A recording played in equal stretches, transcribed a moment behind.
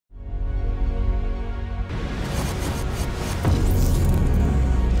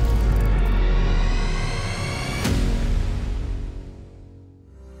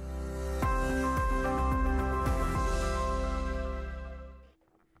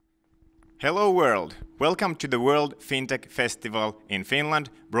Hello world! Welcome to the World FinTech Festival in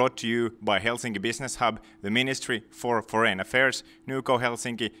Finland, brought to you by Helsinki Business Hub, the Ministry for Foreign Affairs, NewCo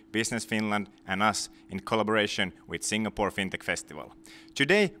Helsinki, Business Finland and us in collaboration with Singapore FinTech Festival.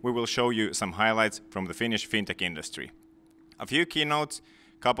 Today we will show you some highlights from the Finnish fintech industry. A few keynotes,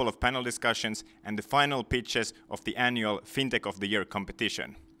 couple of panel discussions and the final pitches of the annual FinTech of the Year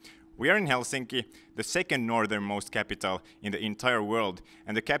competition. We are in Helsinki, the second northernmost capital in the entire world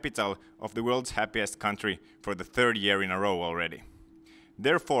and the capital of the world's happiest country for the third year in a row already.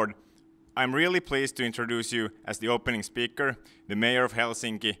 Therefore, I'm really pleased to introduce you as the opening speaker, the Mayor of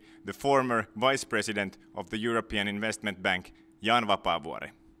Helsinki, the former Vice President of the European Investment Bank,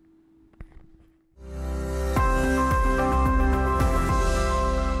 Vapaavuori.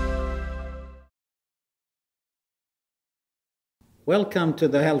 Welcome to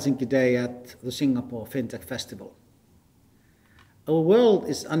the Helsinki Day at the Singapore FinTech Festival. Our world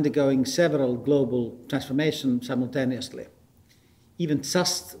is undergoing several global transformations simultaneously. Even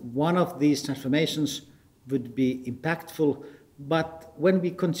just one of these transformations would be impactful, but when we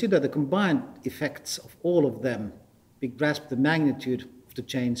consider the combined effects of all of them, we grasp the magnitude of the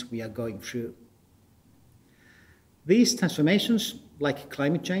change we are going through. These transformations, like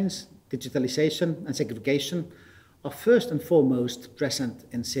climate change, digitalization, and segregation, are first and foremost present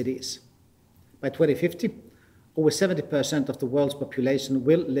in cities. By 2050, over 70% of the world's population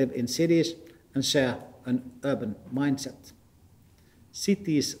will live in cities and share an urban mindset.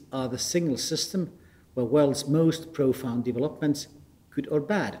 Cities are the single system where the world's most profound developments, good or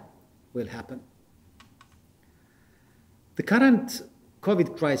bad, will happen. The current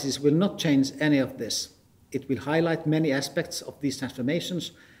COVID crisis will not change any of this. It will highlight many aspects of these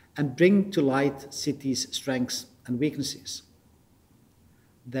transformations and bring to light cities' strengths and weaknesses.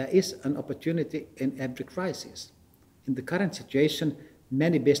 There is an opportunity in every crisis. In the current situation,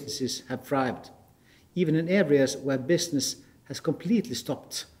 many businesses have thrived. Even in areas where business has completely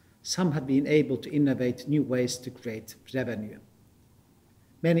stopped, some have been able to innovate new ways to create revenue.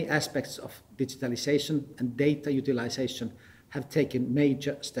 Many aspects of digitalization and data utilization have taken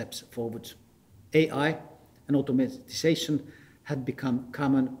major steps forward. AI and automatization have become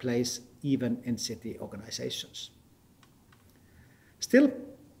commonplace even in city organizations. Still,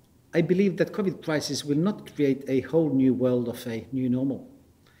 I believe that COVID crisis will not create a whole new world of a new normal.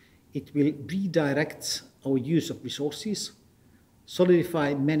 It will redirect our use of resources,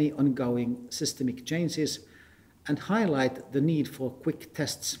 solidify many ongoing systemic changes, and highlight the need for quick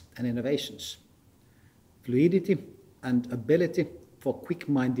tests and innovations. Fluidity and ability for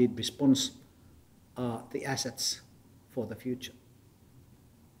quick-minded response are the assets for the future.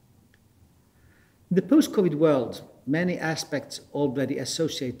 In the post-COVID world, many aspects already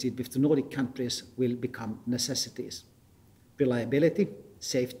associated with the Nordic countries will become necessities. Reliability,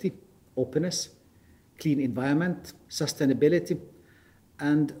 safety, openness, clean environment, sustainability,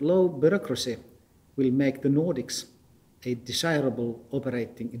 and low bureaucracy will make the Nordics a desirable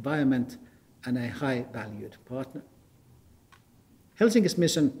operating environment and a high-valued partner. Helsinki's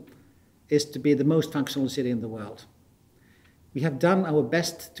mission is to be the most functional city in the world. We have done our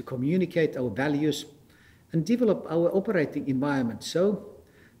best to communicate our values and develop our operating environment so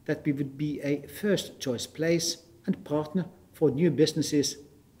that we would be a first choice place and partner for new businesses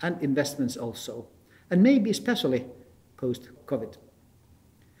and investments also, and maybe especially post-COVID.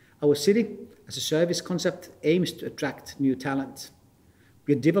 Our city as a service concept aims to attract new talent.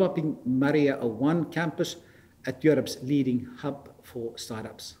 We are developing Maria 01 campus at Europe's leading hub for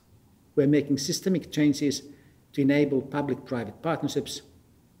startups. We are making systemic changes to enable public-private partnerships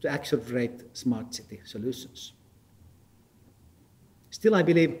to accelerate smart city solutions. Still, I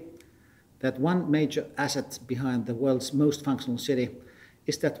believe that one major asset behind the world's most functional city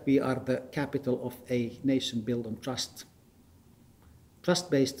is that we are the capital of a nation built on trust.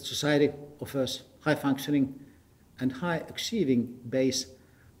 Trust-based society offers high-functioning and high-achieving base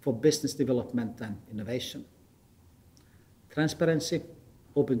for business development and innovation. Transparency,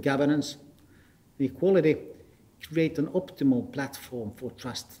 open governance, and equality create an optimal platform for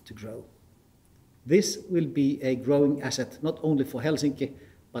trust to grow. This will be a growing asset not only for Helsinki,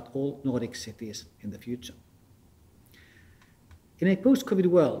 but all Nordic cities in the future. In a post-COVID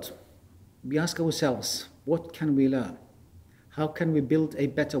world, we ask ourselves, what can we learn? How can we build a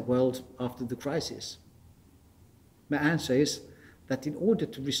better world after the crisis? My answer is that in order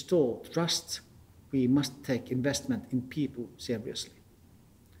to restore trust, we must take investment in people seriously.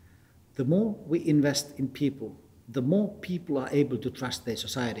 The more we invest in people, the more people are able to trust their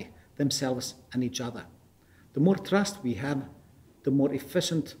society, themselves and each other. The more trust we have, the more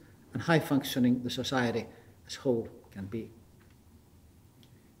efficient and high-functioning the society as a whole can be.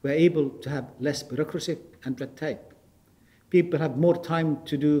 We're able to have less bureaucracy and red tape. People have more time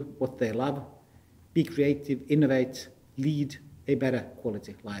to do what they love, be creative, innovate, lead a better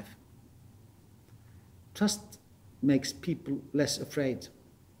quality life. Trust makes people less afraid.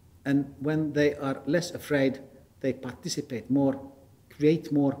 And when they are less afraid, they participate more,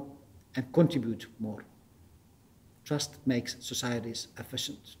 create more, and contribute more. Trust makes societies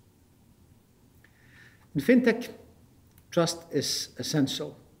efficient. In fintech, trust is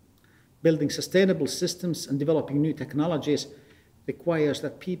essential. Building sustainable systems and developing new technologies requires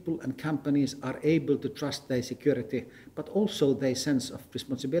that people and companies are able to trust their security, but also their sense of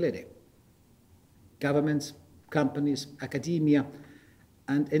responsibility. Governments, companies, academia,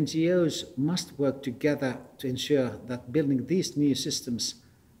 and NGOs must work together to ensure that building these new systems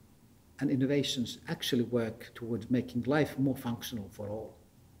and innovations actually work towards making life more functional for all.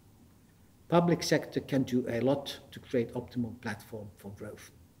 Public sector can do a lot to create optimal platform for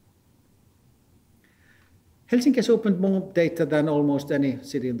growth. Helsinki has opened more data than almost any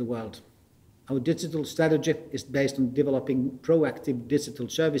city in the world. Our digital strategy is based on developing proactive digital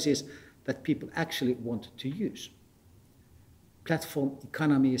services that people actually want to use. Platform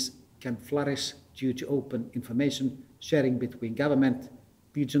economies can flourish due to open information sharing between government,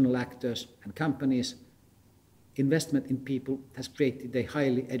 regional actors and companies. Investment in people has created a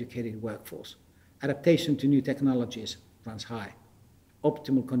highly educated workforce. Adaptation to new technologies runs high.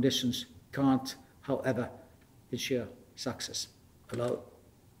 Optimal conditions can't, however, ensure success alone.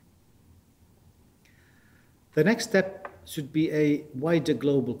 The next step should be a wider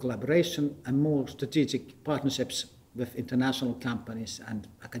global collaboration and more strategic partnerships with international companies and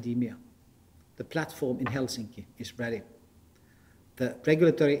academia. The platform in Helsinki is ready. The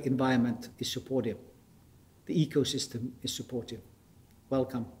regulatory environment is supportive. The ecosystem is supportive.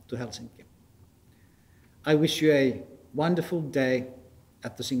 Welcome to Helsinki. I wish you a wonderful day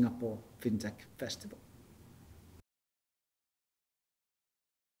at the Singapore FinTech Festival.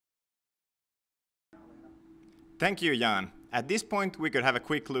 Thank you, Jan. At this point, we could have a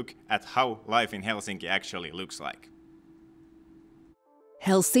quick look at how life in Helsinki actually looks like.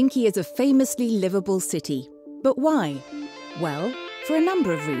 Helsinki is a famously livable city. But why? Well, for a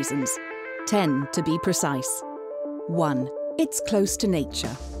number of reasons. 10 to be precise. 1. It's close to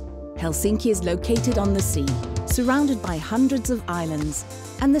nature. Helsinki is located on the sea, surrounded by hundreds of islands,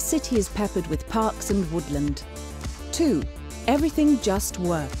 and the city is peppered with parks and woodland. 2. Everything just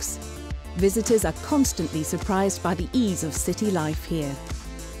works. Visitors are constantly surprised by the ease of city life here.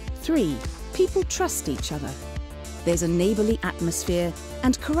 3. People trust each other. There's a neighbourly atmosphere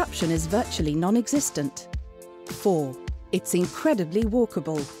and corruption is virtually non-existent. 4. It's incredibly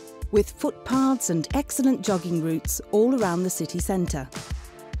walkable, with footpaths and excellent jogging routes all around the city centre.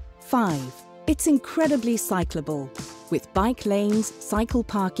 5. It's incredibly cyclable, with bike lanes, cycle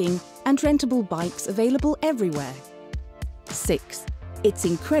parking and rentable bikes available everywhere. 6. It's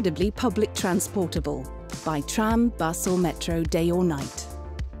incredibly public transportable, by tram, bus or metro day or night.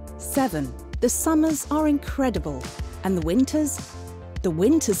 7. The summers are incredible, and the winters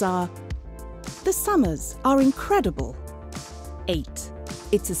summers are incredible. 8.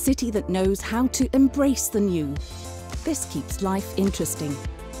 It's a city that knows how to embrace the new. This keeps life interesting.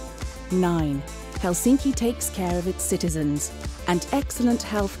 9. Helsinki takes care of its citizens, and excellent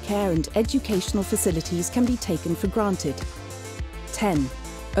healthcare and educational facilities can be taken for granted. 10.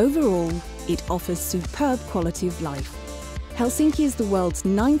 Overall, it offers superb quality of life. Helsinki is the world's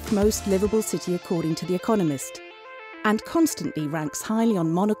 9th most livable city according to The Economist, and constantly ranks highly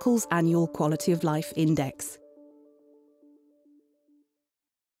on Monocle's annual Quality of Life Index.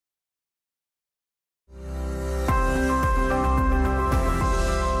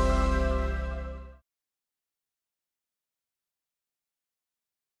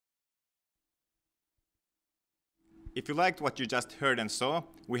 If you liked what you just heard and saw,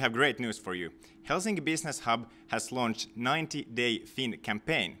 we have great news for you. Helsinki Business Hub has launched 90-day Fin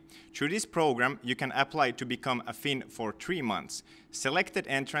campaign. Through this program, you can apply to become a Fin for 3 months. Selected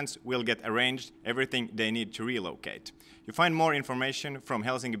entrants will get arranged everything they need to relocate. You find more information from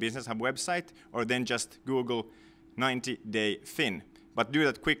Helsinki Business Hub website or then just Google 90-day Fin. But do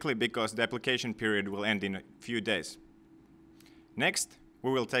that quickly because the application period will end in a few days. Next,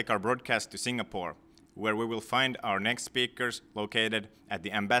 we will take our broadcast to Singapore, where we will find our next speakers located at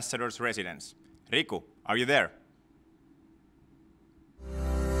the ambassador's residence. Riku, are you there?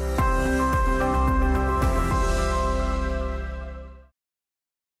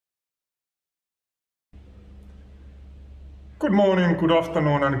 Good morning, good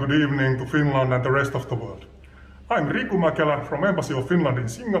afternoon and good evening to Finland and the rest of the world. I'm Riku Mäkelä from Embassy of Finland in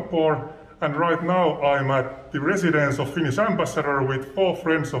Singapore, and right now I'm at the residence of Finnish ambassador with 4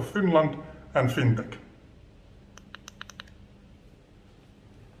 friends of Finland and FinTech.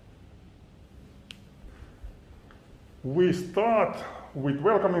 We start with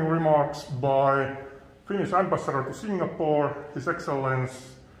welcoming remarks by Finnish ambassador to Singapore, His Excellency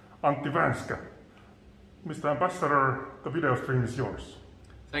Antti Vänskä. Mr. Ambassador, the video stream is yours.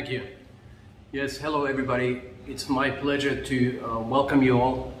 Thank you. Yes, hello everybody. It's my pleasure to welcome you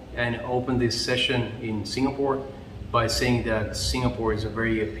all and open this session in Singapore by saying that Singapore is a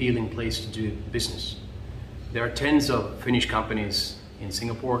very appealing place to do business. There are tens of Finnish companies in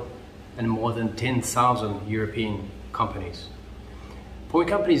Singapore and more than 10,000 European companies. Foreign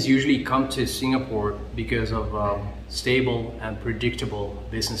companies usually come to Singapore because of a stable and predictable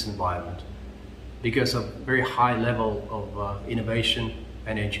business environment, because of very high level of innovation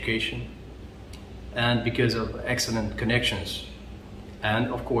and education, and because of excellent connections,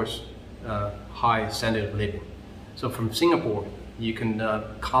 and of course, high standard of living. So from Singapore, you can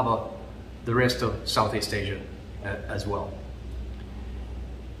cover the rest of Southeast Asia as well.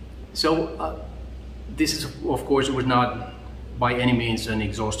 So this is, of course, was not by any means an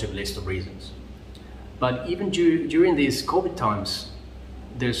exhaustive list of reasons. But even during these COVID times,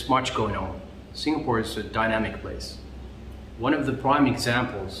 there's much going on. Singapore is a dynamic place. One of the prime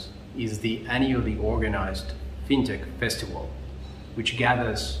examples is the annually organized Fintech Festival, which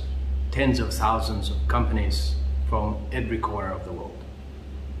gathers tens of thousands of companies from every corner of the world.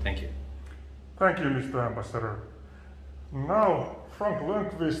 Thank you. Thank you, Mr. Ambassador. Now, Frank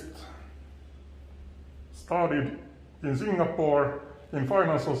Lundqvist started in Singapore in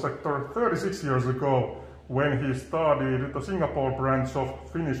financial sector 36 years ago when he started the Singapore branch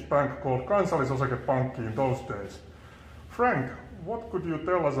of Finnish bank called Kansallisosakepankki in those days. Frank, what could you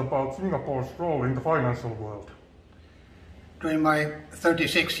tell us about Singapore's role in the financial world? During my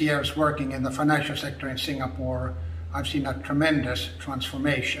 36 years working in the financial sector in Singapore, I've seen a tremendous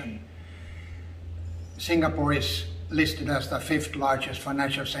transformation. Singapore is listed as the 5th largest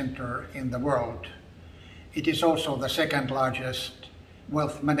financial center in the world. It is also the 2nd largest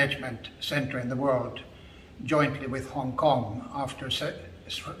wealth management center in the world, jointly with Hong Kong after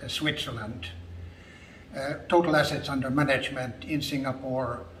Switzerland. Total assets under management in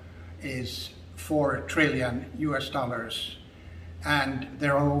Singapore is $4 trillion US, and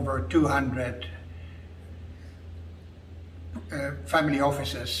there are over 200 family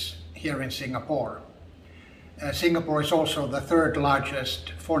offices here in Singapore. Singapore is also the 3rd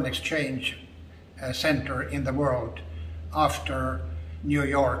largest foreign exchange center in the world after New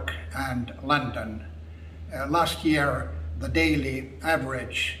York and London. Last year, the daily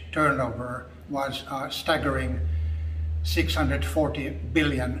average turnover was a staggering $640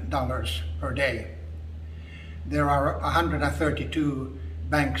 billion per day. There are 132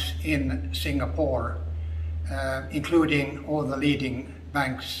 banks in Singapore, including all the leading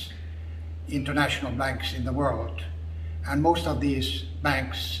banks, international banks in the world. And most of these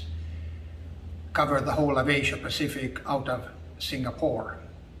banks cover the whole of Asia Pacific out of Singapore.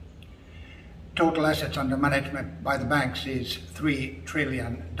 Total assets under management by the banks is $3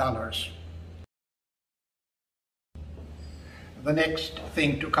 trillion. The next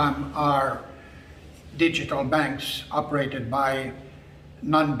thing to come are digital banks operated by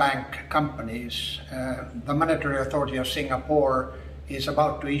non-bank companies. The Monetary Authority of Singapore is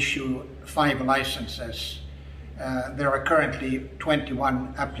about to issue 5 licenses. There are currently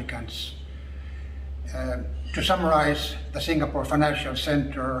 21 applicants. To summarize, the Singapore Financial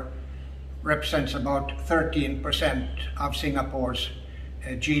Center represents about 13% of Singapore's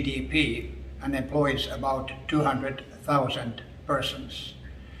GDP and employs about 200,000 persons.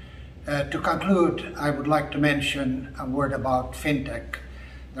 To conclude, I would like to mention a word about FinTech.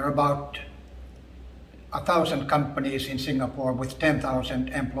 There are about 1,000 companies in Singapore with 10,000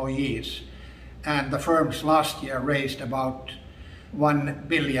 employees, and the firms last year raised about $1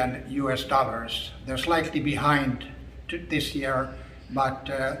 billion US. They're slightly behind this year, but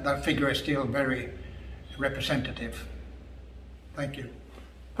the figure is still very representative. Thank you.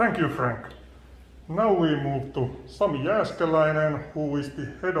 Thank you, Frank. Now we move to Sami Jääskeläinen, who is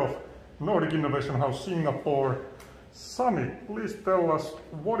the head of Nordic Innovation House Singapore. Sami, please tell us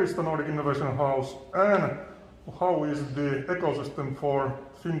what is the Nordic Innovation House and how is the ecosystem for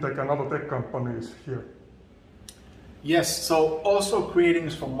FinTech and other tech companies here? Yes, so also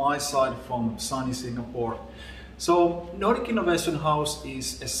greetings from my side from sunny Singapore. So Nordic Innovation House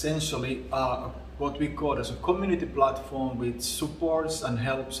is essentially what we call as a community platform which supports and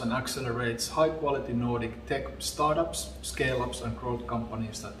helps and accelerates high quality Nordic tech startups, scale-ups and growth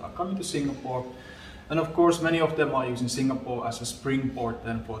companies that are coming to Singapore And of course, many of them are using Singapore as a springboard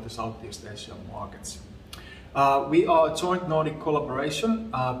then for the Southeast Asian markets. We are a joint Nordic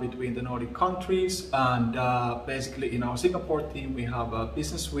collaboration between the Nordic countries, and basically in our Singapore team we have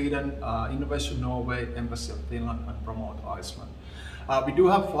Business Sweden, Innovation Norway, Embassy of Finland and Promote Iceland. We do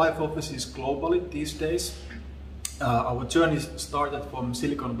have 5 offices globally these days. Our journey started from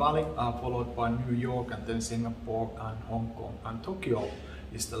Silicon Valley, followed by New York and then Singapore and Hong Kong, and Tokyo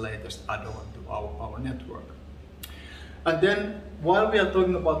is the latest add-on to our network. And then while we are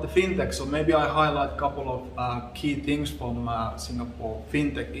talking about the fintech, so maybe I highlight a couple of key things from Singapore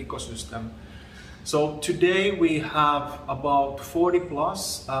fintech ecosystem. So today we have about 40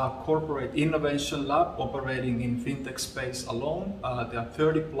 plus corporate innovation lab operating in fintech space alone. There are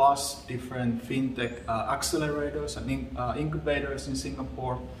 30 plus different fintech accelerators and incubators in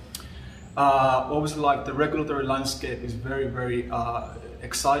Singapore. Obviously, like the regulatory landscape is very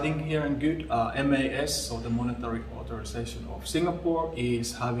exciting here and good. MAS, so the Monetary Authorization of Singapore,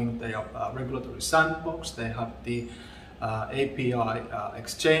 is having their regulatory sandbox. They have the API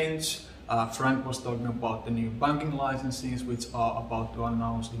exchange. Frank was talking about the new banking licenses, which are about to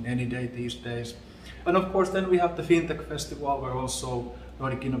announce in any day these days. And of course, then we have the FinTech Festival, where also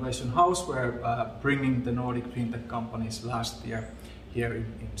Nordic Innovation House were bringing the Nordic fintech companies last year here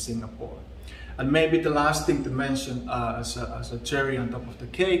in Singapore. And maybe the last thing to mention as a cherry on top of the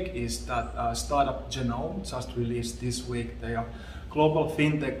cake is that Startup Genome just released this week their Global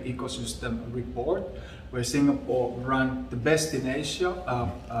FinTech Ecosystem Report, where Singapore ranked the best in Asia,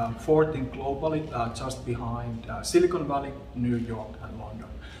 14th globally, just behind Silicon Valley, New York and London.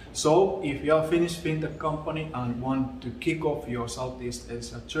 So if you are a Finnish fintech company and want to kick off your Southeast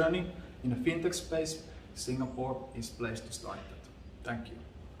Asia journey in the fintech space, Singapore is the place to start that. Thank you.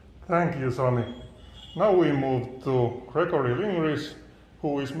 Thank you, Sami. Now we move to Gregory Lingris,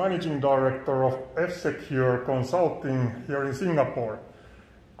 who is Managing Director of F-Secure Consulting here in Singapore.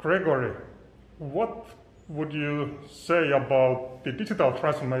 Gregory, what would you say about the digital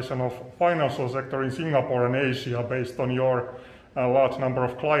transformation of financial sector in Singapore and Asia based on your large number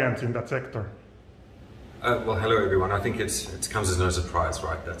of clients in that sector? Well, hello everyone. I think it comes as no surprise,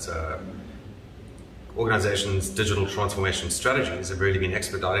 right, that organizations' digital transformation strategies have really been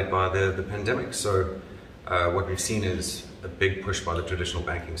expedited by the pandemic. So what we've seen is a big push by the traditional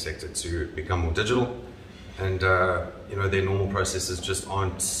banking sector to become more digital, and their normal processes just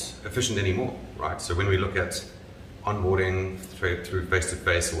aren't efficient anymore, right? So when we look at onboarding through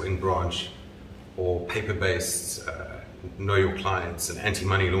face-to-face or in-branch or paper-based know your clients and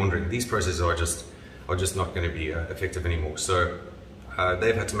anti-money laundering, these processes are just not going to be effective anymore. So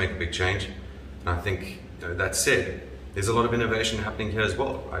they've had to make a big change. And I think, that said, there's a lot of innovation happening here as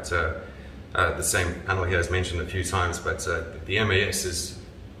well, right? The same panel here has mentioned a few times, but the MAS is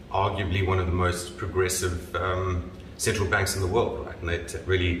arguably one of the most progressive central banks in the world, right? And they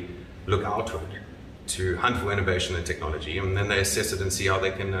really look outward to hunt for innovation and technology, and then they assess it and see how they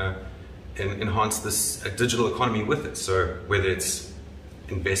can enhance this digital economy with it. So whether it's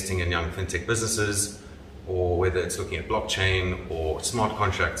investing in young fintech businesses, or whether it's looking at blockchain or smart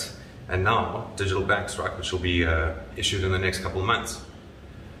contracts, and now digital banks, right, which will be issued in the next couple of months.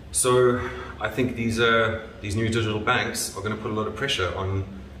 So I think these new digital banks are going to put a lot of pressure on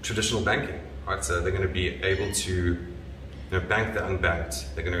traditional banking, right? So they're going to be able to bank the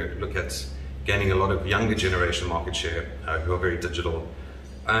unbanked. They're going to look at gaining a lot of younger generation market share who are very digital.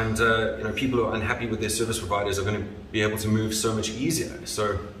 And people who are unhappy with their service providers are going to be able to move so much easier.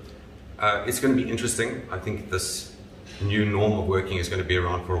 So it's going to be interesting. I think this new norm of working is going to be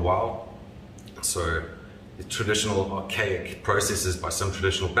around for a while. So the traditional archaic processes by some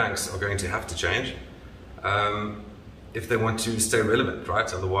traditional banks are going to have to change if they want to stay relevant,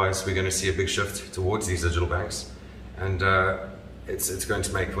 right? Otherwise, we're going to see a big shift towards these digital banks, and it's going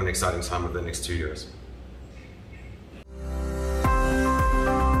to make for an exciting time over the next 2 years.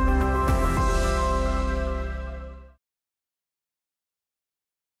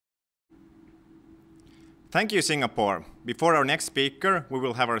 Thank you, Singapore. Before our next speaker, we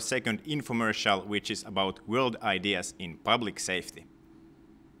will have our second infomercial, which is about world ideas in public safety.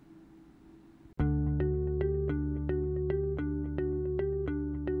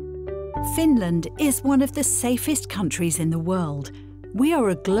 Finland is one of the safest countries in the world. We are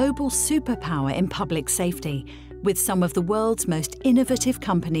a global superpower in public safety, with some of the world's most innovative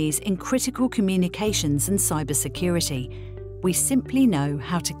companies in critical communications and cybersecurity. We simply know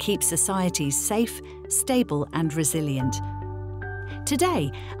how to keep societies safe, stable and resilient.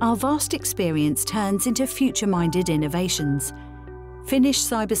 Today, our vast experience turns into future-minded innovations. Finnish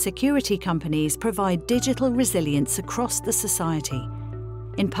cybersecurity companies provide digital resilience across the society.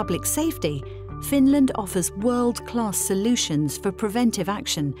 In public safety, Finland offers world-class solutions for preventive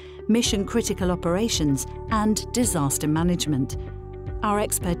action, mission-critical operations, and disaster management. Our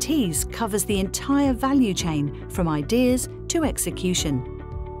expertise covers the entire value chain from ideas to execution.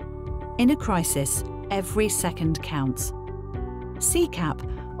 In a crisis, every second counts.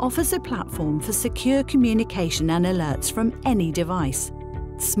 CCAP offers a platform for secure communication and alerts from any device: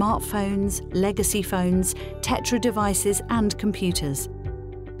 smartphones, legacy phones, Tetra devices, and computers.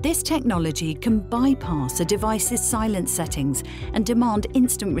 This technology can bypass a device's silence settings and demand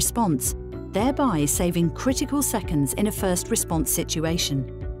instant response, thereby saving critical seconds in a first response situation.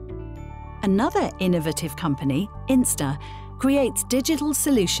 Another innovative company, Insta, creates digital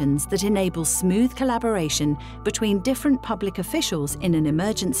solutions that enable smooth collaboration between different public officials in an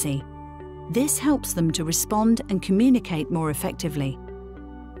emergency. This helps them to respond and communicate more effectively.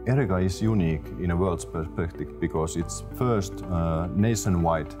 Erika is unique in a world's perspective because it's first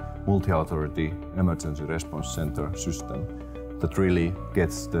nationwide multi-authority emergency response center system that really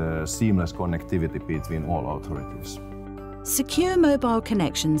gets the seamless connectivity between all authorities. Secure mobile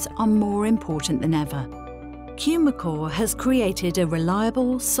connections are more important than ever. QMacore has created a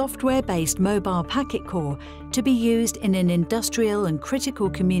reliable, software-based mobile packet core to be used in an industrial and critical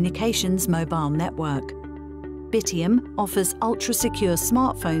communications mobile network. Bitium offers ultra-secure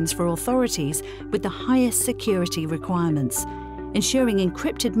smartphones for authorities with the highest security requirements, ensuring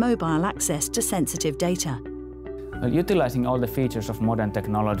encrypted mobile access to sensitive data. Well, utilizing all the features of modern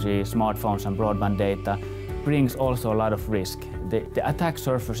technology, smartphones and broadband data brings also a lot of risk. The attack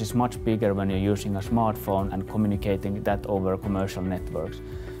surface is much bigger when you're using a smartphone and communicating that over commercial networks.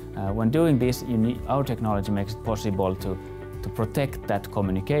 When doing this, our technology makes it possible to protect that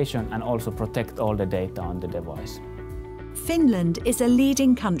communication and also protect all the data on the device. Finland is a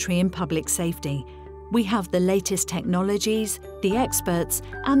leading country in public safety. We have the latest technologies, the experts,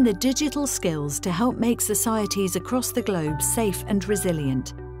 and the digital skills to help make societies across the globe safe and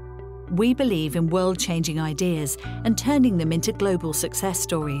resilient. We believe in world-changing ideas and turning them into global success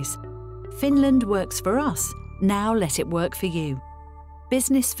stories. Finland works for us, now let it work for you.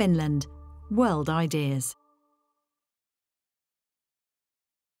 Business Finland, world ideas.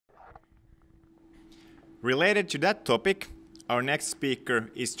 Related to that topic, our next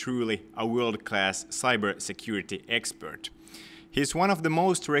speaker is truly a world-class cybersecurity expert. He's one of the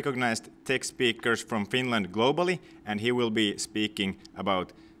most recognized tech speakers from Finland globally, and he will be speaking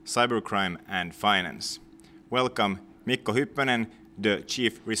about cybercrime and finance. Welcome, Mikko Hyppönen, the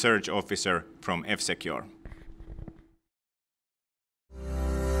Chief Research Officer from F-Secure.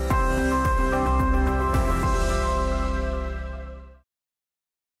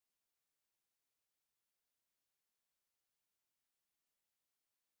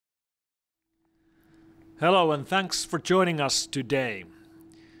 Hello and thanks for joining us today.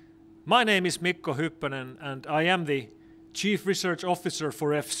 My name is Mikko Hyppönen and I am the Chief Research Officer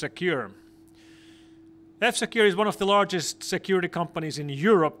for F-Secure. F-Secure is one of the largest security companies in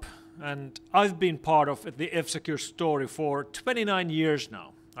Europe, and I've been part of the F-Secure story for 29 years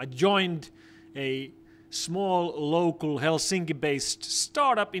now. I joined a small local Helsinki-based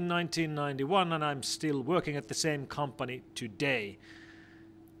startup in 1991 and I'm still working at the same company today.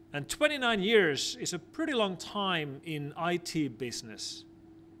 And 29 years is a pretty long time in IT business,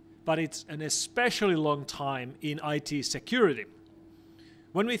 but it's an especially long time in IT security.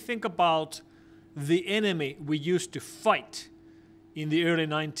 When we think about the enemy we used to fight in the early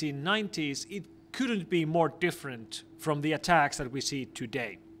 1990s, it couldn't be more different from the attacks that we see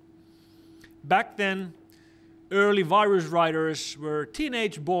today. Back then, early virus writers were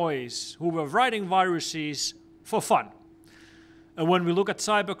teenage boys who were writing viruses for fun. And when we look at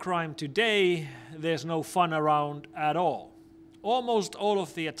cybercrime today, there's no fun around at all. Almost all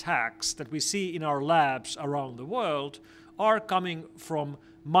of the attacks that we see in our labs around the world are coming from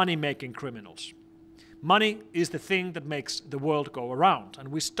money-making criminals. Money is the thing that makes the world go around. And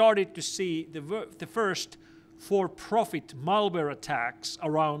we started to see the first for-profit malware attacks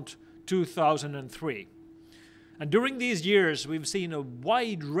around 2003. And during these years, we've seen a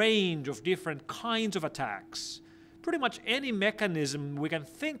wide range of different kinds of attacks. Pretty much any mechanism we can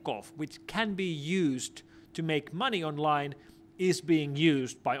think of which can be used to make money online is being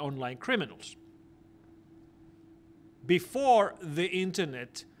used by online criminals. Before the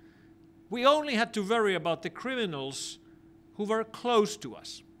internet, we only had to worry about the criminals who were close to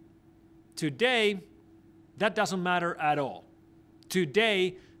us. Today, that doesn't matter at all.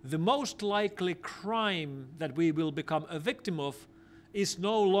 Today, the most likely crime that we will become a victim of is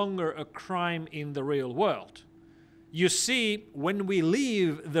no longer a crime in the real world. You see, when we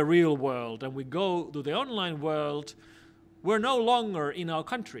leave the real world and we go to the online world, We're no longer in our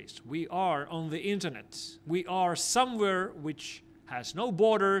countries. We are on the internet. We are somewhere which has no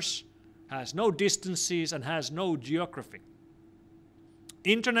borders, has no distances, and has no geography.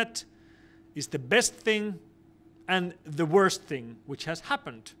 Internet is the best thing and the worst thing which has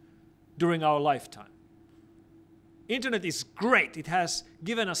happened during our lifetime. Internet is great. It has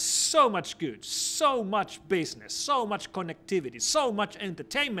given us so much good, so much business, so much connectivity, so much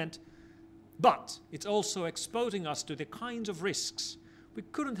entertainment, but it's also exposing us to the kinds of risks we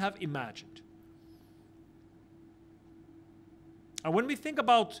couldn't have imagined. And when we think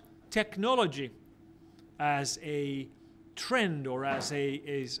about technology as a trend or as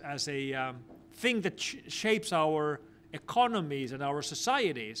a thing that shapes our economies and our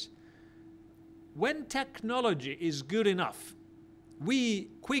societies, when technology is good enough, we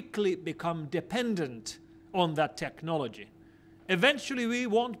quickly become dependent on that technology. Eventually, we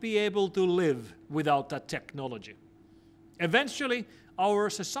won't be able to live without that technology. Eventually, our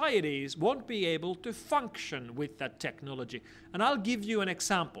societies won't be able to function with that technology. And I'll give you an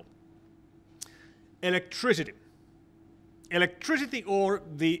example. Electricity. Electricity, or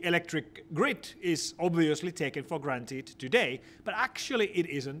the electric grid, is obviously taken for granted today, but actually it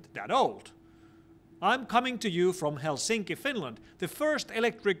isn't that old. I'm coming to you from Helsinki, Finland. The first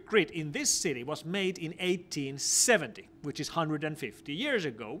electric grid in this city was made in 1870, which is 150 years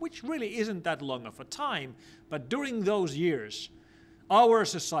ago, which really isn't that long of a time. But during those years, our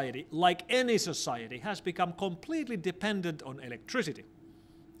society, like any society, has become completely dependent on electricity.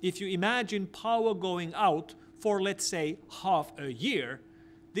 If you imagine power going out for, let's say, half a year,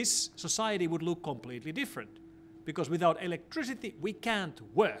 this society would look completely different. Because without electricity, we can't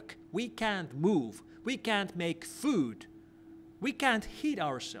work, we can't move, we can't make food, we can't heat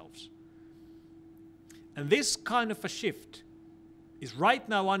ourselves. And this kind of a shift is right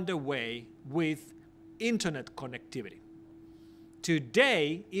now underway with internet connectivity.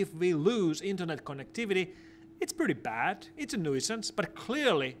 Today, if we lose internet connectivity, it's pretty bad, it's a nuisance, but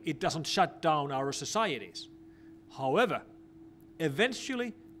clearly it doesn't shut down our societies. However,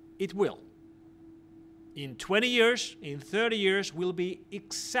 eventually it will. In 20 years, in 30 years, we'll be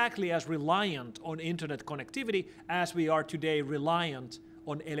exactly as reliant on internet connectivity as we are today reliant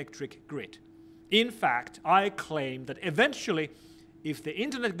on electric grid. In fact, I claim that eventually, if the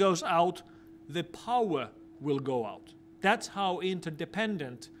internet goes out, the power will go out. That's how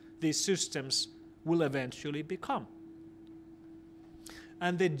interdependent these systems will eventually become.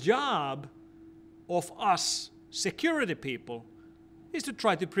 And the job of us security people is to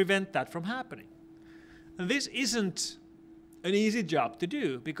try to prevent that from happening. And this isn't an easy job to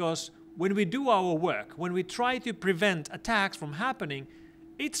do, because when we do our work, when we try to prevent attacks from happening,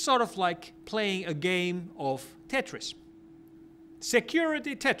 it's sort of like playing a game of Tetris.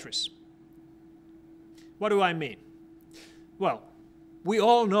 Security Tetris. What do I mean? Well, we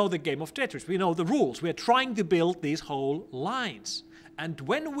all know the game of Tetris. We know the rules. We're trying to build these whole lines. And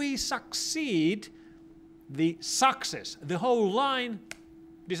when we succeed, the success, the whole line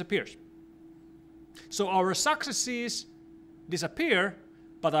disappears. So our successes disappear,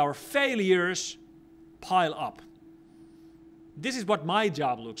 but our failures pile up. This is what my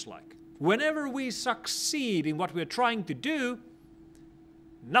job looks like. Whenever we succeed in what we're trying to do,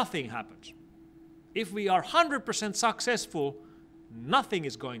 nothing happens. If we are 100% successful, nothing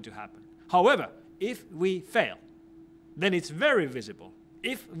is going to happen. However, if we fail, then it's very visible.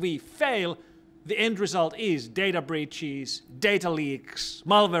 If we fail, the end result is data breaches, data leaks,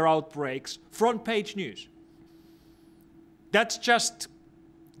 malware outbreaks, front page news. That's just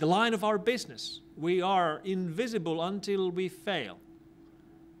the line of our business. We are invisible until we fail.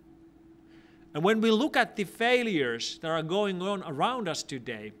 And when we look at the failures that are going on around us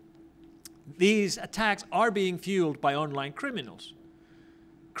today, these attacks are being fueled by online criminals.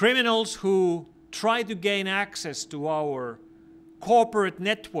 Criminals who try to gain access to our corporate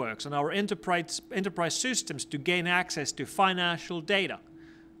networks and our enterprise systems to gain access to financial data,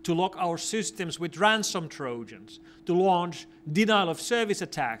 to lock our systems with ransom trojans, to launch denial of service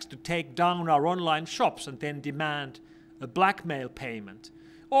attacks, to take down our online shops and then demand a blackmail payment,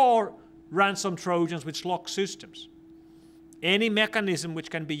 or ransom trojans which lock systems. Any mechanism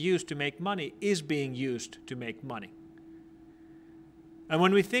which can be used to make money is being used to make money. And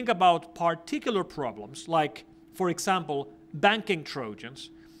when we think about particular problems, like, for example, banking trojans,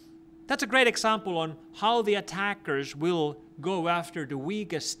 that's a great example on how the attackers will go after the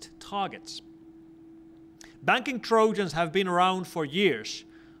weakest targets. Banking trojans have been around for years.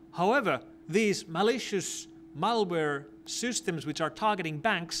 However, these malicious malware systems which are targeting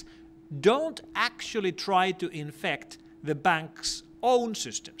banks don't actually try to infect the bank's own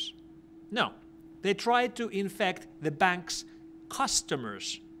systems. No, They try to infect the bank's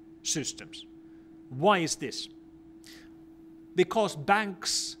customers' systems. Why is this? Because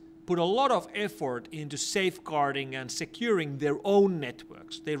banks put a lot of effort into safeguarding and securing their own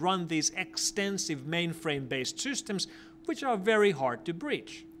networks. They run these extensive mainframe-based systems which are very hard to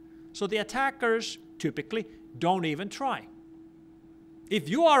breach. So the attackers typically don't even try. If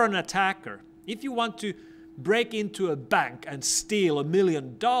you are an attacker, if you want to break into a bank and steal $1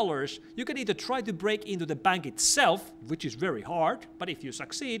 million, you can either try to break into the bank itself, which is very hard, but if you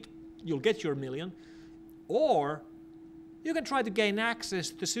succeed, you'll get your million, or you can try to gain access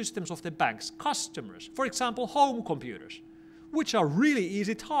to the systems of the bank's customers, for example, home computers, which are really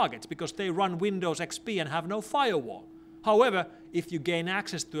easy targets because they run Windows XP and have no firewall. However, if you gain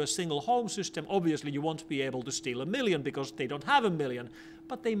access to a single home system, obviously you won't be able to steal $1 million because they don't have $1 million,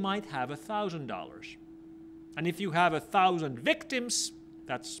 but they might have $1,000. And if you have 1,000 victims,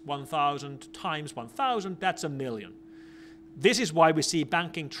 that's 1,000 times 1,000, that's $1 million. This is why we see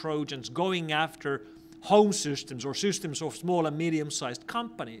banking Trojans going after home systems or systems of small and medium-sized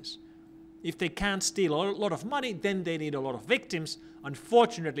companies. If they can't steal a lot of money, then they need a lot of victims.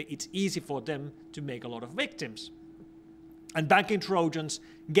 Unfortunately, it's easy for them to make a lot of victims. And banking Trojans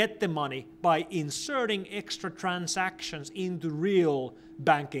get the money by inserting extra transactions into real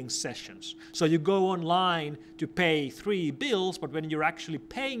banking sessions. So you go online to pay 3 bills, but when you're actually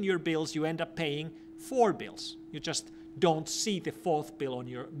paying your bills, you end up paying 4 bills. You just don't see the 4th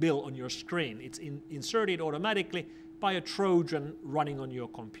bill on your screen. It's inserted automatically by a Trojan running on your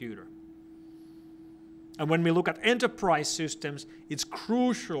computer. And when we look at enterprise systems, it's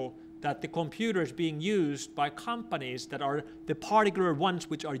crucial that the computers being used by companies that are the particular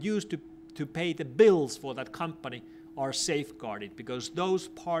ones which are used to pay the bills for that company are safeguarded, because those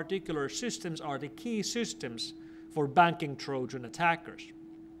particular systems are the key systems for banking Trojan attackers.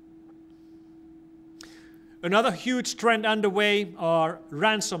 Another huge trend underway are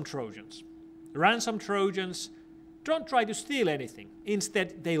ransom Trojans. Ransom Trojans don't try to steal anything.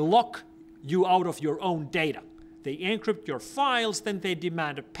 Instead, they lock you out of your own data. They encrypt your files, then they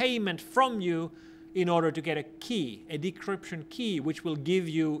demand a payment from you in order to get a key, a decryption key, which will give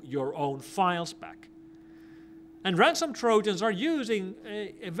you your own files back. And ransom Trojans are using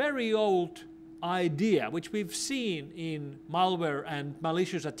a very old idea, which we've seen in malware and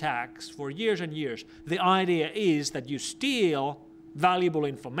malicious attacks for years and years. The idea is that you steal valuable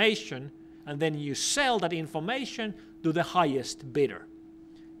information and then you sell that information to the highest bidder.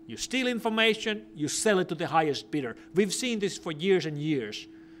 You steal information, you sell it to the highest bidder. We've seen this for years and years.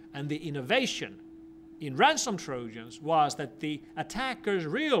 And the innovation in ransom Trojans was that the attackers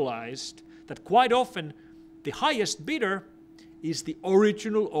realized that quite often the highest bidder is the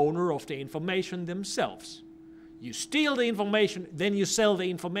original owner of the information themselves. You steal the information, then you sell the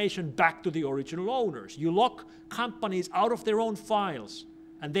information back to the original owners. You lock companies out of their own files,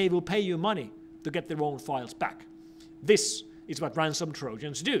 and they will pay you money to get their own files back. This is what ransom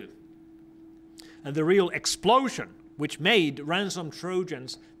Trojans do. And the real explosion, which made ransom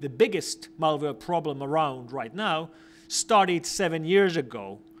Trojans the biggest malware problem around right now, started 7 years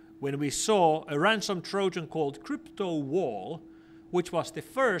ago when we saw a ransom Trojan called Crypto Wall, which was the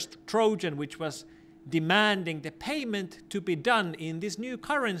first Trojan which was demanding the payment to be done in this new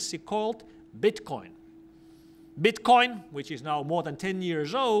currency called Bitcoin. Bitcoin, which is now more than 10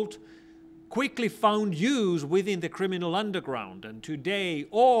 years old, quickly found use within the criminal underground, and today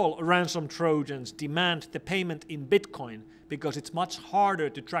all ransom Trojans demand the payment in Bitcoin because it's much harder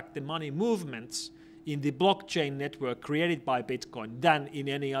to track the money movements in the blockchain network created by Bitcoin than in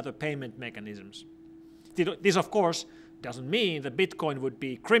any other payment mechanisms. This, of course, doesn't mean that Bitcoin would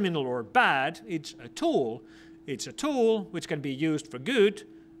be criminal or bad. It's a tool. It's a tool which can be used for good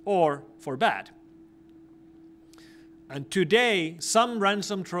or for bad. And today, some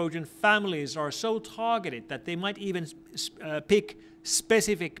ransom Trojan families are so targeted that they might even pick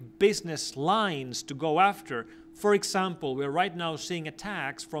specific business lines to go after. For example, we're right now seeing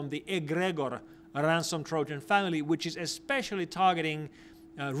attacks from the Egregor ransom Trojan family, which is especially targeting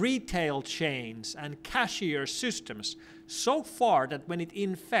retail chains and cashier systems so far that when it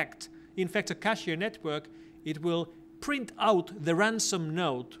infects a cashier network, it will print out the ransom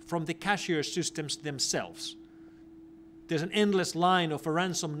note from the cashier systems themselves. There's an endless line of a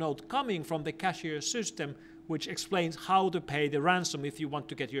ransom note coming from the cashier system which explains how to pay the ransom if you want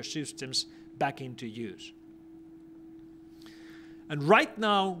to get your systems back into use. And right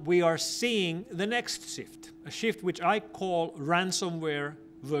now we are seeing the next shift, a shift which I call ransomware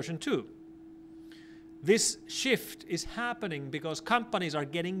version 2. This shift is happening because companies are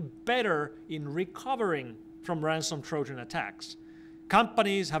getting better in recovering from ransom Trojan attacks.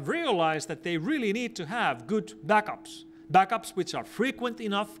 companies have realized that they really need to have good backups. Backups which are frequent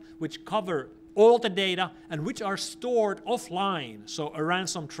enough, which cover all the data, and which are stored offline, so a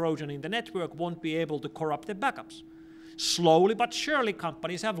ransom Trojan in the network won't be able to corrupt the backups. Slowly but surely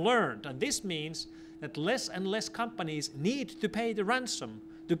companies have learned, and this means that less and less companies need to pay the ransom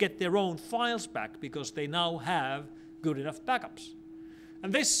to get their own files back because they now have good enough backups.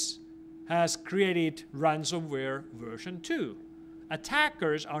 And this has created ransomware version 2.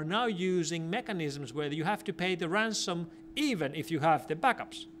 Attackers are now using mechanisms where you have to pay the ransom even if you have the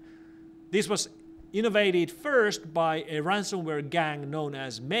backups. This was innovated first by a ransomware gang known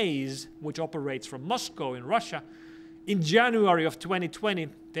as MaaS, which operates from Moscow in Russia. In January of 2020,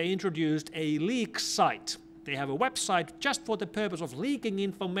 they introduced a leak site. They have a website just for the purpose of leaking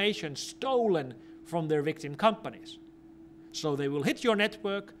information stolen from their victim companies. So they will hit your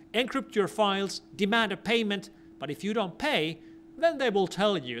network, encrypt your files, demand a payment, but if you don't pay, then they will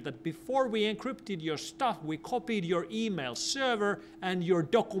tell you that before we encrypted your stuff, we copied your email server and your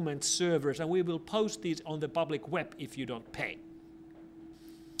document servers, and we will post these on the public web if you don't pay.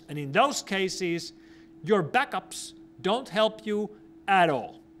 And in those cases, your backups don't help you at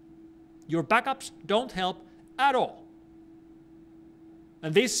all. Your backups don't help at all.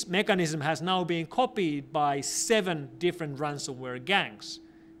 And this mechanism has now been copied by 7 different ransomware gangs,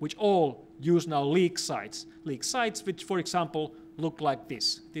 which all use now leak sites. Leak sites which, for example, look like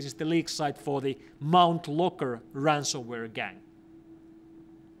this. This is the leak site for the Mount Locker ransomware gang.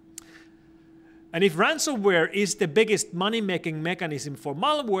 And if ransomware is the biggest money-making mechanism for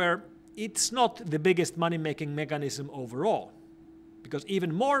malware, it's not the biggest money-making mechanism overall. Because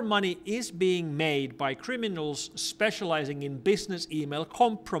even more money is being made by criminals specializing in business email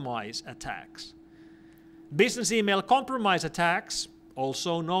compromise attacks. Business email compromise attacks,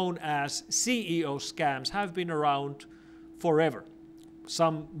 also known as CEO scams, have been around forever.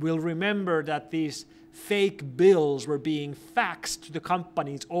 Some will remember that these fake bills were being faxed to the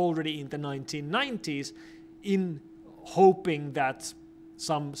companies already in the 1990s in hoping that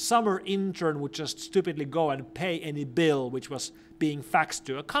some summer intern would just stupidly go and pay any bill which was being faxed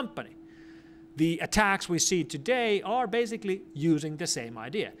to a company. The attacks we see today are basically using the same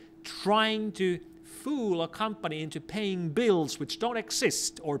idea, trying to fool a company into paying bills which don't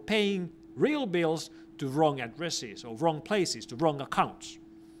exist or paying real bills to wrong addresses or wrong places, to wrong accounts.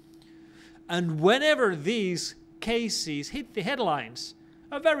 And whenever these cases hit the headlines,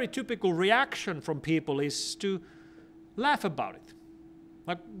 a very typical reaction from people is to laugh about it.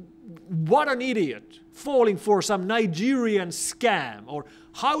 Like, what an idiot, falling for some Nigerian scam, or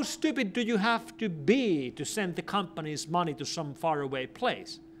how stupid do you have to be to send the company's money to some faraway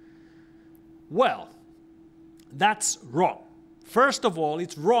place? Well, that's wrong. First of all,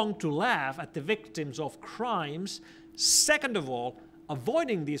 it's wrong to laugh at the victims of crimes. Second of all,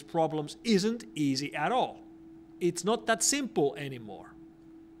 avoiding these problems isn't easy at all. It's not that simple anymore.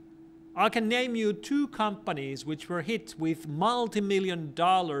 I can name you 2 companies which were hit with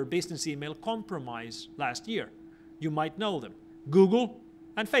multi-million-dollar business email compromise last year. You might know them, Google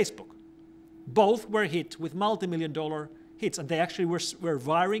and Facebook. Both were hit with multi-million-dollar hits, and they actually were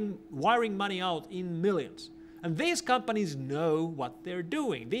wiring money out in millions. And these companies know what they're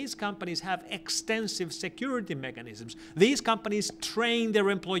doing. These companies have extensive security mechanisms. These companies train their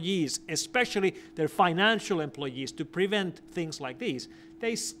employees, especially their financial employees, to prevent things like these.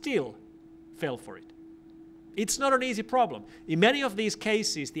 They still fell for it. It's not an easy problem. In many of these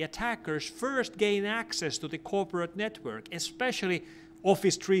cases, the attackers first gain access to the corporate network, especially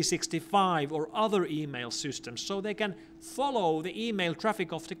Office 365 or other email systems, so they can follow the email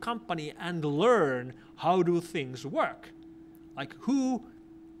traffic of the company and learn how do things work. Like, who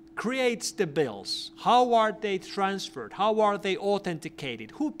creates the bills? How are they transferred? How are they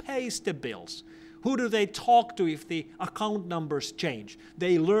authenticated? Who pays the bills? Who do they talk to if the account numbers change?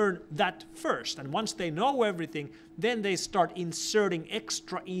 They learn that first, and once they know everything, then they start inserting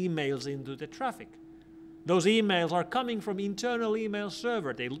extra emails into the traffic. Those emails are coming from internal email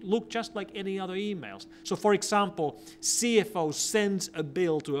server. They look just like any other emails. So for example, CFO sends a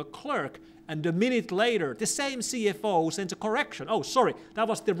bill to a clerk, and a minute later, the same CFO sends a correction. Oh, sorry, that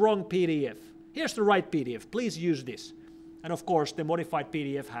was the wrong PDF. Here's the right PDF. Please use this. And of course, the modified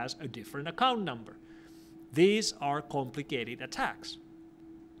PDF has a different account number. These are complicated attacks.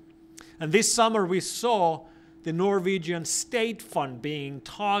 And this summer we saw the Norwegian state fund being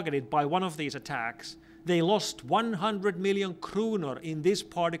targeted by one of these attacks. They lost 100 million kroner in this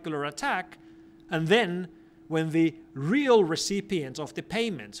particular attack, and then when the real recipients of the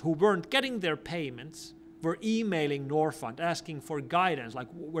payments who weren't getting their payments were emailing Norfund asking for guidance, like,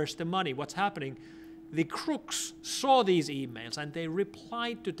 where's the money, what's happening, the crooks saw these emails and they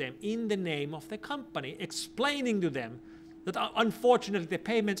replied to them in the name of the company, explaining to them that unfortunately the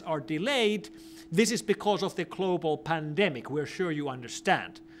payments are delayed. This is because of the global pandemic. We're sure you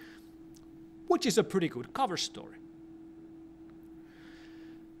understand. Which is a pretty good cover story.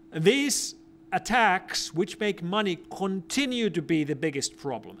 These attacks which make money continue to be the biggest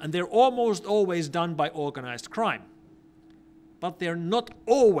problem, and they're almost always done by organized crime. But they're not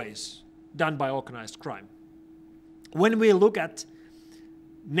always done by organized crime. When we look at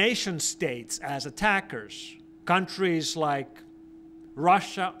nation states as attackers, countries like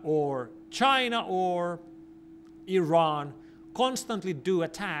Russia or China or Iran constantly do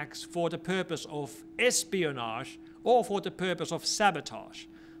attacks for the purpose of espionage or for the purpose of sabotage.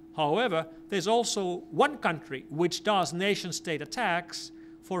 However, there's also one country which does nation-state attacks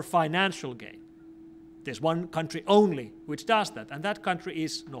for financial gain. There's one country only which does that, and that country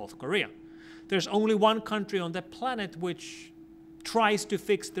is North Korea. There's only one country on the planet which tries to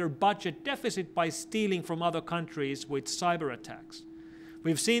fix their budget deficit by stealing from other countries with cyber attacks.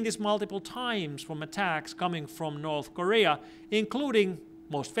 We've seen this multiple times from attacks coming from North Korea, including,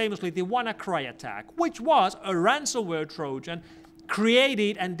 most famously, the WannaCry attack, which was a ransomware Trojan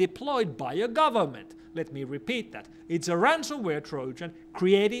created and deployed by a government. Let me repeat that. It's a ransomware Trojan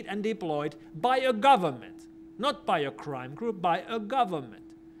created and deployed by a government, not by a crime group, by a government.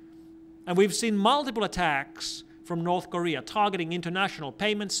 And we've seen multiple attacks from North Korea targeting international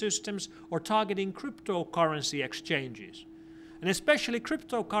payment systems or targeting cryptocurrency exchanges. And especially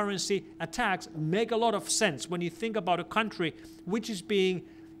cryptocurrency attacks make a lot of sense when you think about a country which is being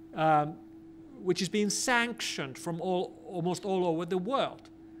sanctioned from almost all over the world.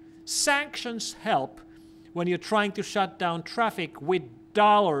 Sanctions help when you're trying to shut down traffic with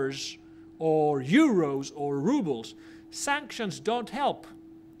dollars or euros or rubles. Sanctions don't help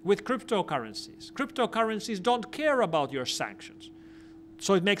with cryptocurrencies. Cryptocurrencies don't care about your sanctions.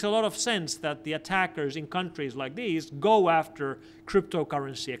 So it makes a lot of sense that the attackers in countries like these go after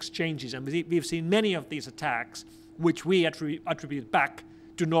cryptocurrency exchanges. And we've seen many of these attacks which we attribute back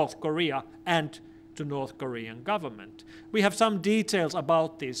to North Korea and to North Korean government. We have some details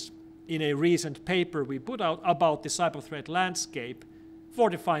about this in a recent paper we put out about the cyber threat landscape for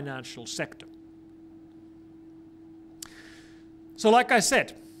the financial sector. So like I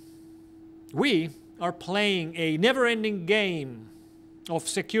said, we are playing a never-ending game of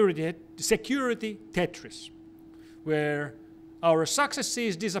security Tetris, where our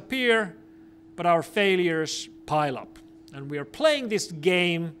successes disappear, but our failures pile up. And we are playing this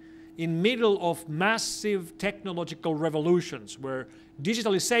game in middle of massive technological revolutions, where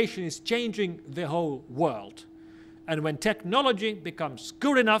digitalization is changing the whole world. And when technology becomes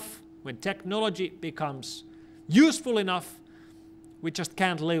good enough, when technology becomes useful enough, we just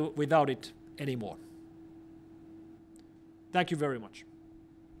can't live without it anymore. Thank you very much.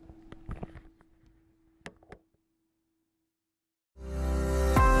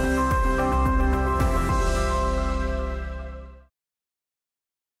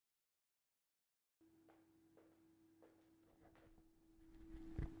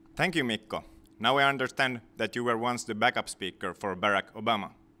 Thank you, Mikko. Now I understand that you were once the backup speaker for Barack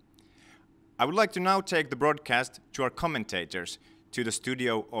Obama. I would like to now take the broadcast to our commentators, to the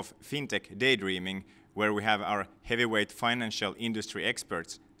studio of FinTech Daydreaming, where we have our heavyweight financial industry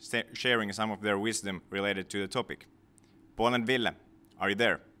experts sharing some of their wisdom related to the topic. Paul and Ville, are you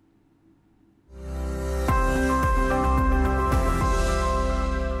there?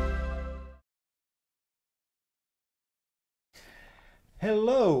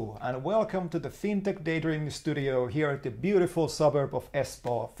 Hello and welcome to the FinTech Daydreaming studio here at the beautiful suburb of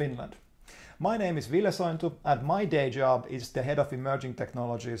Espoo, Finland. My name is Ville Sointu and my day job is the head of emerging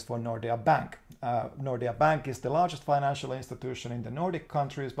technologies for Nordea Bank. Nordea Bank is the largest financial institution in the Nordic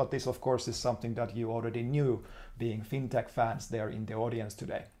countries, but this of course is something that you already knew, being FinTech fans there in the audience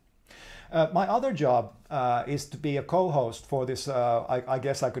today. My other job is to be a co-host for this, I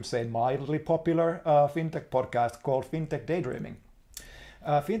guess I could say mildly popular FinTech podcast called FinTech Daydreaming.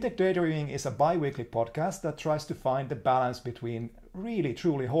 FinTech Daydreaming is a bi-weekly podcast that tries to find the balance between really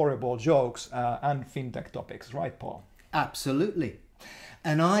truly horrible jokes and FinTech topics, right Paul? Absolutely.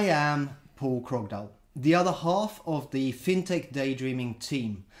 And I am Paul Krogdahl, the other half of the FinTech Daydreaming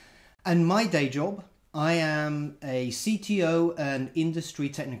team. And my day job, I am a CTO and industry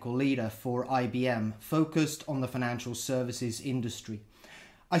technical leader for IBM, focused on the financial services industry.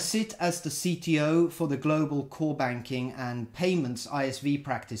 I sit as the CTO for the global core banking and payments ISV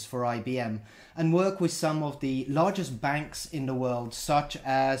practice for IBM and work with some of the largest banks in the world, such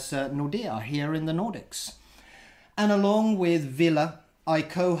as Nordea here in the Nordics. And along with Ville, I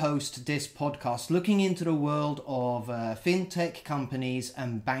co-host this podcast looking into the world of fintech companies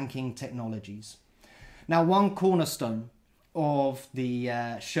and banking technologies. Now, one cornerstone of the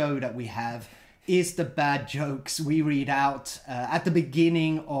show that we have is the bad jokes we read out at the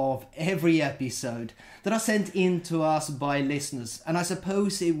beginning of every episode that are sent in to us by listeners. And I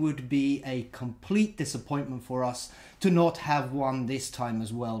suppose it would be a complete disappointment for us to not have one this time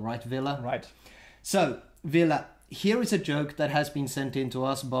as well, right, Villa? Right. So, Villa, here is a joke that has been sent in to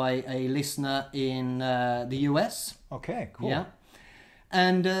us by a listener in the US. Okay, cool. Yeah.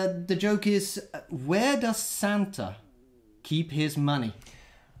 And the joke is, where does Santa keep his money?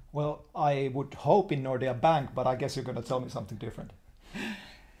 Well, I would hope in Nordea Bank, but I guess you're going to tell me something different.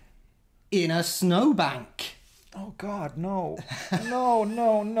 In a snowbank. Oh God, no. No.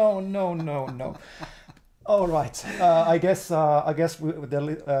 All right. I guess the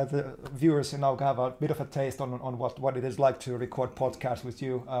viewers now have a bit of a taste on what it is like to record podcasts with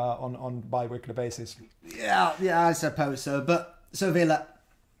you on bi-weekly basis. Yeah, I suppose so. But so Villa,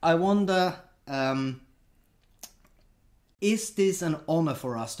 I wonder, is this an honor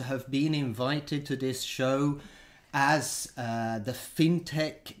for us to have been invited to this show as the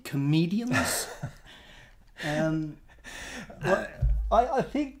fintech comedians? Well, I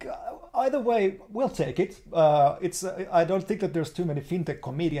think either way we'll take it. I don't think that there's too many fintech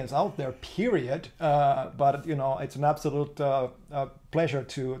comedians out there, period. But it's an absolute pleasure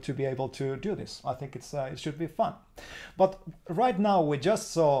to be able to do this. I think it should be fun. But right now we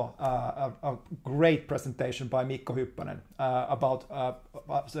just saw a great presentation by Mikko Hyppönen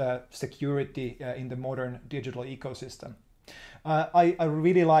about security in the modern digital ecosystem. I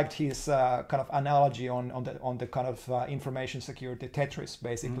really liked his kind of analogy on the kind of information security Tetris,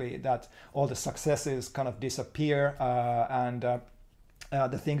 basically, that all the successes kind of disappear and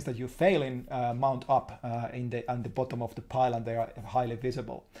the things that you fail in mount up in the bottom of the pile, and they are highly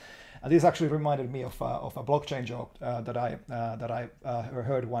visible. And this actually reminded me of a blockchain joke that I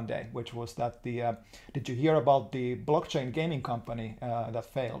heard one day, which was that did you hear about the blockchain gaming company that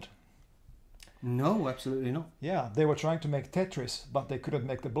failed? No, absolutely not. Yeah, they were trying to make Tetris, but they couldn't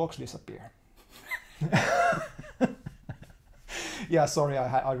make the blocks disappear. Yeah, sorry,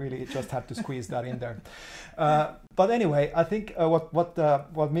 I really just had to squeeze that in there. But anyway, I think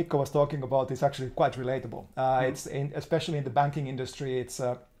what Mikko was talking about is actually quite relatable. Especially in the banking industry,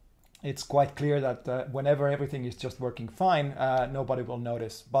 it's quite clear that whenever everything is just working fine, nobody will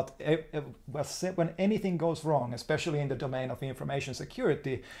notice. But when anything goes wrong, especially in the domain of information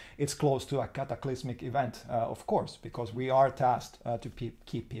security, it's close to a cataclysmic event, of course, because we are tasked to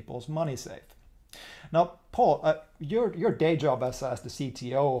keep people's money safe. Now, Paul, your day job as the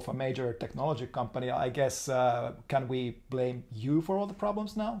CTO of a major technology company, I guess, can we blame you for all the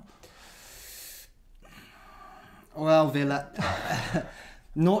problems now? Well, Villa,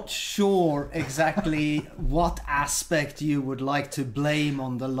 not sure exactly what aspect you would like to blame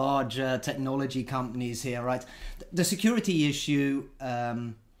on the larger technology companies here, right? The security issue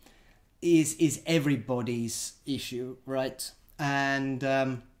is everybody's issue, right?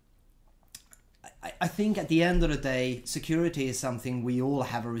 And I think at the end of the day, security is something we all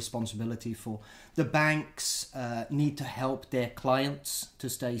have a responsibility for. The banks need to help their clients to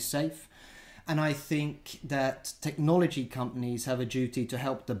stay safe. And I think that technology companies have a duty to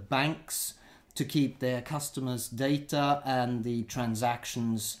help the banks to keep their customers' data and the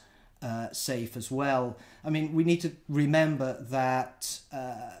transactions safe as well. I mean, we need to remember that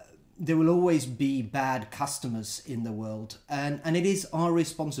there will always be bad customers in the world. And it is our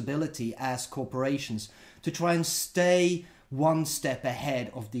responsibility as corporations to try and stay one step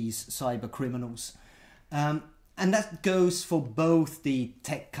ahead of these cyber criminals. And that goes for both the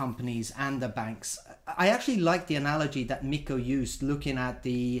tech companies and the banks. I actually like the analogy that Mikko used, looking at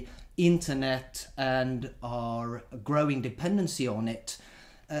the internet and our growing dependency on it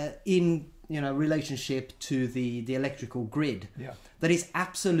in relationship to the electrical grid. Yeah. That is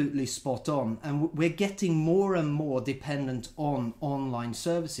absolutely spot on. And we're getting more and more dependent on online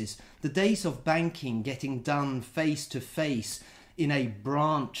services. The days of banking getting done face to face in a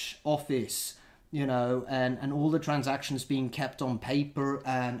branch office, and all the transactions being kept on paper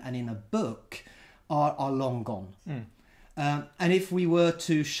and in a book are long gone. And if we were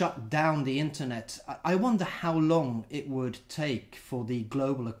to shut down the internet, I wonder how long it would take for the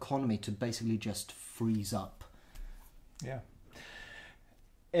global economy to basically just freeze up. Yeah,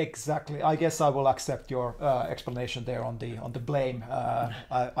 exactly. I guess I will accept your explanation there on the blame.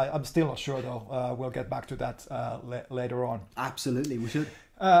 I'm still not sure though. We'll get back to that later on. Absolutely, we should.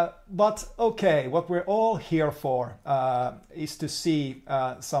 But okay, what we're all here for is to see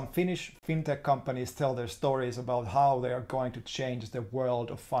some Finnish fintech companies tell their stories about how they are going to change the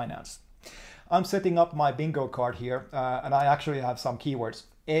world of finance. I'm setting up my bingo card here, and I actually have some keywords: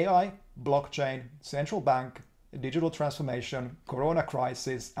 AI, blockchain, central bank, digital transformation, corona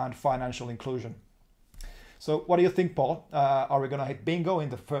crisis, and financial inclusion. So what do you think, Paul? Are we going to hit bingo in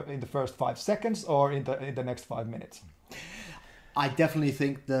the first 5 seconds or in the next 5 minutes? I definitely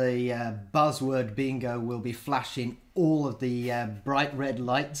think the buzzword bingo will be flashing all of the bright red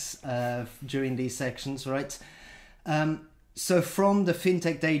lights during these sections, right? So from the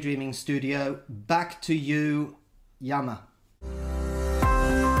FinTech Daydreaming studio, back to you, Jana.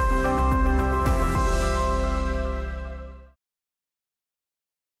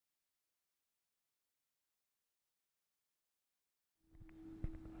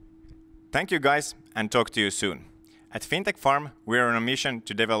 Thank you guys, and talk to you soon. At Fintech Farm, we are on a mission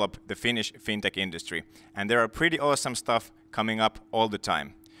to develop the Finnish fintech industry, and there are pretty awesome stuff coming up all the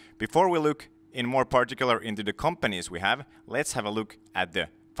time. Before we look in more particular into the companies we have, let's have a look at the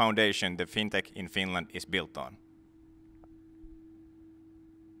foundation the fintech in Finland is built on.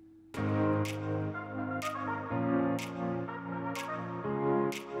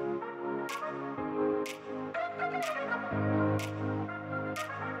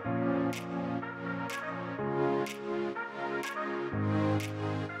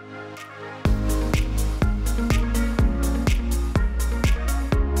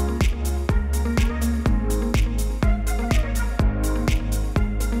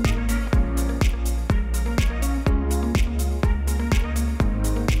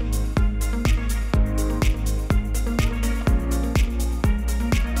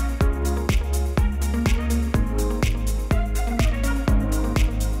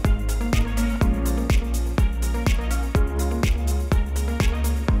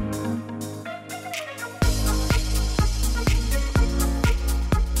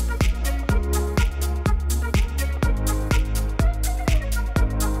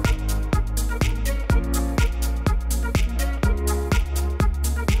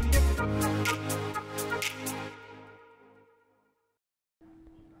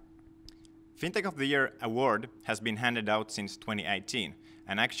 Fintech of the Year award has been handed out since 2018,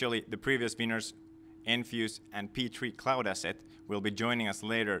 and actually the previous winners, Enfuse and P3 Cloud Asset, will be joining us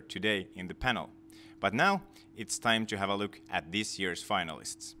later today in the panel. But now it's time to have a look at this year's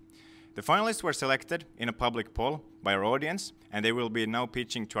finalists. The finalists were selected in a public poll by our audience, and they will be now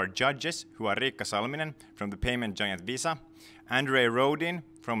pitching to our judges, who are Riikka Salminen from the payment giant Visa, Andre Rodin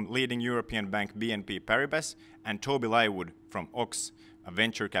from leading European bank BNP Paribas, and Toby Lywood from Ox, a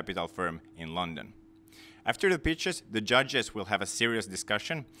venture capital firm in London. After the pitches, the judges will have a serious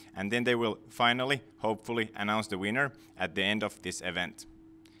discussion, and then they will finally, hopefully, announce the winner at the end of this event.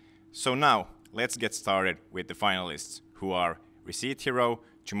 So now, let's get started with the finalists, who are Receipt Hero,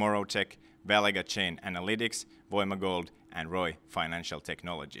 Tomorrow Tech, Valiga Chain Analytics, Voima Gold, and Roy Financial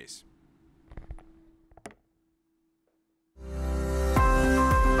Technologies.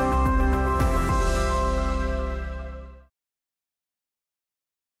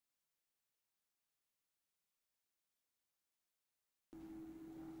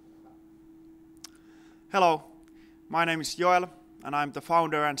 Hello, my name is Joel, and I'm the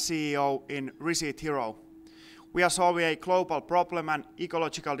founder and CEO in Receipt Hero. We are solving a global problem and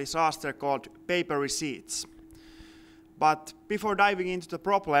ecological disaster called paper receipts. But before diving into the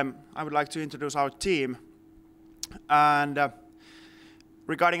problem, I would like to introduce our team. And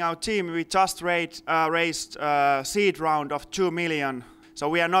regarding our team, we just raised a seed round of 2 million. So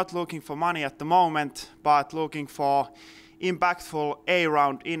we are not looking for money at the moment, but looking for impactful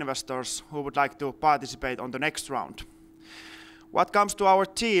A-round investors who would like to participate on the next round. What comes to our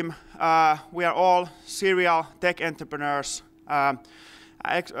team, we are all serial tech entrepreneurs,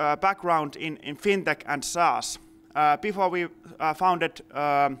 background in fintech and SaaS. Before we founded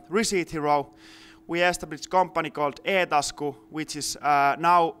Receipt Hero, we established a company called eTasku, which is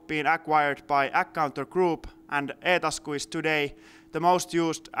now being acquired by Accountor Group, and eTasku is today the most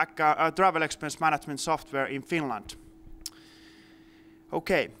used travel expense management software in Finland.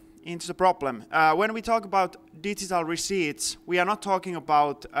 Okay, into the problem. When we talk about digital receipts, we are not talking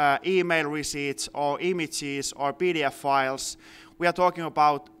about email receipts or images or PDF files. We are talking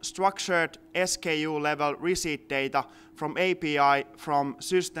about structured SKU-level receipt data from API from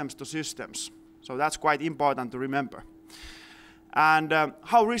systems to systems. So that's quite important to remember. And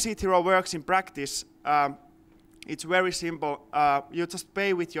how Receipt Hero works in practice, it's very simple. You just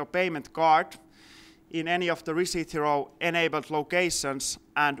pay with your payment card in any of the Receipt Hero enabled locations,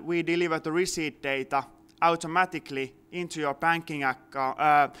 and we deliver the receipt data automatically into your banking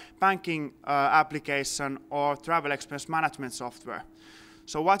application or travel expense management software.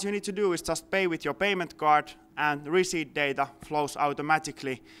 So what you need to do is just pay with your payment card, and the receipt data flows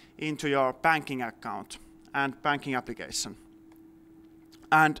automatically into your banking account and banking application.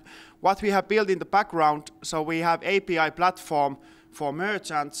 And what we have built in the background, so we have API platform for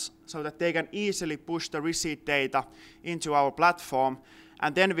merchants so that they can easily push the receipt data into our platform.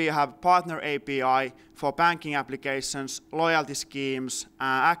 And then we have partner API for banking applications, loyalty schemes,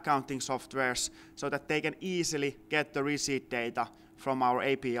 accounting softwares, so that they can easily get the receipt data from our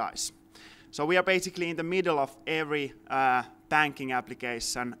APIs. So we are basically in the middle of every banking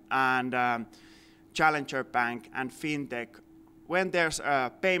application and challenger bank and fintech. When there's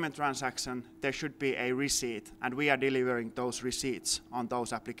a payment transaction, there should be a receipt, and we are delivering those receipts on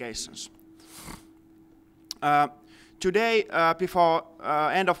those applications. Today, before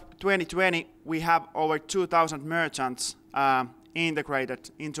end of 2020, we have over 2,000 merchants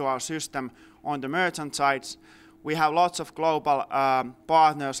integrated into our system on the merchant sides. We have lots of global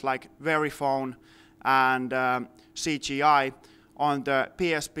partners like Verifone and CGI on the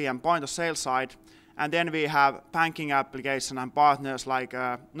PSP and point of sale side. And then we have banking application and partners like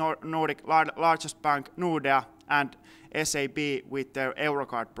Nordic largest bank Nordea and SAP with their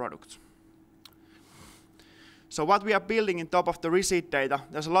Eurocard product. So what we are building on top of the receipt data,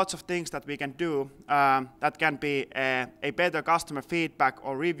 there's lots of things that we can do that can be a better customer feedback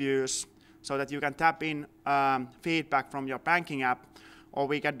or reviews, so that you can tap in feedback from your banking app, or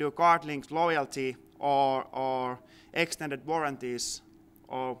we can do card linked loyalty or extended warranties,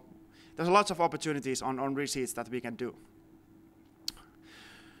 or there's lots of opportunities on receipts that we can do.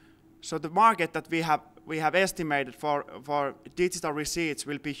 So the market that we have estimated for digital receipts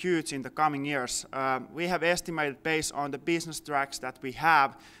will be huge in the coming years. We have estimated based on the business tracks that we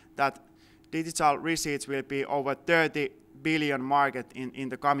have that digital receipts will be over 30 billion market in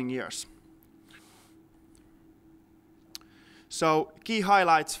the coming years. So key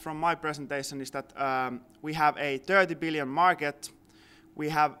highlights from my presentation is that we have a 30 billion market. We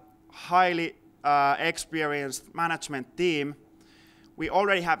have highly experienced management team. We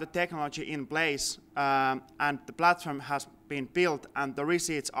already have the technology in place and the platform has been built and the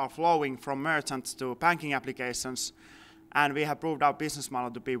receipts are flowing from merchants to banking applications, and we have proved our business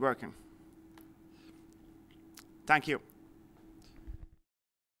model to be working. Thank you.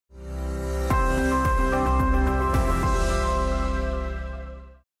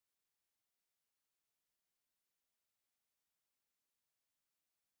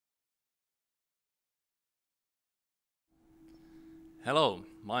 Hello,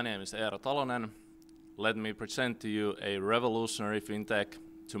 my name is Eero Talonen. Let me present to you a revolutionary fintech,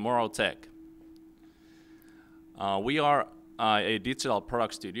 Tomorrow Tech. We are a digital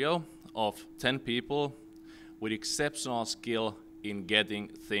product studio of 10 people with exceptional skill in getting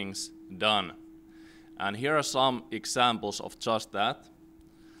things done. And here are some examples of just that.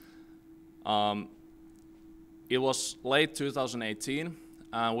 It was late 2018.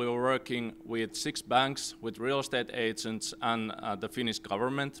 We were working with 6 banks, with real estate agents and the Finnish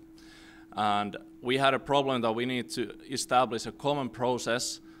government. And we had a problem that we need to establish a common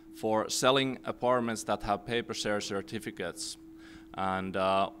process for selling apartments that have paper share certificates. And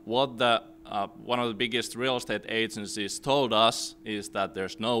what one of the biggest real estate agencies told us is that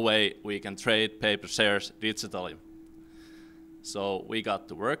there's no way we can trade paper shares digitally. So we got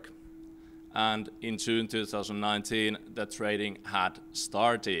to work. And in June 2019, the trading had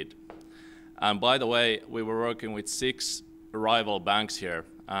started. And by the way, we were working with 6 rival banks here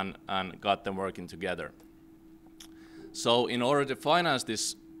and got them working together. So in order to finance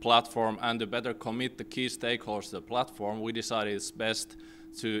this platform and to better commit the key stakeholders to the platform, we decided it's best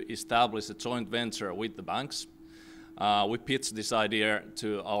to establish a joint venture with the banks. We pitched this idea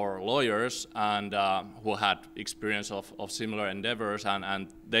to our lawyers and who had experience of similar endeavors, and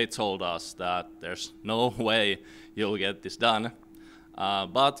they told us that there's no way you'll get this done.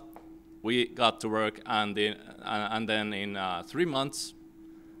 But we got to work, and then in 3 months,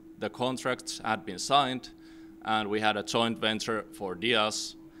 the contracts had been signed, and we had a joint venture for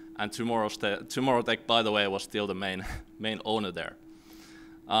Dias, and Tomorrow Tech, by the way, was still the main owner there.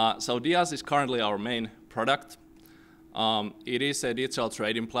 So Dias is currently our main product. It is a digital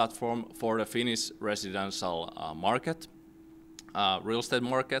trading platform for the Finnish residential market, real estate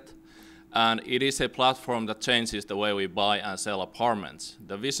market, and it is a platform that changes the way we buy and sell apartments.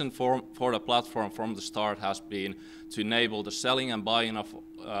 The vision for the platform from the start has been to enable the selling and buying of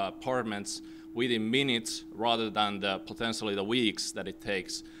apartments within minutes rather than potentially the weeks that it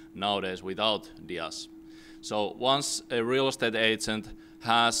takes nowadays without Dias. So once a real estate agent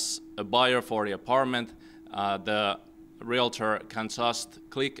has a buyer for the apartment, the realtor can just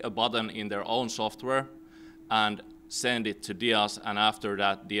click a button in their own software and send it to Dias, and after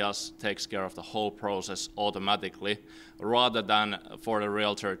that Dias takes care of the whole process automatically, rather than for the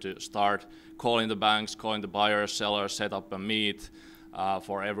realtor to start calling the banks, calling the buyers, sellers, set up a meet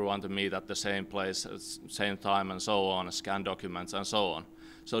for everyone to meet at the same place at the same time and so on, scan documents and so on.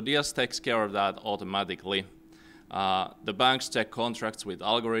 So Dias takes care of that automatically. The banks check contracts with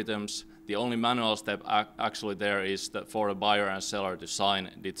algorithms. The only manual step actually there is for the buyer and seller to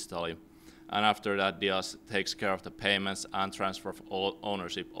sign digitally. And after that, Dias takes care of the payments and transfer of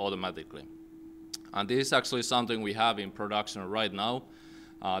ownership automatically. And this is actually something we have in production right now.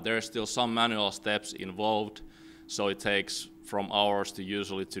 There are still some manual steps involved, so it takes from hours to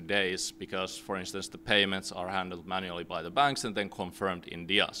usually to days, because, for instance, the payments are handled manually by the banks and then confirmed in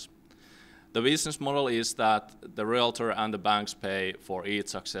Dias. The business model is that the realtor and the banks pay for each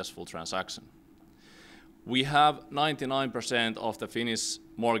successful transaction. We have 99% of the Finnish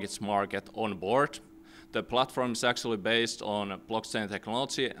mortgage market on board. The platform is actually based on blockchain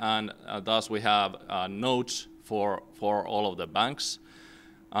technology, and thus we have nodes for all of the banks.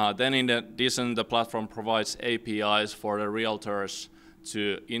 Then in addition, the platform provides APIs for the realtors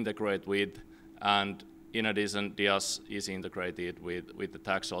to integrate with, and in addition, Dias is integrated with the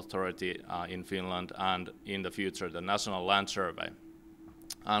tax authority in Finland, and in the future the National Land Survey.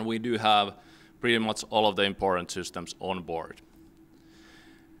 And we do have pretty much all of the important systems on board.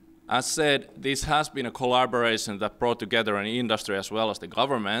 As said, this has been a collaboration that brought together an industry as well as the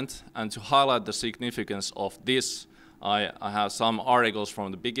government, and to highlight the significance of this, I have some articles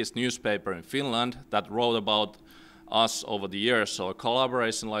from the biggest newspaper in Finland that wrote about us over the years. So a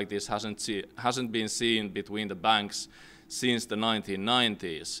collaboration like this hasn't been seen between the banks since the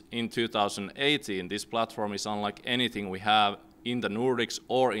 1990s. In 2018, this platform is unlike anything we have in the Nordics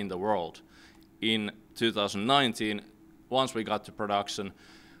or in the world. In 2019, once we got to production,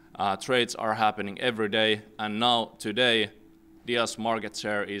 trades are happening every day, and now today Dias market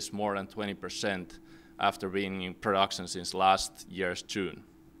share is more than 20% after being in production since last year's June.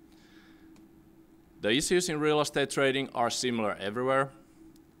 The issues in real estate trading are similar everywhere,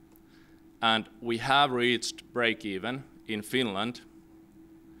 and we have reached break-even in Finland,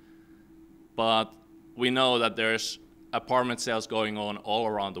 but we know that there's apartment sales going on all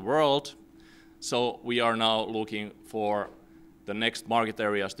around the world, so we are now looking for the next market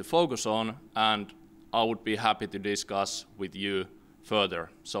areas to focus on, and I would be happy to discuss with you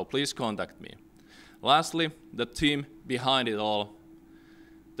further, so please contact me. Lastly, the team behind it all,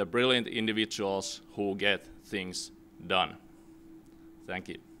 the brilliant individuals who get things done. Thank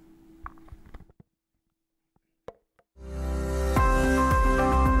you.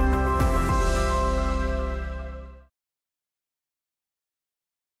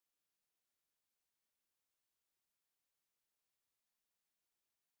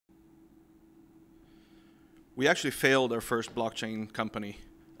 We actually failed our first blockchain company.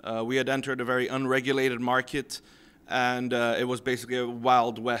 We had entered a very unregulated market, and it was basically a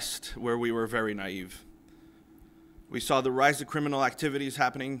wild west where we were very naive. We saw the rise of criminal activities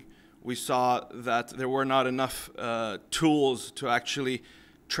happening. We saw that there were not enough tools to actually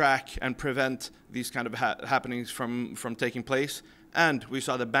track and prevent these kind of happenings from taking place. And we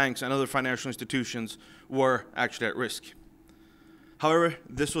saw that banks and other financial institutions were actually at risk. However,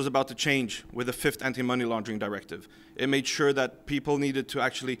 this was about to change with the 5th Anti-Money Laundering Directive. It made sure that people needed to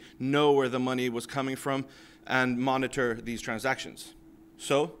actually know where the money was coming from and monitor these transactions.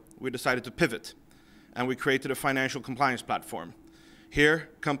 So we decided to pivot, and we created a financial compliance platform. Here,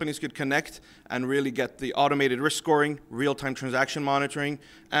 companies could connect and really get the automated risk scoring, real-time transaction monitoring,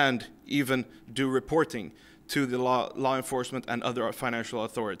 and even do reporting to the law enforcement and other financial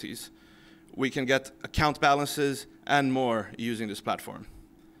authorities. We can get account balances and more using this platform.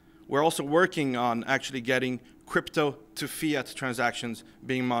 We're also working on actually getting crypto to fiat transactions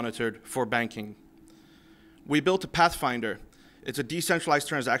being monitored for banking. We built a Pathfinder. It's a decentralized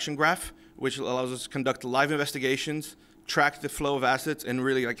transaction graph, which allows us to conduct live investigations, track the flow of assets, and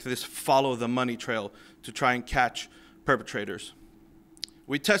really like this follow the money trail to try and catch perpetrators.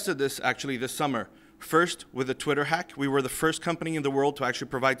 We tested this actually this summer. First, with a Twitter hack. We were the first company in the world to actually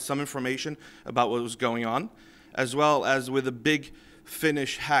provide some information about what was going on, as well as with a big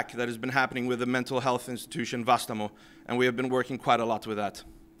Finnish hack that has been happening with the mental health institution Vastaamo, and we have been working quite a lot with that.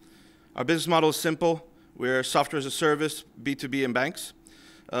 Our business model is simple. We're software as a service, B2B and banks.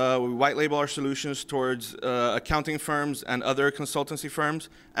 We white label our solutions towards accounting firms and other consultancy firms,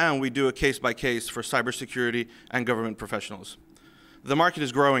 and we do a case by case for cybersecurity and government professionals. The market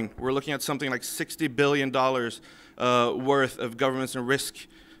is growing. We're looking at something like $60 billion worth of governments and risk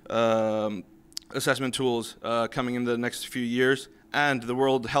assessment tools coming in the next few years, and the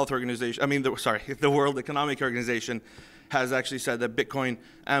World Health Organization, the World Economic Organization has actually said that Bitcoin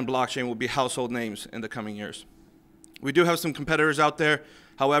and blockchain will be household names in the coming years. We do have some competitors out there.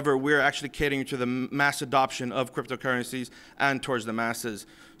 However, we're actually catering to the mass adoption of cryptocurrencies and towards the masses.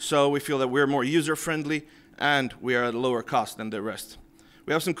 So we feel that we're more user-friendly and we are at a lower cost than the rest.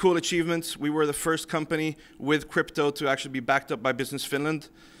 We have some cool achievements. We were the first company with crypto to actually be backed up by Business Finland.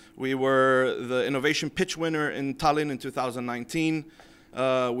 We were the innovation pitch winner in Tallinn in 2019. We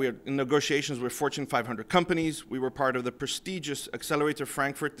are in negotiations with Fortune 500 companies. We were part of the prestigious Accelerator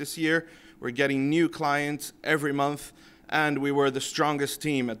Frankfurt this year. We're getting new clients every month. And we were the strongest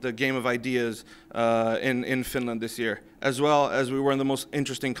team at the Game of Ideas in Finland this year, as well as we were one of the most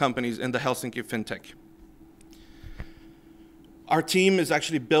interesting companies in the Helsinki FinTech. Our team is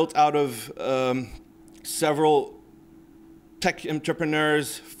actually built out of several tech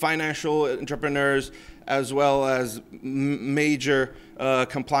entrepreneurs, financial entrepreneurs, as well as major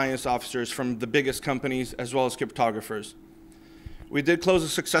compliance officers from the biggest companies, as well as cryptographers. We did close a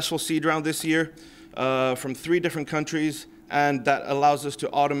successful seed round this year from 3 different countries, and that allows us to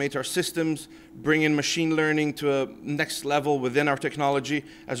automate our systems, bring in machine learning to a next level within our technology,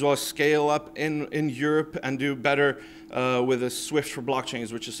 as well as scale up in Europe and do better with a Swift for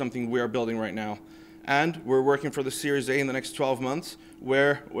blockchains, which is something we are building right now. And we're working for the Series A in the next 12 months,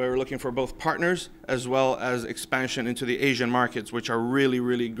 where we're looking for both partners as well as expansion into the Asian markets, which are really,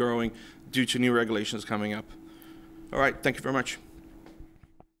 really growing due to new regulations coming up. All right, thank you very much.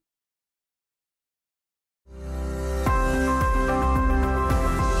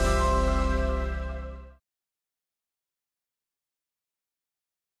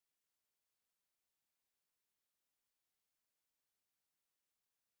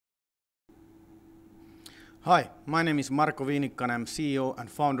 Hi, my name is Marko Viinikkanen. I'm CEO and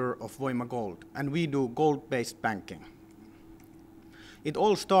founder of Voima Gold, and we do gold-based banking. It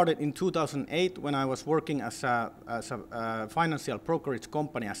all started in 2008 when I was working as a financial brokerage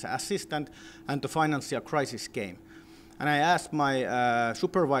company as an assistant, and the financial crisis came. And I asked my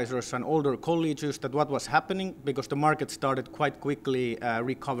supervisors and older colleagues that what was happening, because the market started quite quickly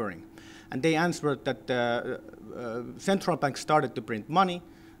recovering. And they answered that central banks started to print money,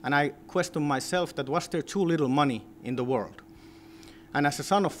 and I questioned myself that was there too little money in the world? And as a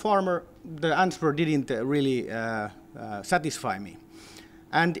son of farmer, the answer didn't really satisfy me.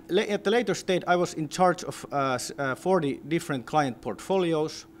 And at the later stage, I was in charge of 40 different client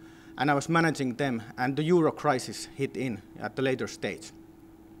portfolios, and I was managing them, and the euro crisis hit in at the later stage.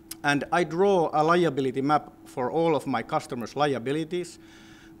 And I draw a liability map for all of my customers' liabilities,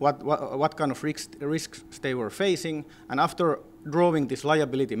 what kind of risks they were facing, and after drawing this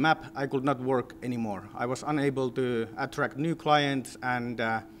liability map, I could not work anymore. I was unable to attract new clients and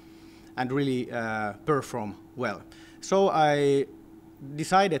really perform well. So I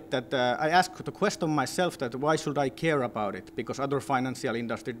decided that I asked the question myself that why should I care about it, because other financial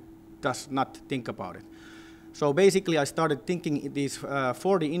industry does not think about it. So basically I started thinking these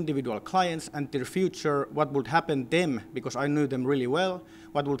 40 individual clients and their future, what would happen them, because I knew them really well,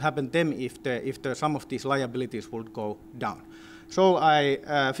 what would happen them if some of these liabilities would go down. So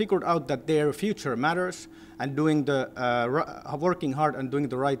I figured out that their future matters, and working hard and doing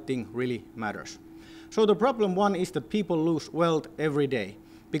the right thing really matters. So the problem one is that people lose wealth every day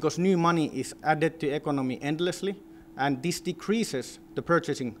because new money is added to economy endlessly, and this decreases the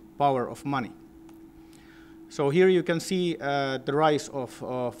purchasing power of money. So here you can see the rise of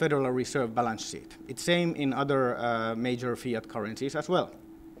Federal Reserve balance sheet. It's same in other major fiat currencies as well.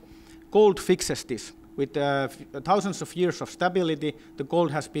 Gold fixes this. With thousands of years of stability, the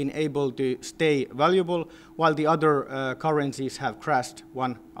gold has been able to stay valuable, while the other currencies have crashed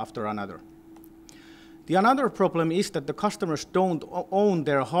one after another. The another problem is that the customers don't own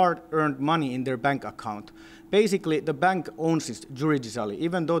their hard-earned money in their bank account. Basically, the bank owns it juridically.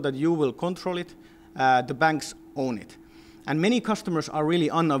 Even though that you will control it, the banks own it. And many customers are really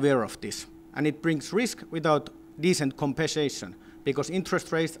unaware of this, and it brings risk without decent compensation, because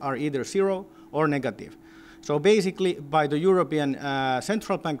interest rates are either 0 or negative. So basically, by the European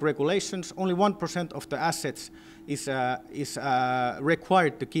Central Bank regulations, only 1% of the assets is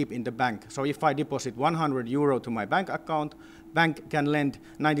required to keep in the bank. So if I deposit 100 euro to my bank account, bank can lend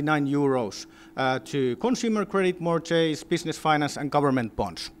 99 euros to consumer credit, mortgage, business finance, and government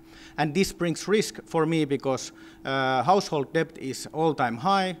bonds. And this brings risk for me because household debt is all-time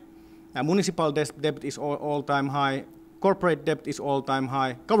high, municipal debt is all-time high, corporate debt is all-time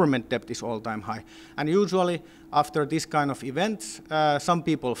high, government debt is all-time high. And usually, after this kind of events, some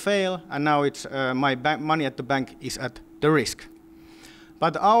people fail, and now it's my money at the bank is at the risk.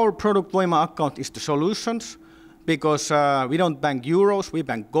 But our product Voima account is the solutions, because we don't bank euros, we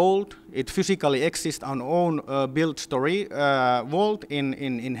bank gold. It physically exists on own built story vault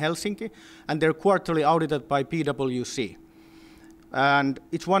in Helsinki, and they're quarterly audited by PwC. And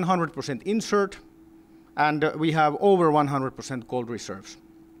it's 100% insured, and we have over 100% gold reserves.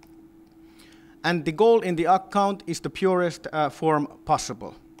 And the gold in the account is the purest form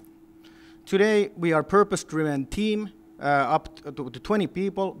possible. Today, we are a purpose-driven team, up to 20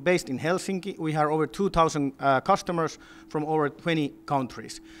 people based in Helsinki. We have over 2,000 customers from over 20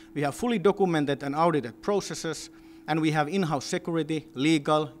 countries. We have fully documented and audited processes, and we have in-house security,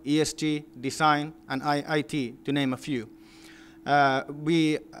 legal, ESG, design, and IT, to name a few.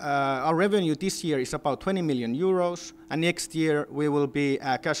 Our revenue this year is about 20 million euros, and next year we will be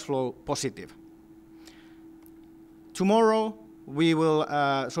cash flow positive. Tomorrow, we will,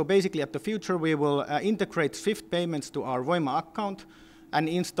 so basically at the future, we will integrate SWIFT payments to our Voima account and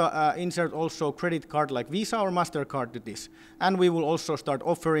insert also credit card like Visa or MasterCard to this. And we will also start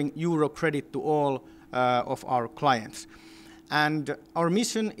offering Euro credit to all of our clients. And our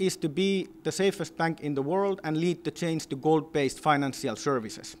mission is to be the safest bank in the world and lead the change to gold-based financial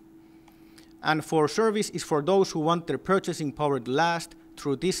services. And for service is for those who want their purchasing power to last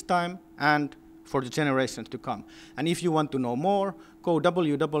through this time and for the generations to come. And if you want to know more, go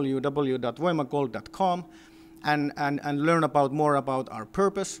www.voimagold.com and learn more about our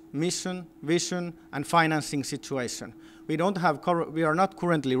purpose, mission, vision, and financing situation. We are not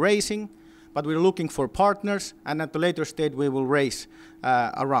currently raising, but we're looking for partners, and at the later stage we will raise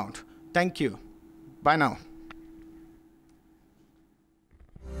around. Thank you. Bye now.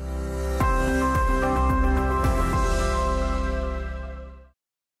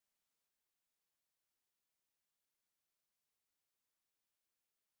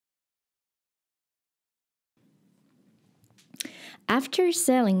 After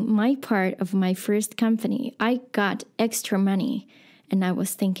selling my part of my first company, I got extra money, and I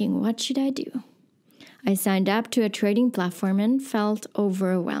was thinking, what should I do? I signed up to a trading platform and felt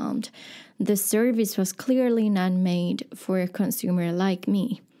overwhelmed. The service was clearly not made for a consumer like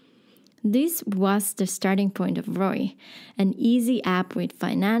me. This was the starting point of Roy, an easy app with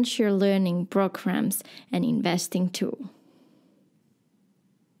financial learning programs and investing tool.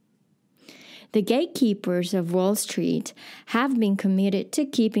 The gatekeepers of Wall Street have been committed to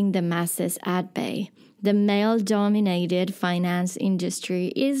keeping the masses at bay. The male-dominated finance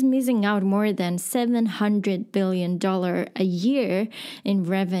industry is missing out more than $700 billion a year in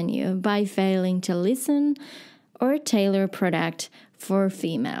revenue by failing to listen or tailor product for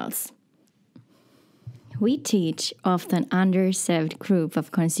females. We teach often underserved group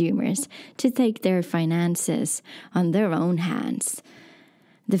of consumers to take their finances on their own hands.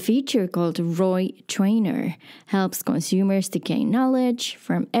 The feature called Roy Trainer helps consumers to gain knowledge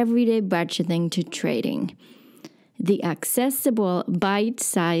from everyday budgeting to trading. The accessible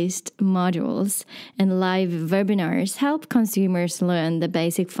bite-sized modules and live webinars help consumers learn the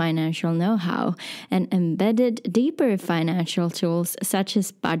basic financial know-how, and embedded deeper financial tools such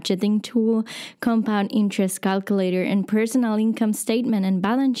as budgeting tool, compound interest calculator, and personal income statement and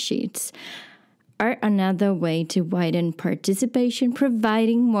balance sheets are another way to widen participation,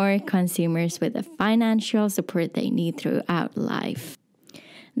 providing more consumers with the financial support they need throughout life.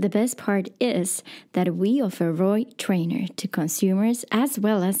 The best part is that we offer Roy Trainer to consumers as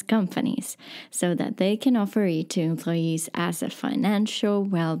well as companies, so that they can offer it to employees as a financial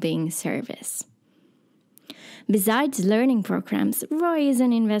well-being service. Besides learning programs, Roy is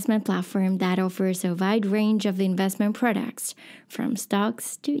an investment platform that offers a wide range of investment products, from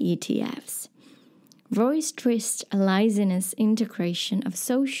stocks to ETFs. Roy's twist lies in its integration of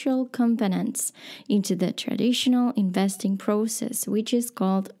social components into the traditional investing process, which is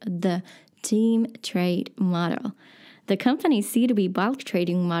called the team trade model. The company's C2B bulk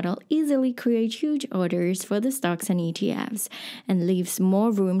trading model easily creates huge orders for the stocks and ETFs and leaves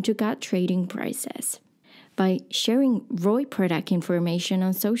more room to cut trading prices. By sharing Roy product information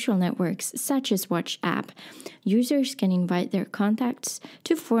on social networks such as WhatsApp, users can invite their contacts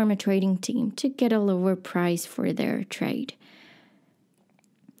to form a trading team to get a lower price for their trade.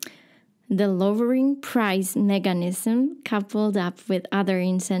 The lowering price mechanism, coupled up with other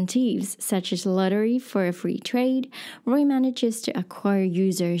incentives such as lottery for a free trade, Roy manages to acquire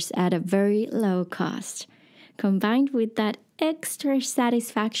users at a very low cost. Combined with that extra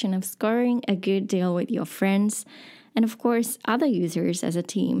satisfaction of scoring a good deal with your friends, and of course other users as a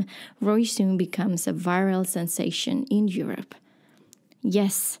team, Roy soon becomes a viral sensation in Europe.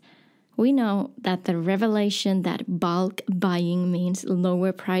 Yes, we know that the revelation that bulk buying means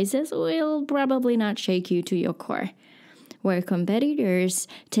lower prices will probably not shake you to your core. Where competitors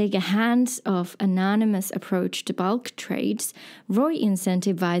take a hands-off anonymous approach to bulk trades, Roy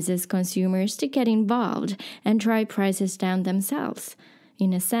incentivizes consumers to get involved and try prices down themselves.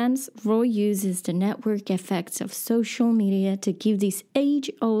 In a sense, Roy uses the network effects of social media to give this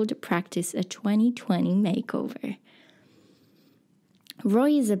age-old practice a 2020 makeover.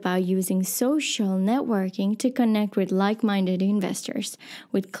 Roy is about using social networking to connect with like-minded investors,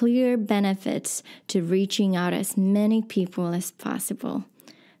 with clear benefits to reaching out as many people as possible.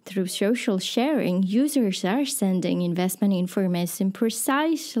 Through social sharing, users are sending investment information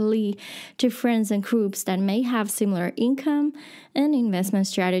precisely to friends and groups that may have similar income and investment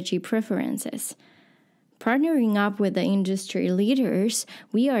strategy preferences. Partnering up with the industry leaders,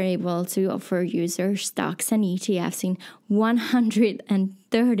 we are able to offer users stocks and ETFs in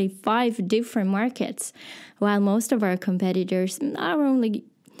 135 different markets, while most of our competitors are only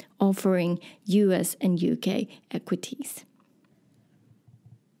offering US and UK equities.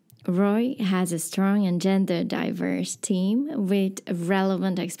 Roy has a strong and gender-diverse team with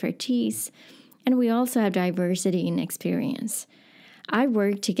relevant expertise, and we also have diversity in experience. I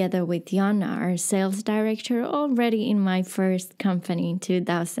worked together with Jana, our sales director, already in my first company in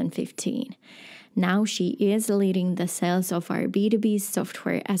 2015. Now she is leading the sales of our B2B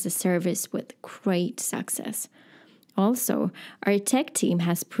software as a service with great success. Also, our tech team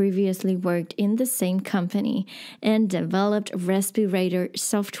has previously worked in the same company and developed respirator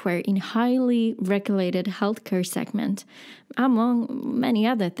software in highly regulated healthcare segment, among many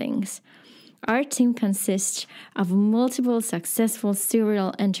other things. Our team consists of multiple successful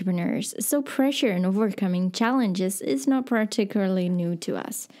serial entrepreneurs, so pressure and overcoming challenges is not particularly new to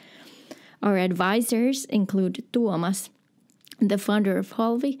us. Our advisors include Tuomas, the founder of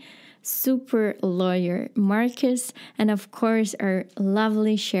Holvi, super lawyer Marcus, and of course our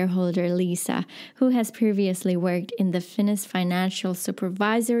lovely shareholder Lisa, who has previously worked in the Finnish Financial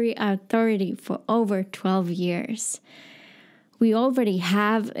Supervisory Authority for over 12 years. We already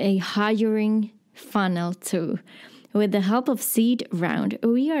have a hiring funnel too. With the help of Seed Round,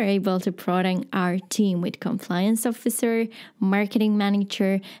 we are able to broaden our team with compliance officer, marketing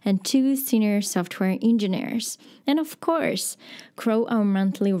manager, and 2 senior software engineers. And of course, grow our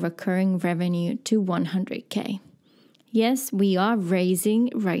monthly recurring revenue to 100K. Yes, we are raising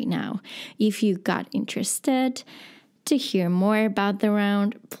right now. If you got interested to hear more about the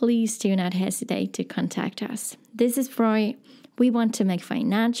round, please do not hesitate to contact us. This is Roy. We want to make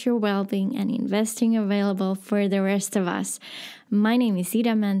financial well-being and investing available for the rest of us. My name is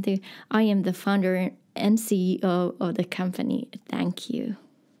Ida Mänty. I am the founder and CEO of the company. Thank you.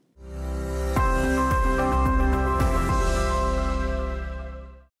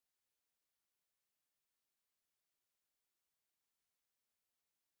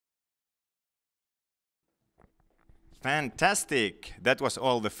 Fantastic! That was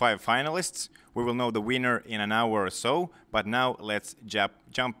all the 5 finalists. We will know the winner in an hour or so, but now let's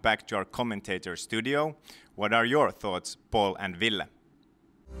jump back to our commentator studio. What are your thoughts, Paul and Ville?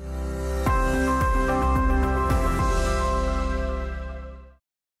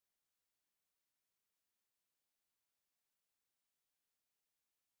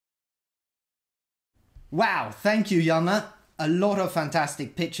 Wow, thank you, Jana. A lot of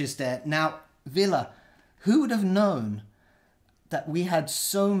fantastic pictures there. Now, Ville, who would have known that we had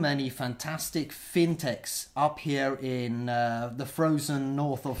so many fantastic fintechs up here in the frozen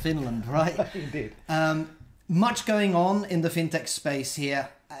north of Finland, right? Indeed. Much going on in the fintech space here.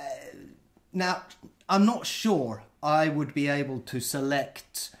 Now, I'm not sure I would be able to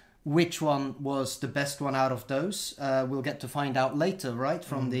select which one was the best one out of those. We'll get to find out later, right,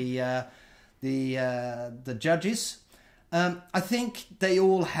 from the judges. I think they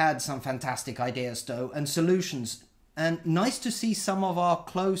all had some fantastic ideas, though, and solutions. And nice to see some of our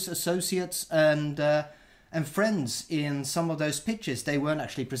close associates and friends in some of those pictures. They weren't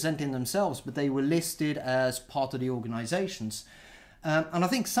actually presenting themselves, but they were listed as part of the organizations. And I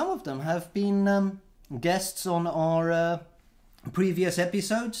think some of them have been guests on our previous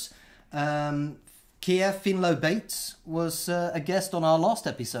episodes. Kia Finlo Bates was a guest on our last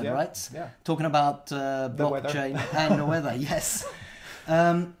episode, right? Yeah. Talking about blockchain and the weather, yes.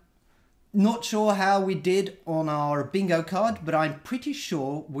 Not sure how we did on our bingo card, but I'm pretty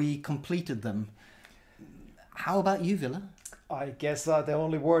sure we completed them. How about you, Ville? I guess the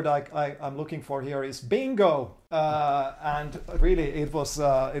only word I'm looking for here is bingo, and really it was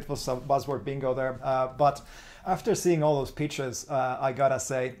a buzzword bingo there. But after seeing all those pictures, I gotta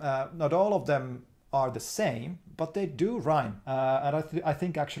say, not all of them are the same, but they do rhyme, and I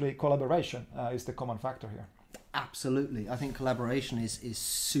think actually collaboration is the common factor here. Absolutely, I think collaboration is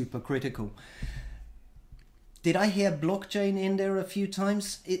super critical. Did I hear blockchain in there a few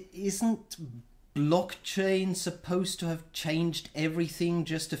times? Isn't blockchain supposed to have changed everything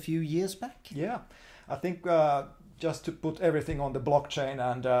just a few years back? Yeah, I think just to put everything on the blockchain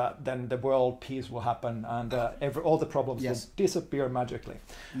and then the world peace will happen and all the problems will disappear magically.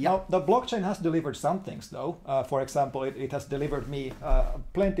 Yep. Now, the blockchain has delivered some things though. For example, it has delivered me a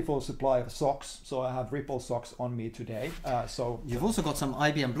plentiful supply of socks. So I have Ripple socks on me today. So you've also got some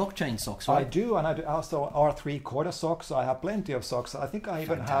IBM blockchain socks, right? I do, and I do also R3 Corda socks. So I have plenty of socks. I think I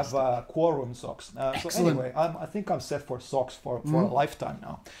even have Quorum socks. So anyway, I think I'm set for socks for a lifetime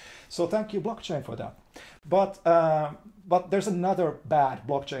now. So thank you, blockchain, for that. But there's another bad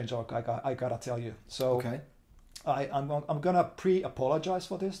blockchain joke I gotta tell you. So I'm gonna pre-apologize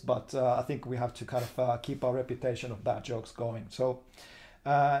for this, but I think we have to kind of keep our reputation of bad jokes going. So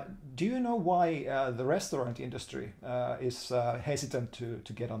do you know why the restaurant industry is hesitant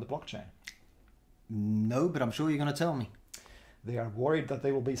to get on the blockchain? No, but I'm sure you're gonna tell me. They are worried that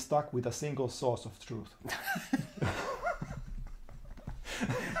they will be stuck with a single source of truth.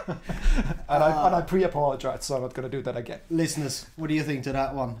 And I pre-apologize, so I'm not going to do that again. Listeners, what do you think to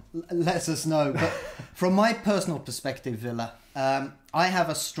that one? Let us know. But from my personal perspective, Villa, I have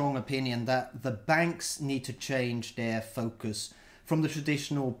a strong opinion that the banks need to change their focus from the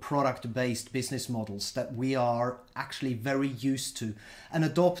traditional product-based business models that we are actually very used to and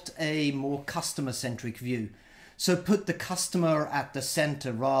adopt a more customer-centric view. So put the customer at the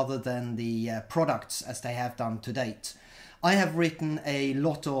center rather than the products as they have done to date. I have written a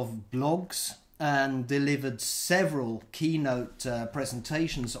lot of blogs and delivered several keynote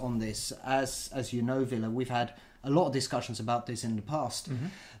presentations on this. As you know, Villa, we've had a lot of discussions about this in the past. Mm-hmm.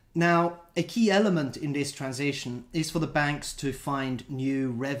 Now, a key element in this transition is for the banks to find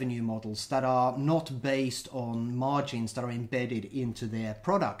new revenue models that are not based on margins that are embedded into their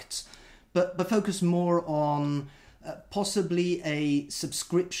products, but focus more on possibly a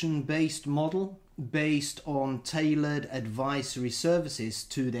subscription-based model based on tailored advisory services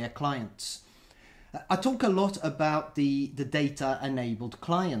to their clients. I talk a lot about the data-enabled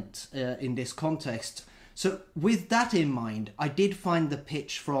client in this context. So with that in mind, I did find the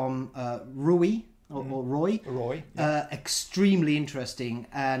pitch from Roy extremely interesting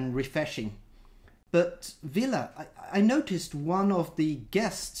and refreshing. But Villa, I noticed one of the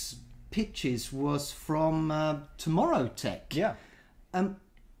guests' pitches was from Tomorrow Tech. Yeah.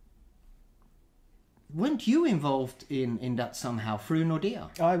 Weren't you involved in that somehow through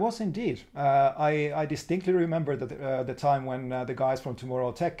Nordea? I was indeed. I distinctly remember the time when the guys from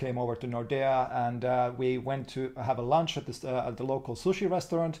Tomorrow Tech came over to Nordea, and we went to have a lunch at the local sushi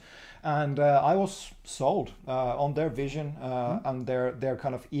restaurant, and I was sold on their vision and their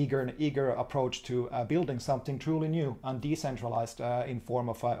kind of eager approach to building something truly new and decentralized in form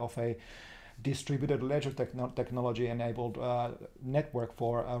of a distributed ledger technology enabled network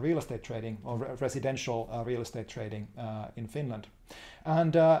for real estate trading or residential real estate trading in Finland.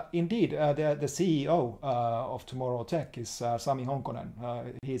 And indeed, the CEO of Tomorrow Tech is Sami Honkonen.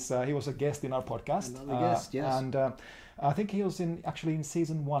 He was a guest in our podcast. Another guest, yes. And I think he was actually in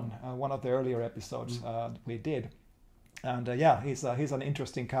season one of the earlier episodes we did. And he's an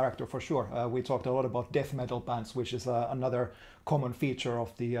interesting character for sure. We talked a lot about death metal bands, which is another common feature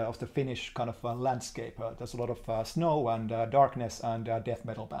of the Finnish kind of landscape. There's a lot of snow and darkness and death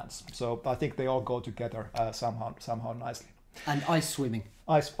metal bands. So I think they all go together somehow nicely. And ice swimming.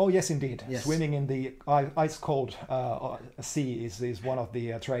 Oh yes, indeed. Yes. Swimming in the ice cold sea is one of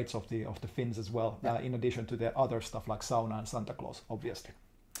the traits of the Finns as well. Yeah. In addition to the other stuff like sauna and Santa Claus, obviously.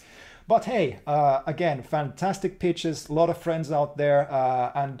 But hey, again, fantastic pitches, a lot of friends out there,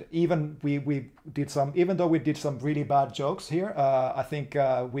 and even even though we did some really bad jokes here, I think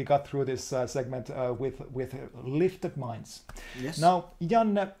we got through this segment with lifted minds. Yes. Now,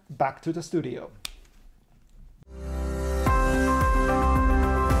 Janne, back to the studio.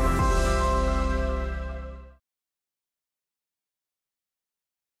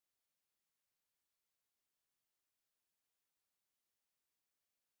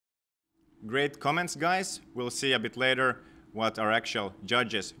 Great comments, guys. We'll see a bit later what our actual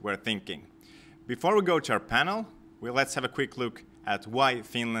judges were thinking. Before we go to our panel, let's have a quick look at why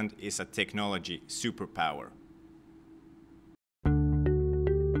Finland is a technology superpower.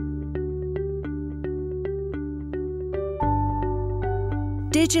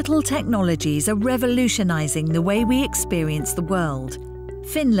 Digital technologies are revolutionizing the way we experience the world.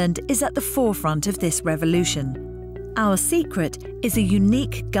 Finland is at the forefront of this revolution. Our secret is a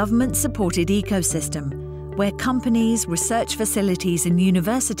unique government-supported ecosystem where companies, research facilities and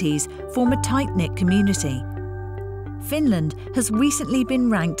universities form a tight-knit community. Finland has recently been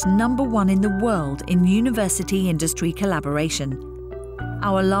ranked #1 in the world in university industry collaboration.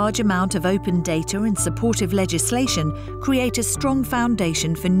 Our large amount of open data and supportive legislation create a strong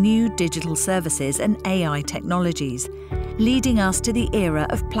foundation for new digital services and AI technologies, leading us to the era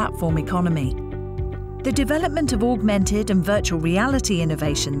of platform economy. The development of augmented and virtual reality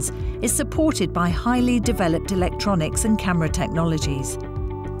innovations is supported by highly developed electronics and camera technologies.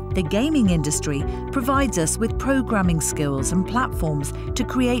 The gaming industry provides us with programming skills and platforms to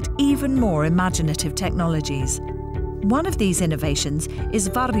create even more imaginative technologies. One of these innovations is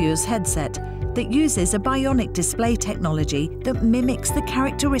Varjo's headset that uses a bionic display technology that mimics the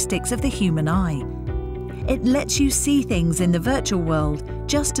characteristics of the human eye. It lets you see things in the virtual world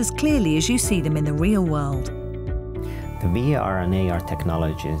just as clearly as you see them in the real world. The VR and AR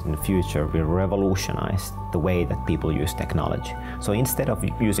technologies in the future will revolutionize the way that people use technology. So instead of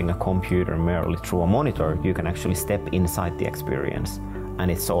using a computer merely through a monitor, you can actually step inside the experience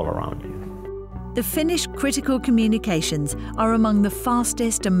and it's all around you. The Finnish critical communications are among the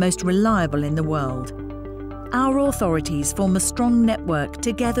fastest and most reliable in the world. Our authorities form a strong network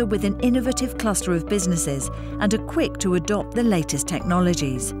together with an innovative cluster of businesses and are quick to adopt the latest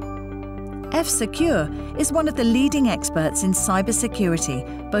technologies. F-Secure is one of the leading experts in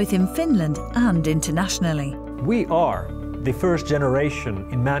cybersecurity, both in Finland and internationally. We are the first generation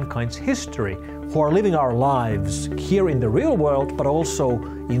in mankind's history who are living our lives here in the real world, but also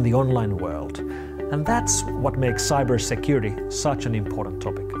in the online world. And that's what makes cybersecurity such an important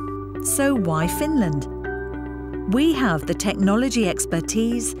topic. So why Finland? We have the technology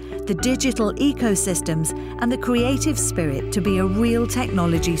expertise, the digital ecosystems, and the creative spirit to be a real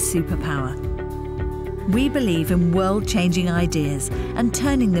technology superpower. We believe in world-changing ideas and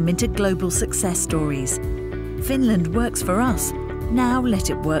turning them into global success stories. Finland works for us. Now let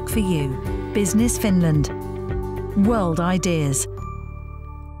it work for you. Business Finland. World ideas.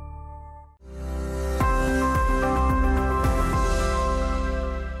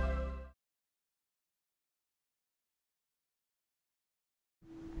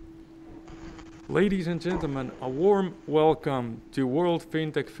 Ladies and gentlemen, a warm welcome to World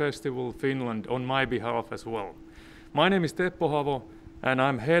FinTech Festival Finland on my behalf as well. My name is Teppo Havo and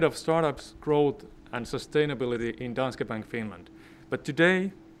I'm Head of Startups, Growth and Sustainability in Danske Bank Finland. But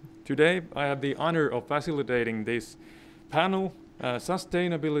today I have the honor of facilitating this panel,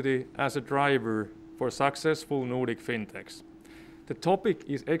 Sustainability as a Driver for Successful Nordic Fintechs. The topic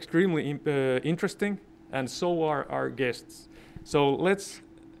is extremely interesting and so are our guests. So let's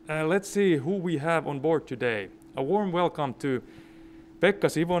see who we have on board today. A warm welcome to Pekka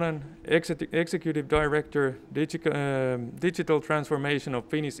Sivonen, Executive Director, Digital Transformation of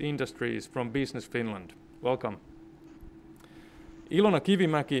Finnish Industries from Business Finland. Welcome. Ilona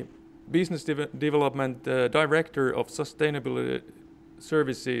Kivimäki, Business Development Director of Sustainability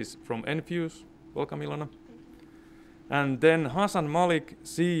Services from Enfuse. Welcome, Ilona. And then Hassan Malik,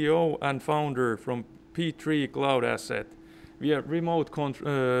 CEO and founder from P3 Cloud Asset. We have remote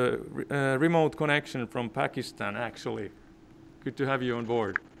connection from Pakistan, actually. Good to have you on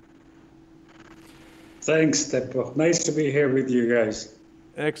board. Thanks, Teppo. Nice to be here with you guys.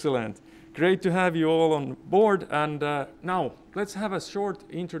 Excellent. Great to have you all on board. And now let's have a short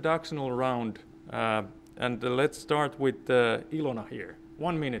introductional round. And let's start with Ilona here.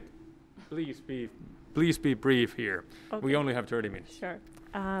 1 minute. Please be brief here. Okay. We only have 30 minutes. Sure.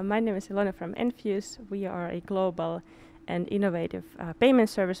 My name is Ilona from Enfuse. We are a global and innovative payment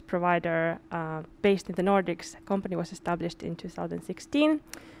service provider based in the Nordics. The company was established in 2016.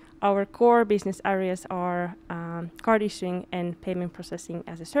 Our core business areas are card issuing and payment processing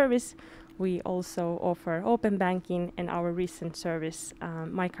as a service. We also offer open banking and our recent service,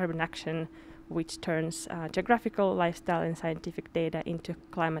 My Carbon Action, which turns geographical, lifestyle and scientific data into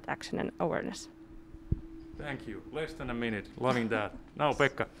climate action and awareness. Thank you. Less than a minute. Loving that. Now,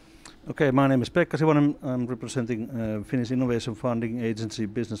 Pekka. Okay, my name is Pekka Sivonen. I'm representing Finnish Innovation Funding Agency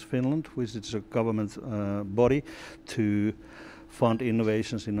Business Finland, which is a government body to fund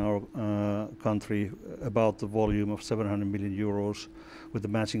innovations in our country about the volume of 700 million euros with the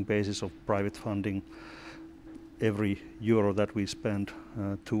matching basis of private funding. Every euro that we spend,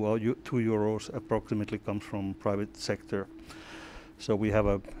 2 euros approximately comes from private sector. So we have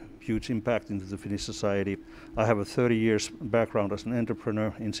a huge impact into the Finnish society. I have a 30 years background as an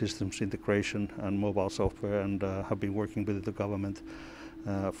entrepreneur in systems integration and mobile software, and have been working with the government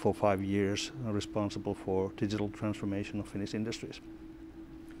for 5 years, responsible for digital transformation of Finnish industries.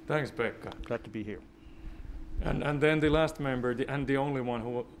 Thanks, Pekka. Glad to be here. And then the last member, and the only one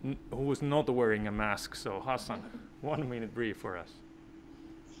who was not wearing a mask, so Hassan, 1 minute brief for us.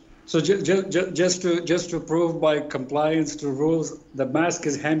 So just to prove my compliance to rules, the mask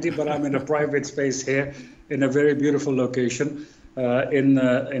is handy, but I'm in a private space here in a very beautiful location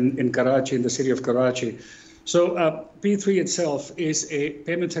in Karachi, in the city of Karachi. So P3 itself is a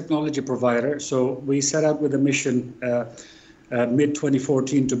payment technology provider. So we set out with a mission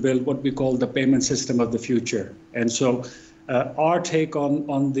mid-2014 to build what we call the payment system of the future. And so our take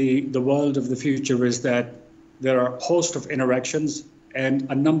on the world of the future is that there are a host of interactions, and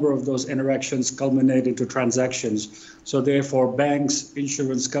a number of those interactions culminate into transactions. So therefore, banks,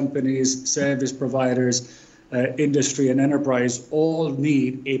 insurance companies, service providers, industry and enterprise all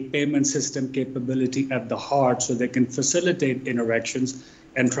need a payment system capability at the heart so they can facilitate interactions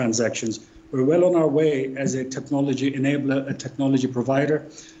and transactions. We're well on our way as a technology enabler, a technology provider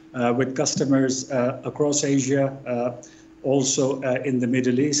with customers across Asia, also in the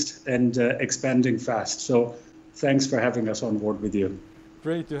Middle East, and expanding fast. So thanks for having us on board with you.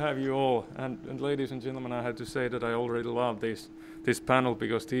 Great to have you all. And ladies and gentlemen, I had to say that I already love this panel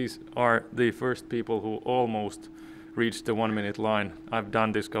because these are the first people who almost reached the 1 minute line. I've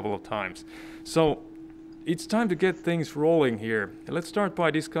done this a couple of times. So it's time to get things rolling here. Let's start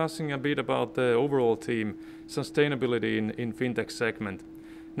by discussing a bit about the overall theme, sustainability in fintech segment.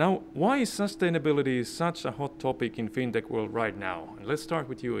 Now, why is sustainability such a hot topic in fintech world right now? And let's start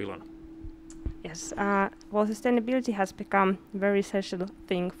with you, Ilona. Yes, well, sustainability has become a very essential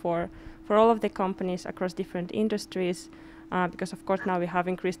thing for all of the companies across different industries, because of course now we have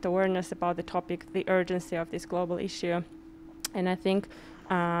increased awareness about the topic, the urgency of this global issue, and I think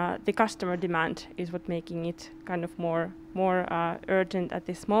the customer demand is what making it kind of more urgent at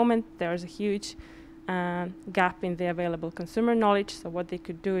this moment. There's a huge gap in the available consumer knowledge, so what they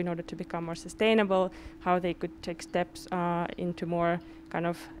could do in order to become more sustainable, how they could take steps into more kind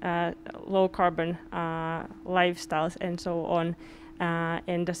of low carbon lifestyles and so on.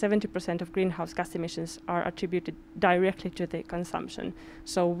 And 70% of greenhouse gas emissions are attributed directly to the consumption.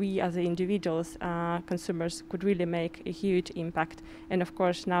 So we as individuals, consumers, could really make a huge impact. And of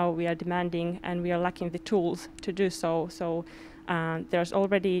course now we are demanding and we are lacking the tools to do so. So there's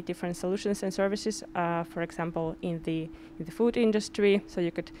already different solutions and services, for example, in the food industry. So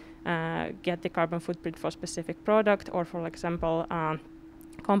you could get the carbon footprint for a specific product, or for example,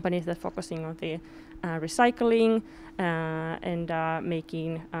 companies that are focusing on the recycling and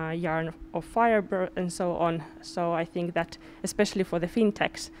making yarn of fiber and so on. So I think that especially for the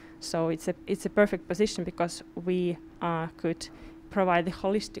fintechs, so it's a perfect position because we could provide the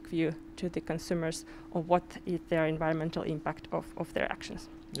holistic view to the consumers of what is their environmental impact of their actions.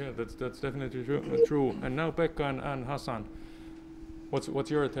 Yeah, that's definitely true. And now Pekka and Hassan,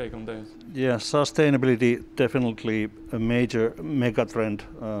 what's your take on this? Yeah, sustainability definitely a major mega trend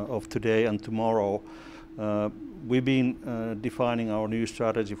of today and tomorrow. We've been defining our new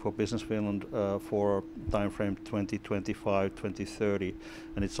strategy for Business Finland for timeframe 2025-2030,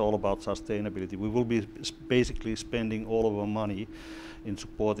 and it's all about sustainability. We will be basically spending all of our money in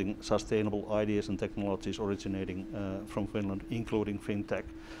supporting sustainable ideas and technologies originating from Finland, including fintech.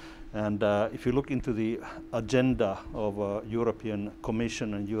 And if you look into the agenda of European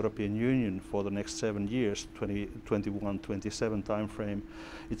Commission and European Union for the next 7 years, 2021-27 timeframe,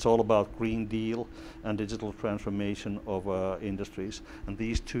 it's all about Green Deal and digital transformation of industries. And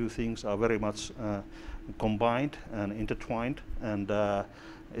these two things are very much combined and intertwined, and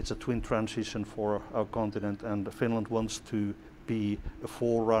it's a twin transition for our continent, and Finland wants to be a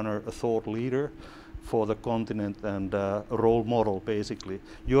forerunner, a thought leader for the continent, and a role model basically.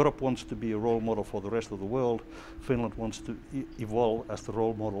 Europe wants to be a role model for the rest of the world. Finland wants to evolve as the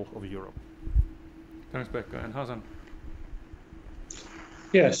role model of Europe. Thanks, Pekka. And Hassan?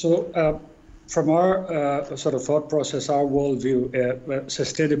 Yeah, so from our sort of thought process, our worldview,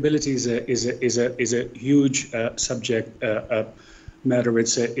 sustainability is a huge subject matter.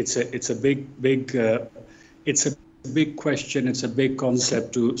 It's a big question. It's a big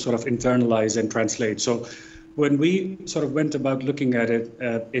concept to sort of internalize and translate. So when we sort of went about looking at it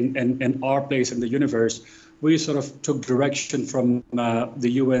in our place in the universe, we sort of took direction from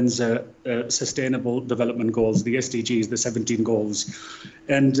the UN's Sustainable Development Goals, the SDGs, the 17 goals.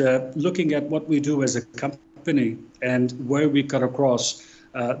 And looking at what we do as a company and where we cut across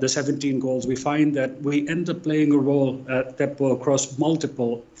the 17 goals, we find that we end up playing a role, Teppo, across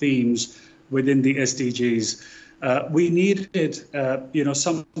multiple themes within the SDGs. We needed,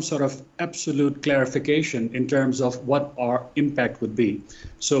 some sort of absolute clarification in terms of what our impact would be.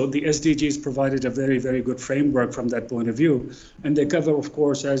 So the SDGs provided a very, very good framework from that point of view. And they cover, of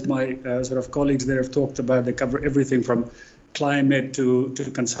course, as my sort of colleagues there have talked about, they cover everything from climate to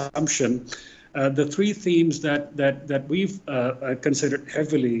consumption. The three themes that we've considered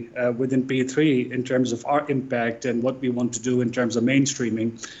heavily within P3 in terms of our impact and what we want to do in terms of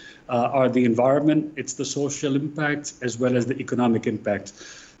mainstreaming are the environment, it's the social impact, as well as the economic impact.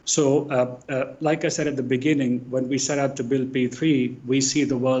 So, like I said at the beginning, when we set out to build P3, we see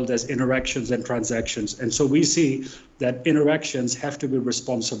the world as interactions and transactions. And so we see that interactions have to be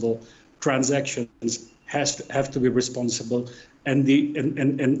responsible, transactions have to be responsible, and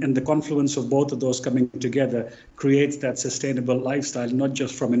the confluence of both of those coming together creates that sustainable lifestyle, not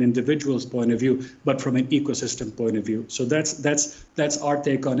just from an individual's point of view, but from an ecosystem point of view. So that's our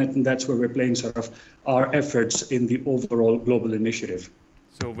take on it, and that's where we're playing sort of our efforts in the overall global initiative.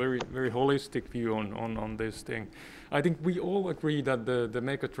 So very holistic view on this thing. I think we all agree that the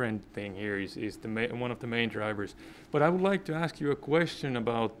mega trend thing here is one of the main drivers. But I would like to ask you a question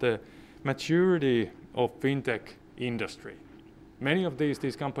about the maturity of fintech industry. Many of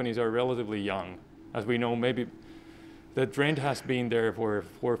these companies are relatively young. As we know, maybe the trend has been there for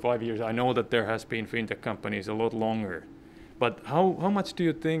 4 or 5 years. I know that there has been fintech companies a lot longer. But how much do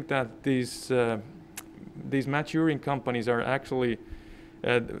you think that these maturing companies are actually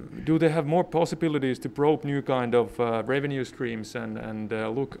do they have more possibilities to probe new kind of revenue streams and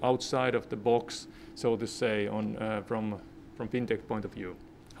look outside of the box, so to say, from fintech point of view?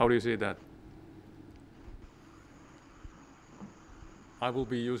 How do you see that? I will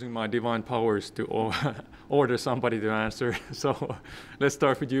be using my divine powers to order somebody to answer. So let's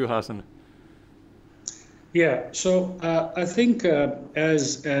start with you, Hassan. Yeah, so I think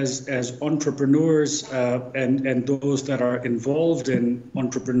as entrepreneurs and those that are involved in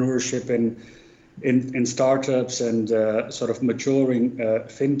entrepreneurship and in startups and sort of maturing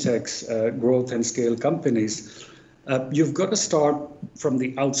fintechs, growth and scale companies, you've got to start from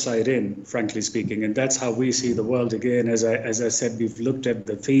the outside in, frankly speaking, and that's how we see the world. Again, as I said, we've looked at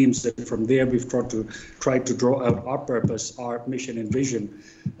the themes, that from there we've tried to draw out our purpose, our mission and vision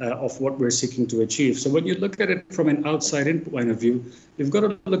of what we're seeking to achieve. So when you look at it from an outside in point of view, you've got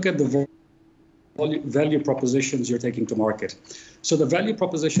to look at the value propositions you're taking to market. So the value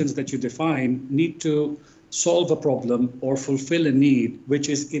propositions that you define need to solve a problem or fulfill a need which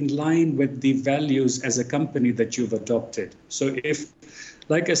is in line with the values as a company that you've adopted. So if,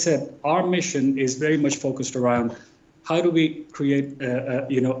 like I said, our mission is very much focused around how do we create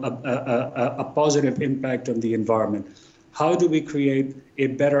a positive impact on the environment? How do we create a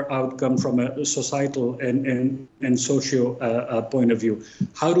better outcome from a societal and socio point of view?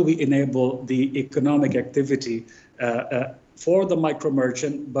 How do we enable the economic activity for the micro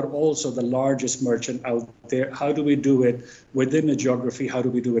merchant, but also the largest merchant out there? How do we do it within a geography? How do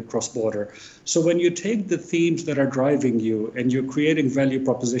we do it cross-border? So when you take the themes that are driving you and you're creating value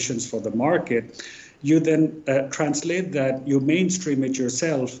propositions for the market, you then translate that, you mainstream it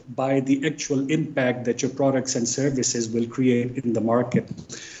yourself by the actual impact that your products and services will create in the market.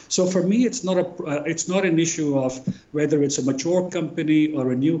 So for me, it's not an issue of whether it's a mature company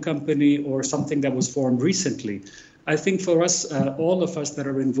or a new company or something that was formed recently. I think for us, all of us that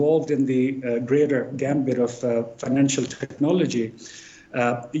are involved in the greater gambit of financial technology,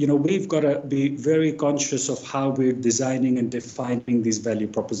 we've got to be very conscious of how we're designing and defining these value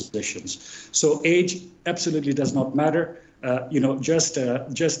propositions. So age absolutely does not matter.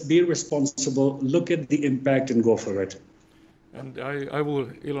 Just be responsible, look at the impact and go for it. And I will,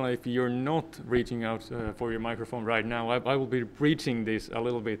 Ilona, if you're not reaching out for your microphone right now, I will be preaching this a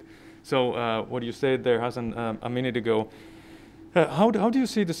little bit. So what you said there, Hassan, a minute ago, how do you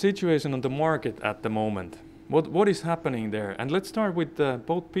see the situation on the market at the moment? What is happening there? And let's start with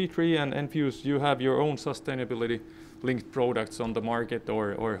both P3 and Enfuse. You have your own sustainability-linked products on the market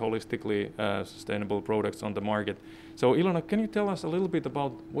or holistically sustainable products on the market. So Ilona, can you tell us a little bit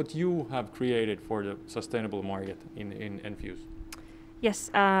about what you have created for the sustainable market in Enfuse?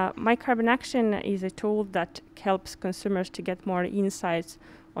 Yes, My Carbon Action is a tool that helps consumers to get more insights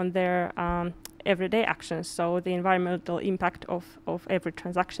on their everyday actions. So the environmental impact of every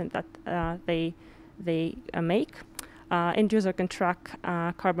transaction that they make. End user can track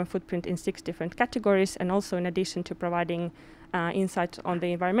carbon footprint in 6 different categories, and also in addition to providing insights on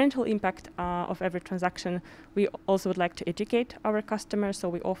the environmental impact of every transaction, we also would like to educate our customers. So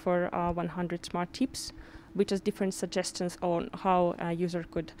we offer 100 smart tips, which is different suggestions on how a user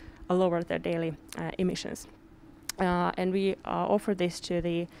could lower their daily emissions. And we offer this to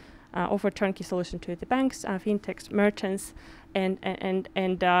the offer turnkey solution to the banks, fintechs, merchants, and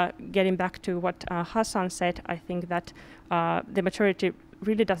getting back to what Hassan said, I think that the maturity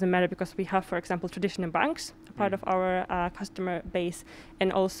really doesn't matter, because we have, for example, traditional banks, part of our customer base,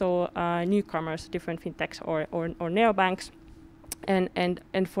 and also newcomers, different fintechs or neobanks.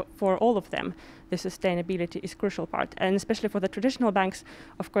 And for all of them, the sustainability is crucial part. And especially for the traditional banks,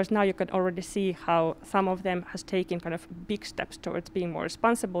 of course, now you can already see how some of them has taken kind of big steps towards being more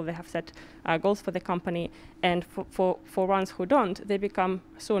responsible. They have set goals for the company, and for ones who don't, they become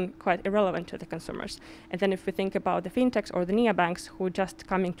soon quite irrelevant to the consumers. And then if we think about the fintechs or the neobanks who just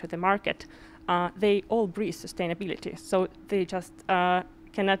coming to the market, they all breathe sustainability. So they just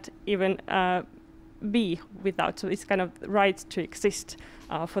cannot even be without. So it's kind of right to exist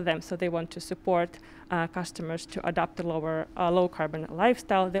for them. So they want to support customers to adopt a low carbon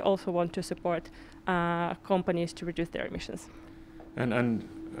lifestyle. They also want to support companies to reduce their emissions. And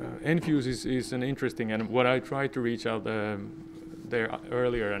Enfuse is an interesting, and what I tried to reach out there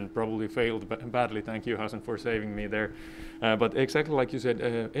earlier and probably failed badly. Thank you, Hasan, for saving me there. But exactly like you said,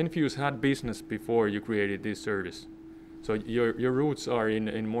 Enfuse had business before you created this service. So your roots are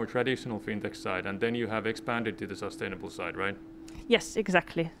in more traditional fintech side, and then you have expanded to the sustainable side, right? Yes,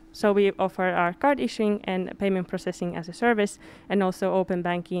 exactly. So we offer our card issuing and payment processing as a service, and also open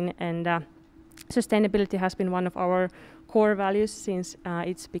banking, and sustainability has been one of our core values since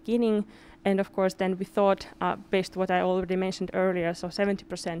its beginning. And of course, then we thought, based on what I already mentioned earlier, so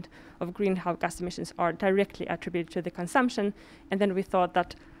 70% of greenhouse gas emissions are directly attributed to the consumption. And then we thought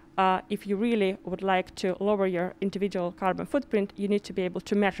that if you really would like to lower your individual carbon footprint, you need to be able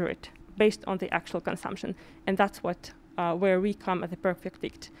to measure it based on the actual consumption. And that's what where we come at the perfect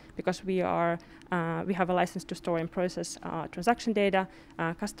fit, because we have a license to store and process transaction data,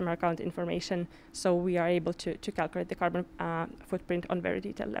 customer account information, so we are able to calculate the carbon footprint on very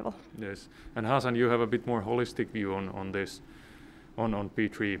detailed level. Yes, and Hasan, you have a bit more holistic view on this, on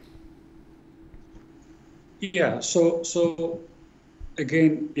P3. Yeah, so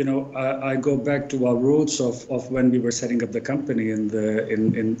again, I go back to our roots of when we were setting up the company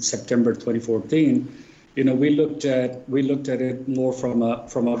in September 2014. We looked at it more from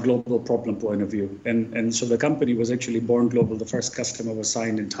a global problem point of view, and so the company was actually born global. The first customer was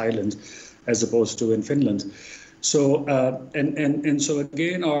signed in Thailand, as opposed to in Finland. So and so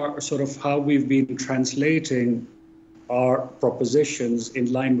again, our sort of how we've been translating our propositions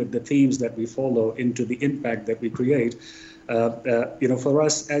in line with the themes that we follow into the impact that we create. For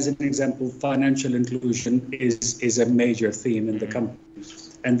us, as an example, financial inclusion is a major theme in the company.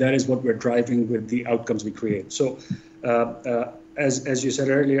 And that is what we're driving with the outcomes we create. So, as you said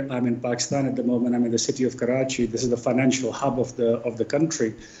earlier, I'm in Pakistan at the moment. I'm in the city of Karachi. This is the financial hub of the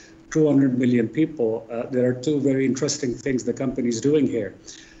country. 200 million people. There are two very interesting things the company is doing here.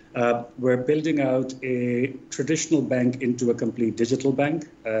 We're building out a traditional bank into a complete digital bank,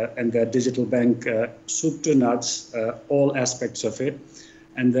 and that digital bank, soup to nuts, all aspects of it.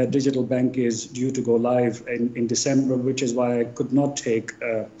 And the digital bank is due to go live in December, which is why I could not take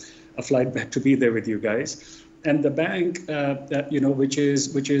a flight back to be there with you guys. And the bank, which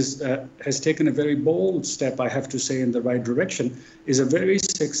has taken a very bold step, I have to say, in the right direction, is a very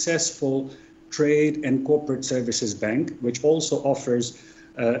successful trade and corporate services bank, which also offers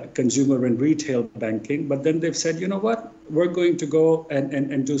consumer and retail banking. But then they've said, you know what, we're going to go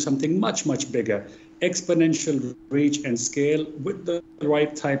and do something much, much bigger. Exponential reach and scale with the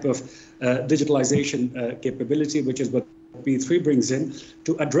right type of digitalization capability, which is what P3 brings in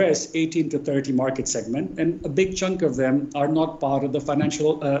to address 18 to 30 market segment. And a big chunk of them are not part of the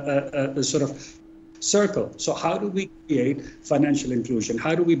financial sort of circle. So how do we create financial inclusion?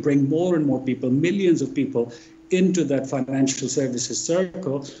 How do we bring more and more people, millions of people, into that financial services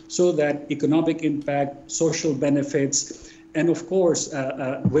circle so that economic impact, social benefits, and of course,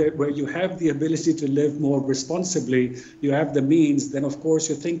 where you have the ability to live more responsibly, you have the means, then of course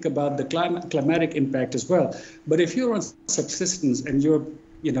you think about the climatic impact as well. But if you're on subsistence and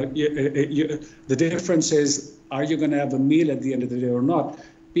the difference is, are you going to have a meal at the end of the day or not?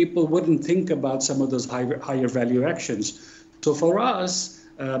 People wouldn't think about some of those higher value actions. So for us,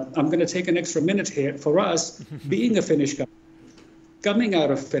 I'm going to take an extra minute here. For us, being a Finnish company, coming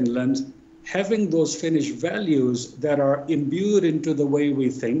out of Finland, having those Finnish values that are imbued into the way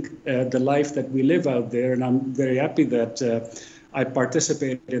we think, the life that we live out there, and I'm very happy that I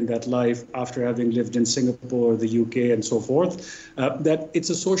participated in that life after having lived in Singapore, the UK, and so forth, that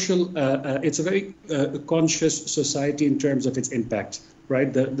it's a social, it's a very conscious society in terms of its impact,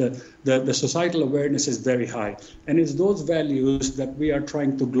 right? The societal awareness is very high. And it's those values that we are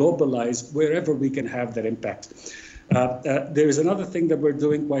trying to globalize wherever we can have that impact. There is another thing that we're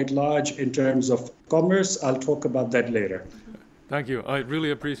doing quite large in terms of commerce. I'll talk about that later. Thank you. I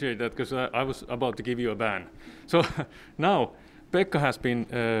really appreciate that, because I was about to give you a ban. So now, Pekka has been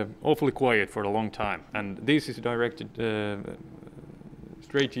awfully quiet for a long time, and this is directed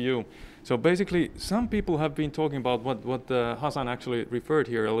straight to you. So basically, some people have been talking about what Hasan actually referred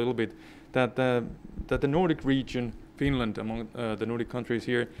here a little bit, that the Nordic region, Finland among the Nordic countries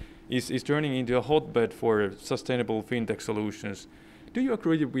here, is turning into a hotbed for sustainable fintech solutions. Do you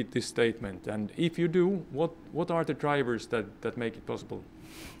agree with this statement? And if you do, what are the drivers that make it possible?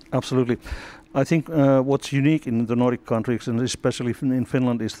 Absolutely. I think what's unique in the Nordic countries, and especially in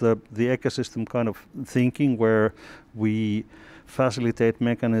Finland, is the ecosystem kind of thinking, where we facilitate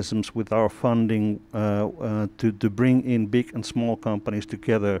mechanisms with our funding to bring in big and small companies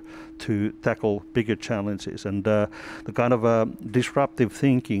together to tackle bigger challenges. And the kind of disruptive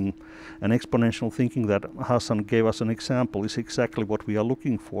thinking and exponential thinking that Hasan gave us an example is exactly what we are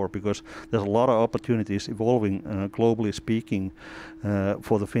looking for, because there's a lot of opportunities evolving globally speaking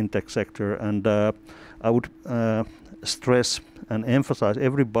for the fintech sector. And I would stress and emphasize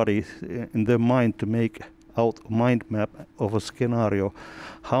everybody in their mind to make out a mind map of a scenario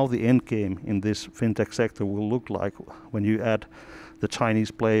how the end game in this fintech sector will look like when you add the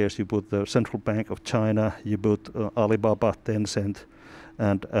Chinese players, you put the Central Bank of China, you put Alibaba, Tencent,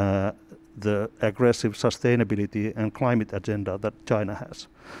 and the aggressive sustainability and climate agenda that China has.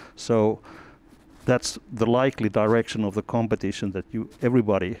 So that's the likely direction of the competition that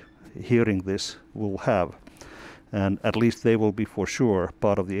everybody hearing this will have, and at least they will be for sure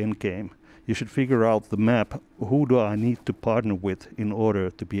part of the end game. You should figure out the map. Who do I need to partner with in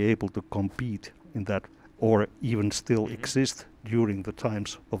order to be able to compete in that, or even still exist during the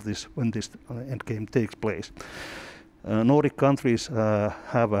times of this, when this end game takes place? Nordic countries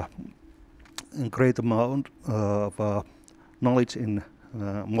have a great amount of knowledge in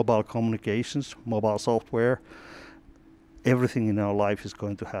mobile communications, mobile software. Everything in our life is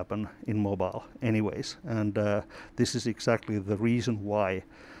going to happen in mobile anyways, and this is exactly the reason why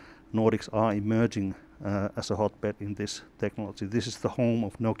Nordics are emerging as a hotbed in this technology. This is the home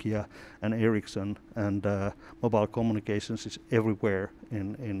of Nokia and Ericsson, and mobile communications is everywhere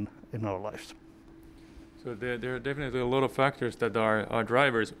in our lives. So there are definitely a lot of factors that are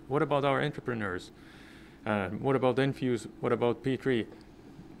drivers. What about our entrepreneurs? What about Enfuse? What about P3?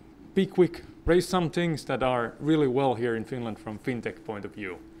 Be quick. Raise some things that are really well here in Finland from fintech point of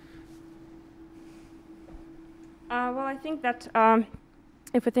view. Well, I think that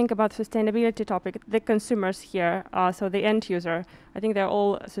if we think about sustainability topic, the consumers here, so the end user, I think they're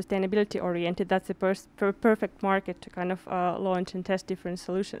all sustainability oriented. That's the perfect market to kind of launch and test different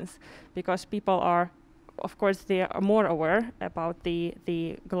solutions, because people are, of course, they are more aware about the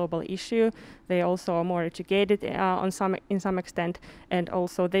global issue. They also are more educated in some extent, and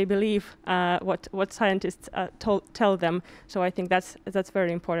also they believe what scientists tell them. So I think that's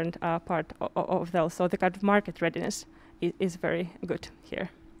very important part of those. So the kind of market readiness is very good here.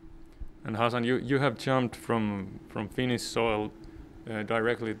 And Hasan, you have jumped from Finnish soil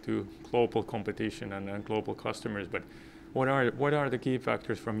directly to global competition and global customers, but what are the key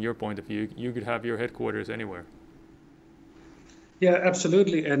factors from your point of view? You could have your headquarters anywhere. Yeah,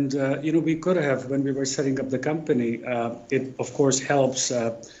 absolutely. And we could have, when we were setting up the company, it of course helps.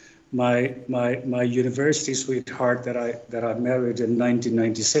 My university sweetheart that I married in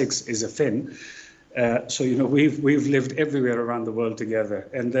 1996 is a Finn. So we've lived everywhere around the world together.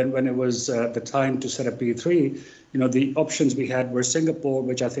 And then when it was the time to set up P3, the options we had were Singapore,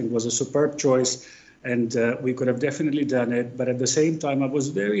 which I think was a superb choice, and we could have definitely done it. But at the same time, I was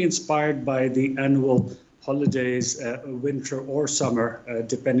very inspired by the annual holidays, winter or summer,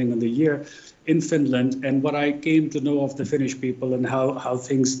 depending on the year, in Finland, and what I came to know of the Finnish people and how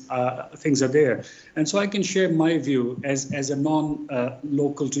things are there. And so I can share my view as a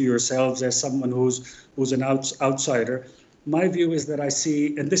non-local to yourselves, as someone who's an outsider. My view is that I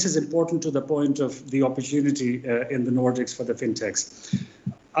see, and this is important to the point of the opportunity in the Nordics for the fintechs.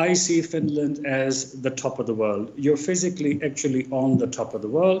 I see Finland as the top of the world. You're physically actually on the top of the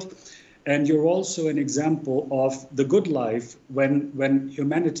world. And you're also an example of the good life when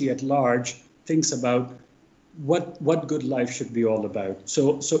humanity at large thinks about what good life should be all about.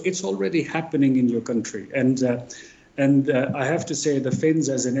 So it's already happening in your country. And I have to say the Finns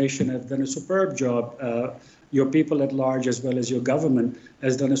as a nation have done a superb job. Your people at large, as well as your government,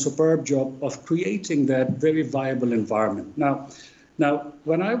 has done a superb job of creating that very viable environment. Now,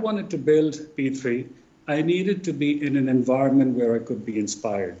 when I wanted to build P3, I needed to be in an environment where I could be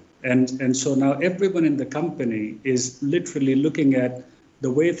inspired. And so now everyone in the company is literally looking at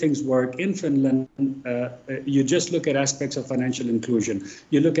the way things work in Finland, you just look at aspects of financial inclusion,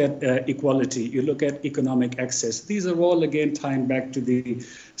 you look at equality, you look at economic access. These are all again tying back to the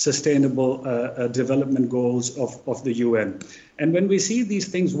sustainable development goals of the UN. And when we see these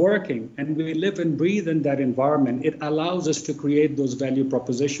things working and we live and breathe in that environment, it allows us to create those value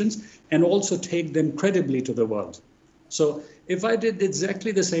propositions and also take them credibly to the world. So if I did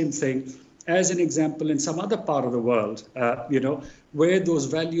exactly the same thing, as an example, in some other part of the world, where those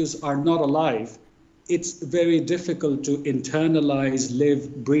values are not alive, it's very difficult to internalize,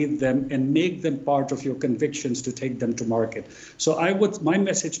 live, breathe them, and make them part of your convictions to take them to market. So my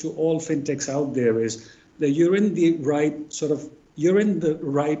message to all fintechs out there is that you're in the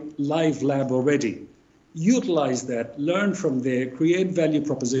right live lab already. Utilize that, learn from there, create value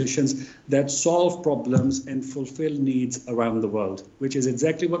propositions that solve problems and fulfill needs around the world, which is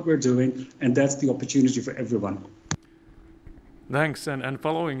exactly what we're doing, and that's the opportunity for everyone. Thanks, and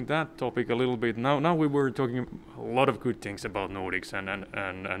following that topic a little bit, now we were talking a lot of good things about Nordics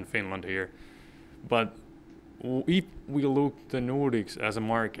and Finland here, but if we look the Nordics as a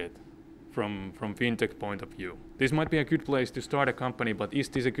market from fintech point of view, this might be a good place to start a company, but is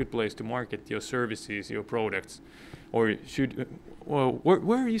this a good place to market your services, your products, or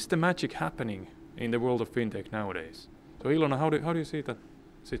where is the magic happening in the world of fintech nowadays? So Ilona, how do you see that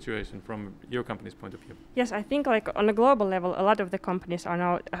situation from your company's point of view? Yes, I think like on a global level, a lot of the companies are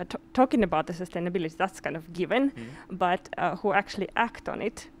now talking about the sustainability. That's kind of given, but who actually act on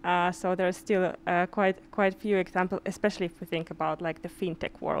it? So there's still quite few examples, especially if we think about like the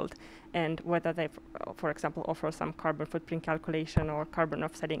fintech world and whether they, for example, offer some carbon footprint calculation or carbon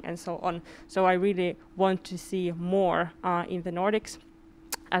offsetting and so on. So I really want to see more in the Nordics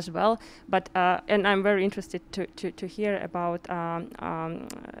as well, but and I'm very interested to hear about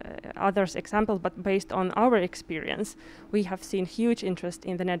others' examples. But based on our experience, we have seen huge interest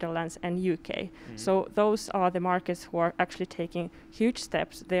in the Netherlands and UK. So those are the markets who are actually taking huge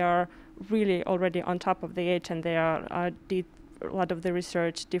steps. They are really already on top of the age, and they are did a lot of the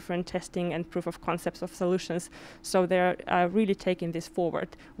research, different testing and proof of concepts of solutions. So they're really taking this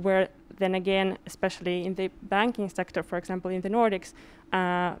forward. Where then again, especially in the banking sector, for example, in the Nordics,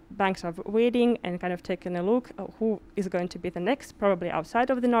 banks are waiting and kind of taking a look at who is going to be the next, probably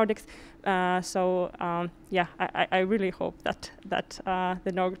outside of the Nordics. I really hope that the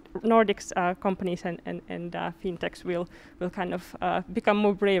Nordics companies and fintechs will kind of become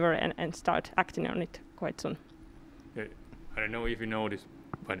more braver and start acting on it quite soon. I don't know if you noticed,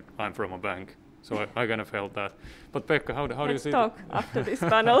 but I'm from a bank, so I kind of felt that. But Pekka, how do you see? Let's talk after this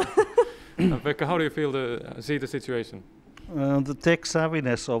panel. Pekka, how do you see the situation? The tech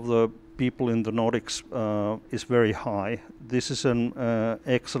savviness of the people in the Nordics is very high. This is an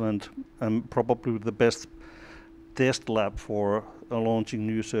excellent and probably the best test lab for launching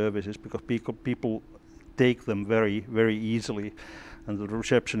new services, because people take them very, very easily, and the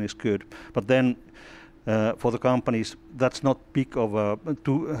reception is good. But then for the companies, that's not big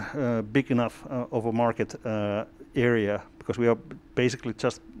enough of a market area, because we are basically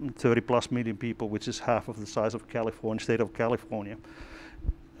just 30+ million people, which is half of the size of state of California,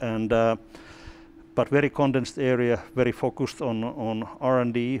 and but very condensed area, very focused on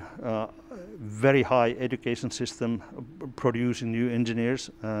R&D, very high education system, producing new engineers,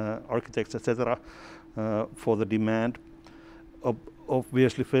 architects, etc. For the demand.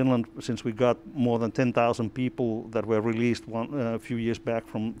 Obviously, Finland, since we got more than 10,000 people that were released a few years back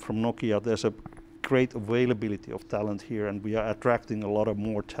from Nokia, there's a great availability of talent here, and we are attracting a lot of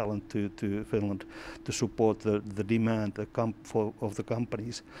more talent to Finland to support the demand of the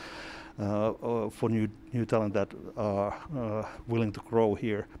companies for new talent that are willing to grow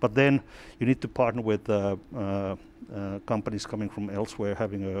here. But then you need to partner with companies coming from elsewhere,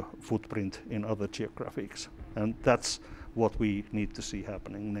 having a footprint in other geographies, and that's what we need to see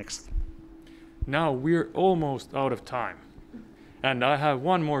happening next. Now we're almost out of time, and I have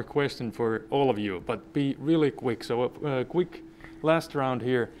one more question for all of you, but be really quick. So a quick last round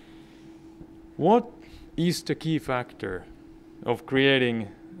here. What is the key factor of creating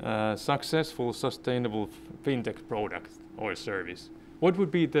a successful, sustainable fintech product or service? What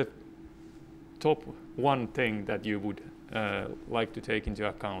would be the top one thing that you would like to take into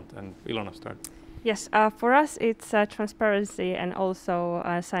account? And Ilona, start. Yes, for us it's transparency and also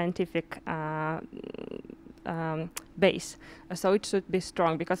scientific base. So it should be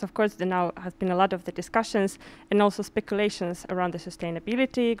strong, because of course there now has been a lot of the discussions and also speculations around the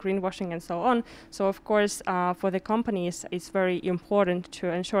sustainability, greenwashing and so on. So of course for the companies it's very important to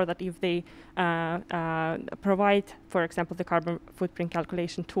ensure that if they provide, for example, the carbon footprint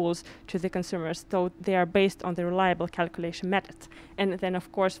calculation tools to the consumers, so they are based on the reliable calculation method. And then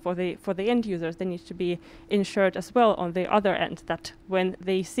of course for the end users, they need to be ensured as well on the other end that when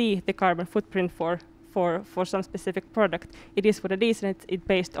they see the carbon footprint for some specific product, it is what it is, and it's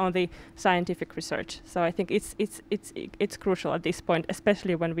based on the scientific research. So I think it's crucial at this point,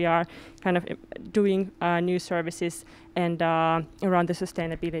 especially when we are kind of doing new services and around the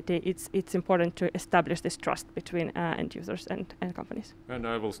sustainability. It's important to establish this trust between end users and companies. And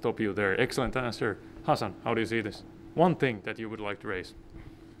I will stop you there. Excellent answer. Hasan, how do you see this? One thing that you would like to raise?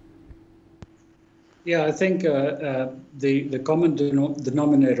 Yeah, I think the common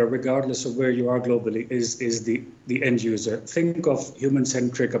denominator, regardless of where you are globally, is the end user. Think of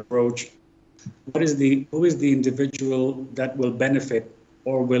human-centric approach. Who is the individual that will benefit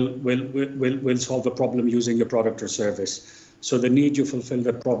or will solve a problem using your product or service? So the need you fulfill,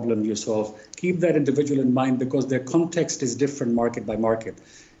 the problem you solve. Keep that individual in mind, because their context is different market by market.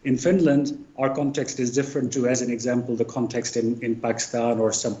 In Finland, our context is different to, as an example, the context in Pakistan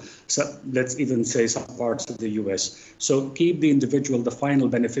or some, let's even say, some parts of the US. So keep the individual, the final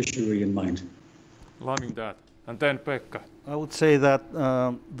beneficiary, in mind. Loving that. And then Pekka. I would say that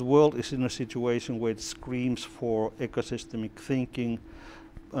the world is in a situation where it screams for ecosystemic thinking,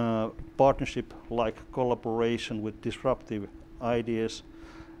 partnership like collaboration with disruptive ideas.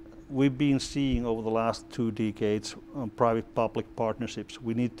 We've been seeing over the last 2 decades private-public partnerships.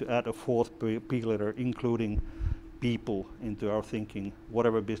 We need to add a fourth pillar, including people, into our thinking,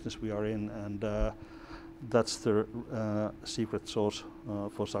 whatever business we are in, and that's the secret sauce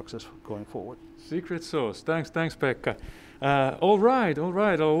for success going forward. Secret sauce. Thanks, Pekka. All right.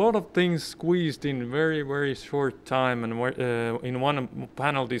 A lot of things squeezed in very, very short time, and in one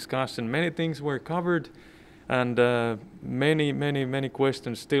panel discussion, many things were covered. And many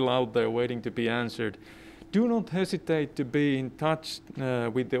questions still out there waiting to be answered. Do not hesitate to be in touch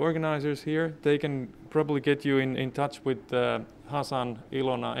with the organizers here. They can probably get you in touch with Hasan,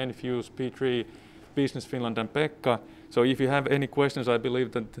 Ilona, Enfuse, P3, Business Finland and Pekka. So if you have any questions, I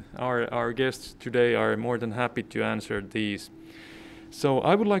believe that our guests today are more than happy to answer these. So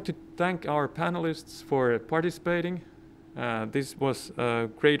I would like to thank our panelists for participating. This was a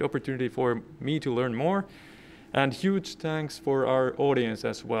great opportunity for me to learn more. And huge thanks for our audience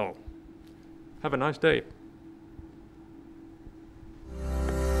as well. Have a nice day.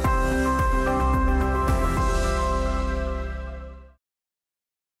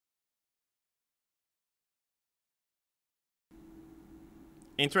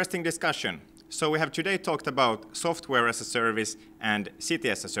 Interesting discussion. So we have today talked about software as a service and city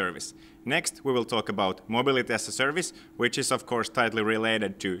as a service. Next, we will talk about mobility as a service, which is of course tightly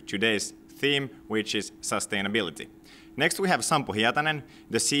related to today's theme, which is sustainability. Next, we have Sampo Hietanen,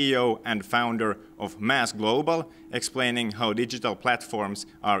 the CEO and founder of MaaS Global, explaining how digital platforms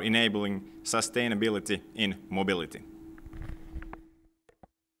are enabling sustainability in mobility.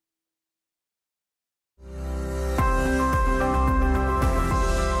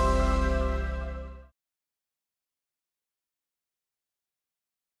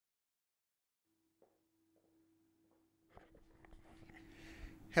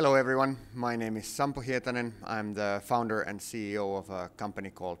 Hello everyone, my name is Sampo Hietanen. I'm the founder and CEO of a company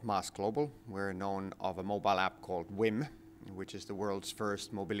called MaaS Global. We're known of a mobile app called WIM, which is the world's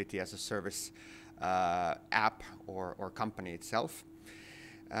first mobility as a service app or company itself.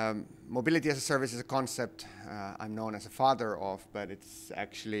 Mobility as a service is a concept I'm known as a father of, but it's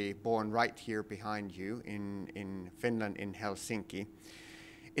actually born right here behind you in Finland, in Helsinki.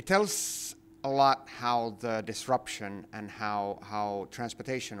 It tells a lot how the disruption and how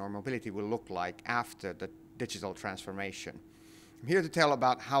transportation or mobility will look like after the digital transformation. I'm here to tell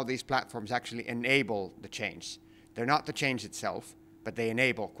about how these platforms actually enable the change. They're not the change itself, but they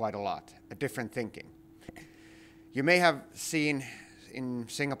enable quite a lot, a different thinking. You may have seen in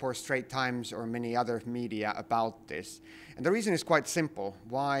Singapore Straits Times or many other media about this. And the reason is quite simple.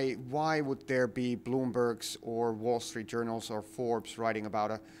 Why would there be Bloomberg's or Wall Street Journals or Forbes writing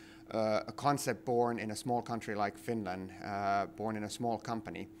about a concept born in a small country like Finland, born in a small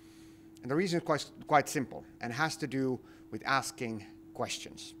company? And the reason is quite simple, and has to do with asking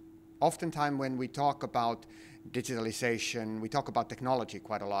questions. Oftentimes when we talk about digitalization, we talk about technology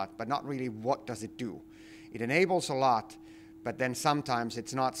quite a lot, but not really what does it do. It enables a lot, but then sometimes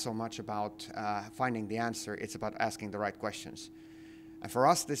it's not so much about finding the answer, it's about asking the right questions. And for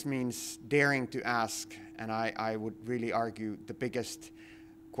us, this means daring to ask, and I would really argue, the biggest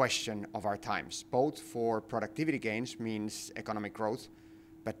question of our times, both for productivity gains, means economic growth,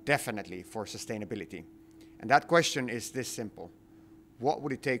 but definitely for sustainability. And that question is this simple. What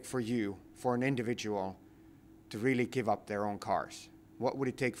would it take for you, for an individual, to really give up their own cars? What would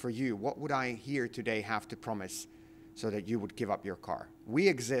it take for you? What would I here today have to promise so that you would give up your car? We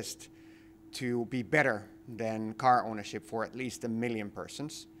exist to be better than car ownership for at least 1 million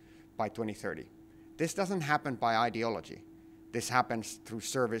persons by 2030. This doesn't happen by ideology. This happens through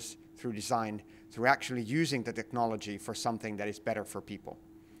service, through design, through actually using the technology for something that is better for people.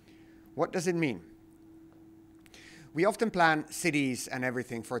 What does it mean? We often plan cities and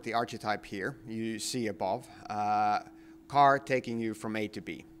everything for the archetype here, you see above, car taking you from A to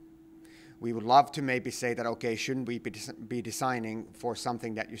B. We would love to maybe say that, okay, shouldn't we be designing for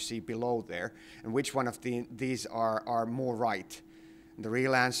something that you see below there? And which one of these are more right? And the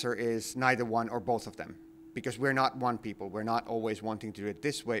real answer is neither one or both of them. Because we're not one people. We're not always wanting to do it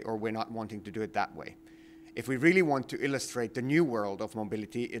this way, or we're not wanting to do it that way. If we really want to illustrate the new world of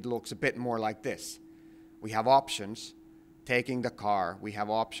mobility, it looks a bit more like this. We have options, taking the car, we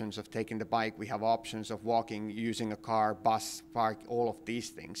have options of taking the bike, we have options of walking, using a car, bus, park, all of these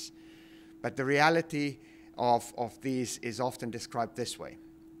things. But the reality of these is often described this way.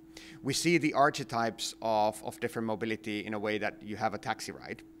 We see the archetypes of different mobility in a way that you have a taxi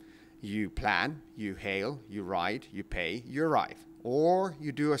ride. You plan, you hail, you ride, you pay, you arrive. Or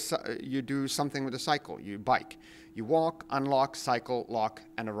you do something with a cycle, you bike. You walk, unlock, cycle, lock,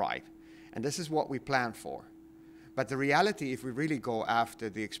 and arrive. And this is what we plan for. But the reality, if we really go after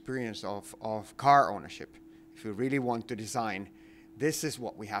the experience of car ownership, if we really want to design, this is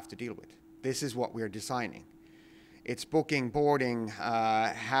what we have to deal with. This is what we're designing. It's booking, boarding,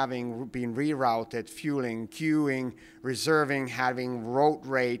 having been rerouted, fueling, queuing, reserving, having road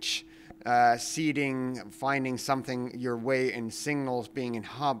rage, seating, finding something your way in signals, being in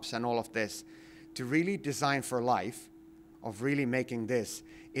hubs and all of this. To really design for life, of really making this,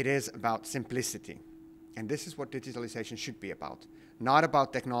 it is about simplicity. And this is what digitalization should be about. Not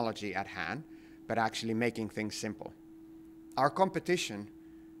about technology at hand, but actually making things simple. Our competition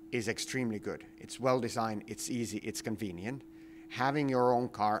is extremely good. It's well designed, it's easy, it's convenient. Having your own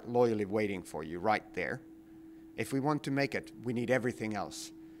car loyally waiting for you right there. If we want to make it, we need everything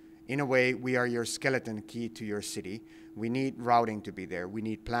else. In a way, we are your skeleton key to your city. We need routing to be there. We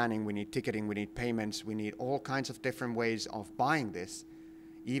need planning, we need ticketing, we need payments, we need all kinds of different ways of buying this,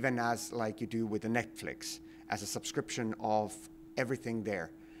 even as like you do with the Netflix, as a subscription of everything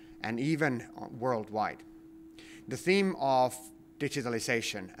there, and even worldwide. The theme of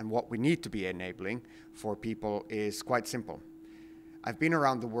digitalization and what we need to be enabling for people is quite simple. I've been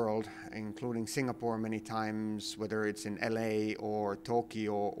around the world, including Singapore many times, whether it's in LA or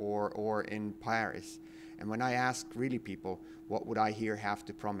Tokyo or in Paris. And when I ask really people, what would I here have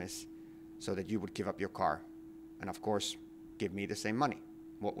to promise so that you would give up your car? And of course, give me the same money.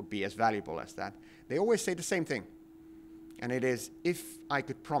 What would be as valuable as that? They always say the same thing. And it is, if I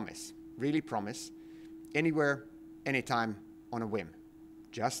could promise, really promise, anywhere, anytime, on a whim.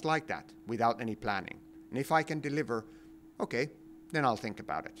 Just like that, without any planning. And if I can deliver, okay, then I'll think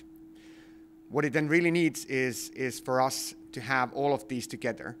about it. What it then really needs is for us to have all of these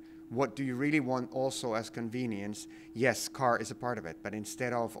together. What do you really want also as convenience? Yes, car is a part of it, but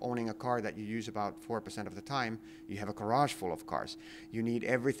instead of owning a car that you use about 4% of the time, you have a garage full of cars. You need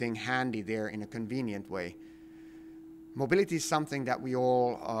everything handy there in a convenient way. Mobility is something that we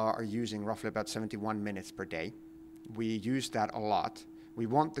all are using roughly about 71 minutes per day. We use that a lot. We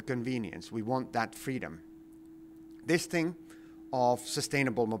want the convenience. We want that freedom. This thing of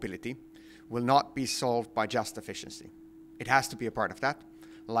sustainable mobility will not be solved by just efficiency. It has to be a part of that,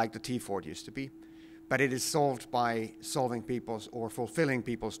 like the T-Ford used to be, but it is solved by solving people's or fulfilling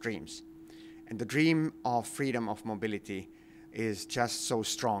people's dreams. And the dream of freedom of mobility is just so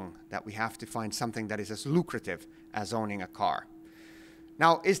strong that we have to find something that is as lucrative as owning a car.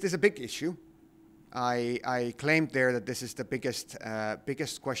 Now, is this a big issue? I claimed there that this is the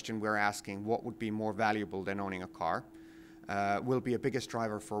biggest question we're asking. What would be more valuable than owning a car? Will be a biggest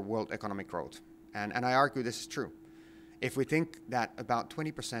driver for world economic growth. And I argue this is true. If we think that about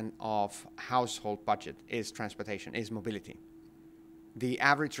 20% of household budget is transportation, is mobility, the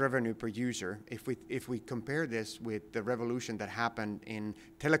average revenue per user, if we compare this with the revolution that happened in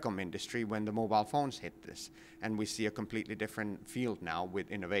telecom industry when the mobile phones hit this, and we see a completely different field now with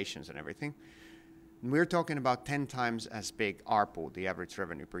innovations and everything, we're talking about 10 times as big ARPU, the average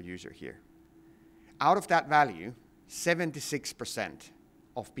revenue per user here. Out of that value, 76%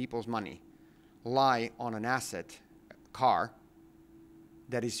 of people's money lie on an asset, car,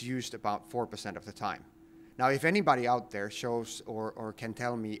 that is used about 4% of the time. Now, if anybody out there shows or can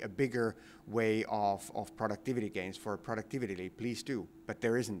tell me a bigger way of productivity gains for productivity leap, please do, but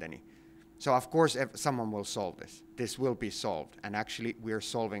there isn't any. So of course, someone will solve this. This will be solved, and actually we are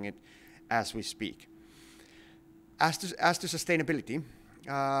solving it as we speak. As to sustainability,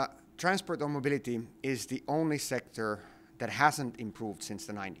 transport or mobility is the only sector that hasn't improved since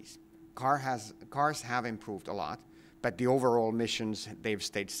the 90s. Cars have improved a lot, but the overall emissions, they've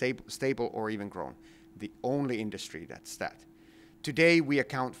stayed stable or even grown. The only industry that's that. Today, we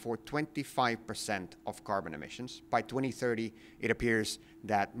account for 25% of carbon emissions. By 2030, it appears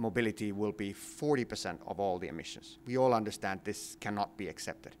that mobility will be 40% of all the emissions. We all understand this cannot be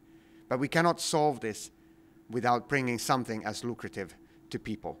accepted. But we cannot solve this without bringing something as lucrative to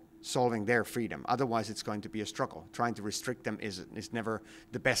people, solving their freedom. Otherwise, it's going to be a struggle. Trying to restrict them is never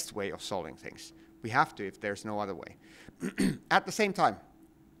the best way of solving things. We have to if there's no other way. At the same time,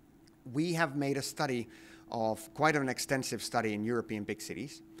 we have made a study of quite an extensive study in European big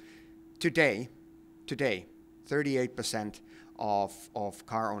cities. Today, 38% of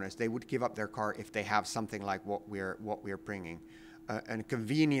car owners, they would give up their car if they have something like what we're bringing, a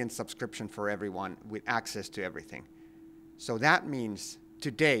convenient subscription for everyone with access to everything. So that means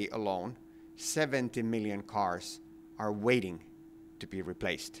today alone, 70 million cars are waiting to be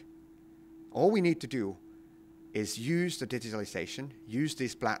replaced. All we need to do is use the digitalization, use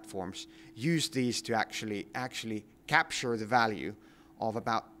these platforms, use these to actually capture the value of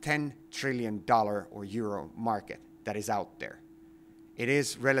about $10 trillion or euro market that is out there. It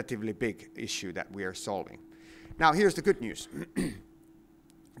is relatively big issue that we are solving. Now here's the good news.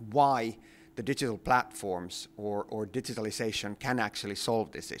 Why the digital platforms or digitalization can actually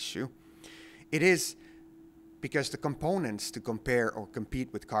solve this issue. It is because the components to compare or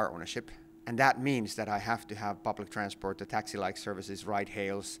compete with car ownership, and that means that I have to have public transport, the taxi-like services, ride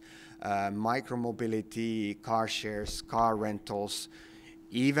hails, micromobility, car shares, car rentals,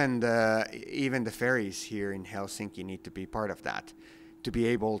 even the ferries here in Helsinki need to be part of that to be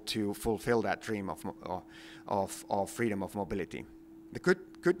able to fulfill that dream of freedom of mobility. The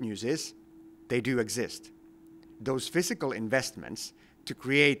good news is they do exist. Those physical investments to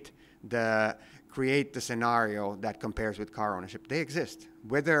create the scenario that compares with car ownership, they exist.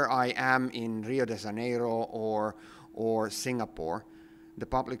 Whether I am in Rio de Janeiro or Singapore, the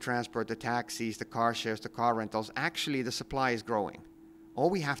public transport, the taxis, the car shares, the car rentals, actually the supply is growing. All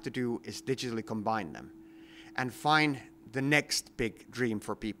we have to do is digitally combine them and find the next big dream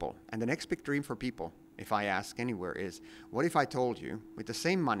for people. And the next big dream for people, if I ask anywhere, is what if I told you with the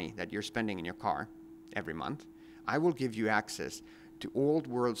same money that you're spending in your car every month, I will give you access to all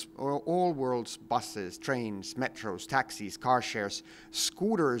world's buses, trains, metros, taxis, car shares,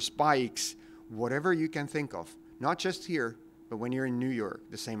 scooters, bikes, whatever you can think of. Not just here, but when you're in New York,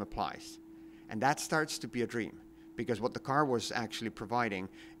 the same applies. And that starts to be a dream, because what the car was actually providing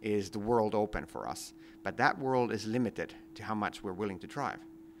is the world open for us. But that world is limited to how much we're willing to drive.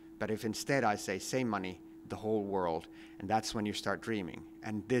 But if instead I say same money, the whole world, and that's when you start dreaming.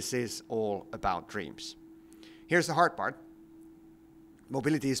 And this is all about dreams. Here's the hard part.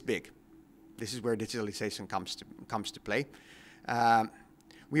 Mobility is big. This is where digitalization comes to play.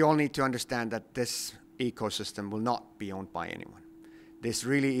 We all need to understand that this ecosystem will not be owned by anyone. This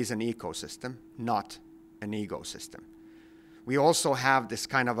really is an ecosystem, not an ecosystem. We also have this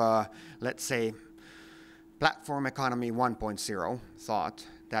kind of a, let's say, platform economy 1.0 thought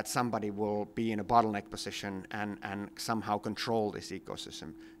that somebody will be in a bottleneck position and somehow control this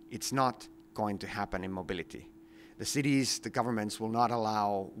ecosystem. It's not going to happen in mobility. The cities, the governments will not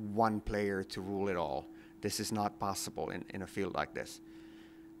allow one player to rule it all. This is not possible in a field like this.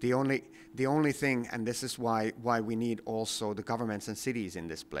 The only thing, and this is why we need also the governments and cities in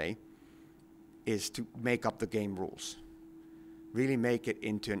this play, is to make up the game rules. Really make it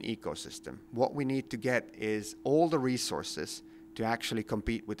into an ecosystem. What we need to get is all the resources to actually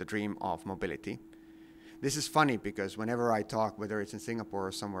compete with the dream of mobility. This is funny because whenever I talk, whether it's in Singapore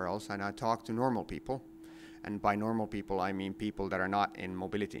or somewhere else, and I talk to normal people, and by normal people I mean people that are not in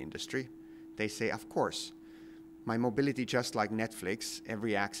mobility industry, they say, of course, my mobility just like Netflix,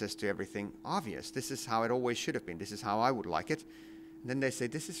 every access to everything, obvious. This is how it always should have been. This is how I would like it. And then they say,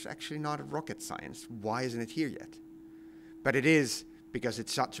 this is actually not rocket science. Why isn't it here yet? But it is because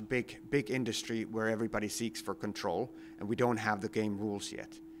it's such a big industry where everybody seeks for control and we don't have the game rules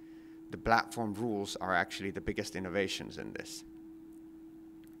yet. The platform rules are actually the biggest innovations in this.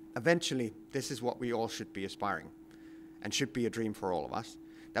 Eventually, this is what we all should be aspiring and should be a dream for all of us,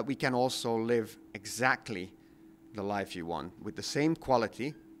 that we can also live exactly the life you want with the same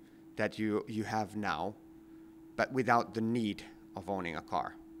quality that you have now, but without the need of owning a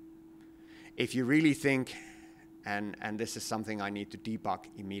car. If you really think, and this is something I need to debug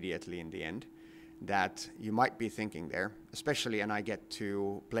immediately in the end, that you might be thinking there, especially, and I get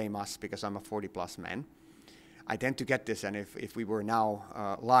to blame us because I'm a 40-plus man. I tend to get this, and if we were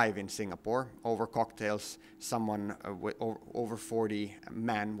now live in Singapore, over cocktails, someone over 40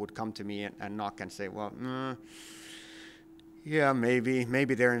 man would come to me and knock and say, well, yeah,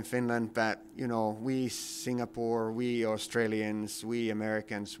 maybe they're in Finland, but you know, we Singapore, we Australians, we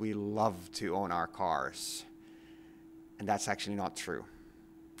Americans, we love to own our cars. And that's actually not true.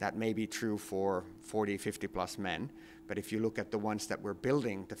 That may be true for 40, 50 plus men, but if you look at the ones that we're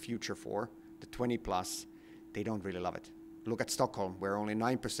building the future for, the 20 plus, they don't really love it. Look at Stockholm, where only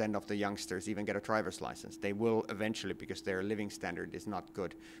 9% of the youngsters even get a driver's license. They will eventually, because their living standard is not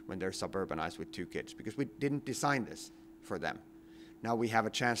good when they're suburbanized with 2 kids, because we didn't design this for them. Now we have a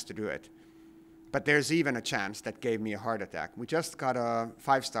chance to do it. But there's even a chance that gave me a heart attack. We just got a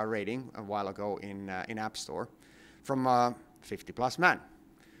 5-star rating a while ago in App Store from a 50-plus man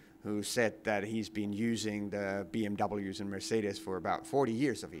who said that he's been using the BMWs and Mercedes for about 40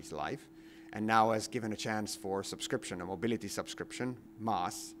 years of his life, and now has given a chance for subscription, a mobility subscription,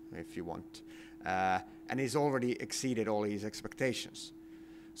 MaaS, if you want, and he's already exceeded all his expectations.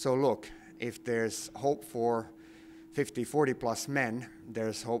 So look, if there's hope for 50, 40 plus men,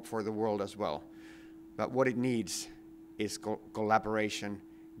 there's hope for the world as well. But what it needs is collaboration,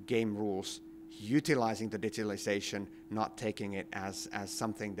 game rules, utilizing the digitalization, not taking it as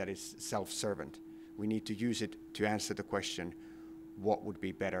something that is self-servant. We need to use it to answer the question, what would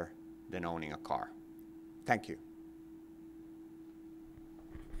be better than owning a car? Thank you.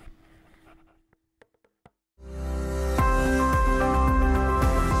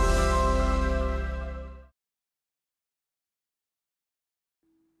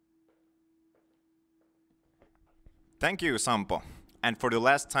 Thank you, Sampo. And for the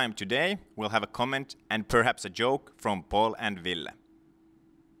last time today, we'll have a comment and perhaps a joke from Paul and Ville.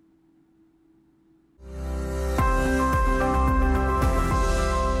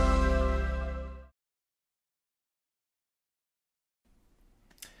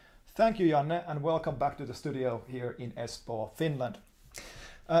 Thank you, Janne, and welcome back to the studio here in Espoo, Finland.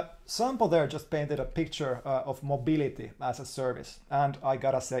 Sampo there just painted a picture of mobility as a service, and I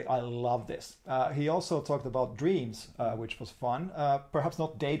gotta say I love this. He also talked about dreams, which was fun. Perhaps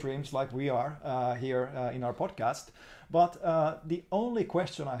not daydreams like we are here in our podcast, but the only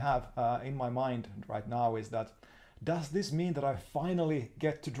question I have in my mind right now is that, does this mean that I finally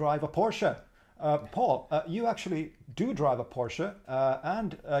get to drive a Porsche? Paul, you actually do drive a Porsche,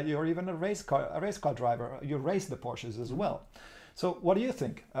 and you're even a race car driver. You race the Porsches as well. So what do you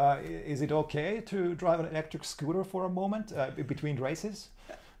think? Is it okay to drive an electric scooter for a moment between races?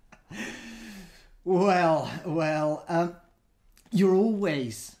 Well, you're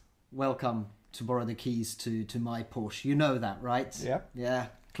always welcome to borrow the keys to my Porsche. You know that, right? Yeah. Yeah,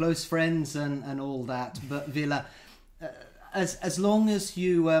 close friends and all that. But Ville, as long as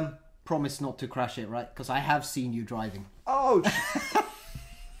you promise not to crash it, right? Because I have seen you driving. Oh!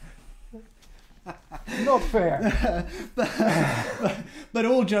 Not fair. but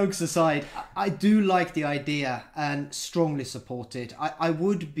all jokes aside, I do like the idea and strongly support it. I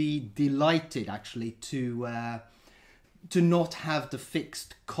would be delighted actually to not have the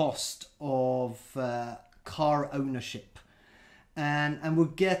fixed cost of car ownership, and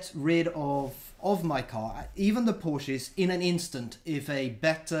would get rid of my car, even the Porsches, in an instant if a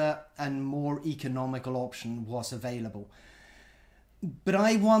better and more economical option was available. But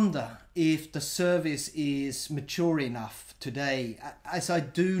I wonder if the service is mature enough today, as I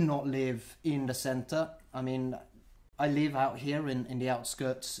do not live in the centre. I mean, I live out here in the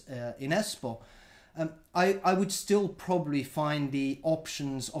outskirts in Espoo. I would still probably find the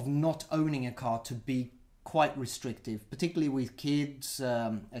options of not owning a car to be quite restrictive, particularly with kids,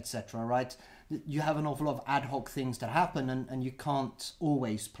 etc., right? You have an awful lot of ad hoc things that happen, and you can't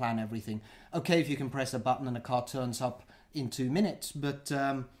always plan everything. Okay, if you can press a button and a car turns up in 2 minutes, but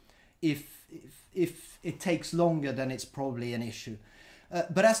if it takes longer, then it's probably an issue.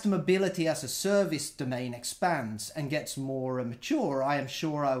 But as the mobility as a service domain expands and gets more mature, I am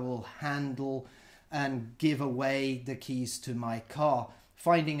sure I will handle and give away the keys to my car,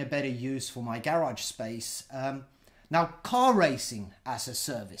 finding a better use for my garage space. Now, car racing as a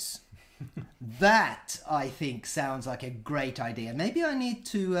service. That, I think, sounds like a great idea. Maybe I need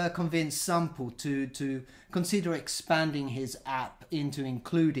to convince Sampo to consider expanding his app into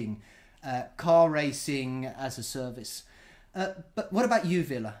including car racing as a service. But what about you,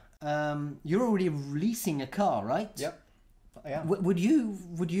 Ville? You're already leasing a car, right? Yep. Yeah. Would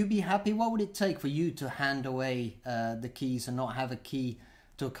you be happy? What would it take for you to hand away the keys and not have a key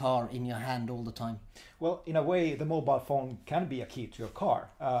to a car in your hand all the time? Well, in a way, the mobile phone can be a key to your car.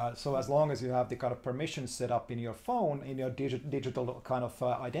 So as long as you have the kind of permissions set up in your phone, in your digital kind of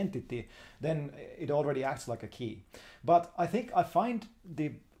identity, then it already acts like a key. But I think I find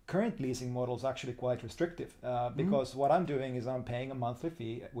the current leasing models actually quite restrictive because what I'm doing is I'm paying a monthly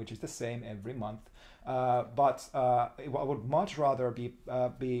fee, which is the same every month. But I would much rather be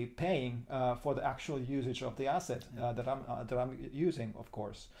paying for the actual usage of the asset that I'm using, of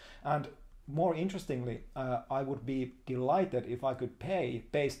course. And more interestingly, I would be delighted if I could pay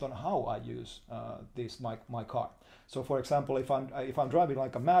based on how I use my car. So, for example, if I'm driving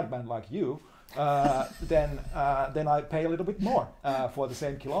like a madman like you, then I pay a little bit more for the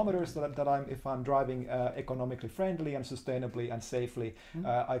same kilometers that if I'm driving economically friendly and sustainably and safely,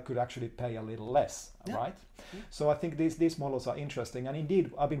 I could actually pay a little less, right? So I think these models are interesting, and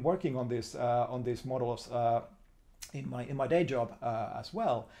indeed I've been working on these models in my day job as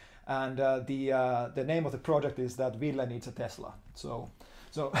well. And the name of the project is that Ville needs a Tesla. So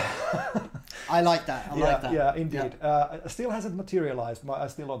I like that. I like that. Yeah, indeed. Still hasn't materialized. I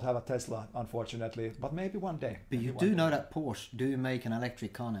still don't have a Tesla, unfortunately, but maybe one day. But you do know that Porsche do make an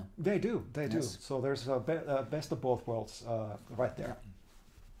electric car now. They do. So there's a best of both worlds right there.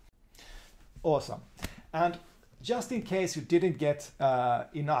 Awesome. And just in case you didn't get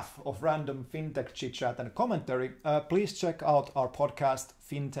enough of random fintech chit-chat and commentary, please check out our podcast,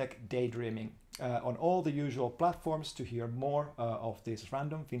 Fintech Daydreaming, on all the usual platforms to hear more of this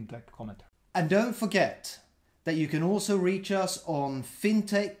random fintech commentary. And don't forget that you can also reach us on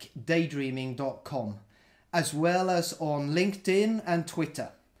fintechdaydreaming.com, as well as on LinkedIn and Twitter.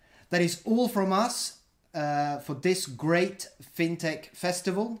 That is all from us for this great FinTech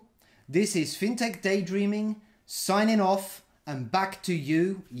Festival. This is Fintech Daydreaming, signing off, and back to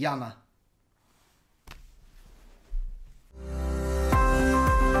you, Jana.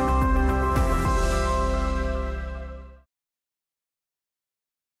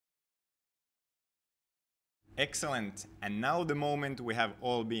 Excellent. And now the moment we have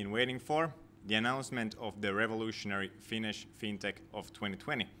all been waiting for, the announcement of the revolutionary Finnish FinTech of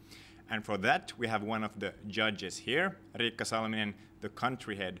 2020. And for that, we have one of the judges here, Riikka Salminen, the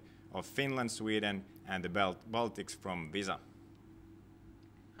country head of Finland, Sweden, and the Baltics from Visa.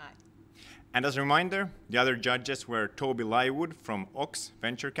 Hi. And as a reminder, the other judges were Toby Lywood from Ox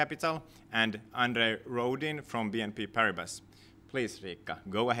Venture Capital and Andre Rodin from BNP Paribas. Please, Riikka,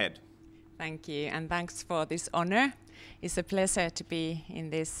 go ahead. Thank you, and thanks for this honor. It's a pleasure to be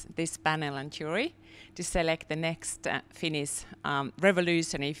in this panel and jury to select the next Finnish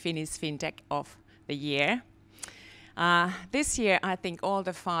revolutionary Finnish FinTech of the year. This year, I think all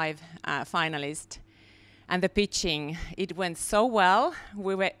the 5 finalists and the pitching, it went so well.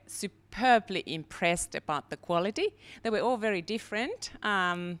 We were superbly impressed about the quality. They were all very different,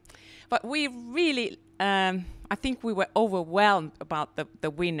 but we really, I think we were overwhelmed about the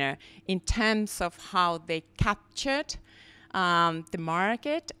winner in terms of how they captured the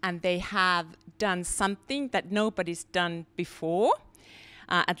market, and they have done something that nobody's done before,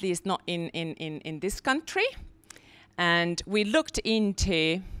 at least not in this country. And we looked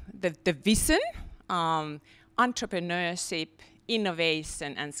into the vision, entrepreneurship,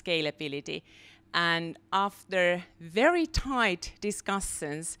 innovation, and scalability. And after very tight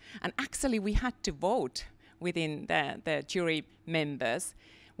discussions, and actually we had to vote within the jury members,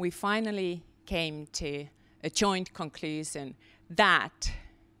 we finally came to a joint conclusion that,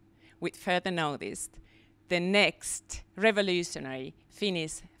 with further notice, the next revolutionary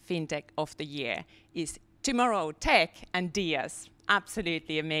Finnish FinTech of the year is Tomorrow Tech and Dias.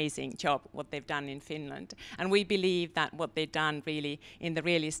 Absolutely amazing job what they've done in Finland. And we believe that what they've done really in the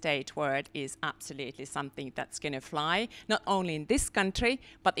real estate world is absolutely something that's going to fly, not only in this country,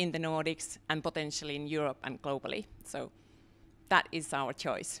 but in the Nordics and potentially in Europe and globally. So that is our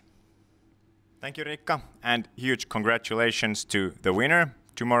choice. Thank you, Riikka. And huge congratulations to the winner,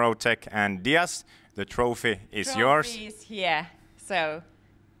 Tomorrow Tech and Dias. The trophy is yours. The trophy is here. So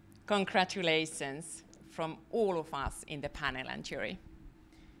congratulations from all of us in the panel and jury.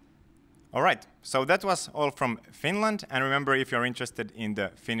 All right, so that was all from Finland. And remember, if you're interested in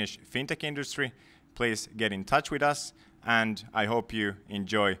the Finnish fintech industry, please get in touch with us. And I hope you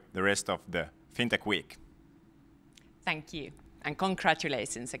enjoy the rest of the FinTech week. Thank you, and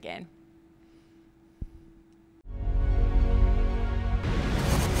congratulations again.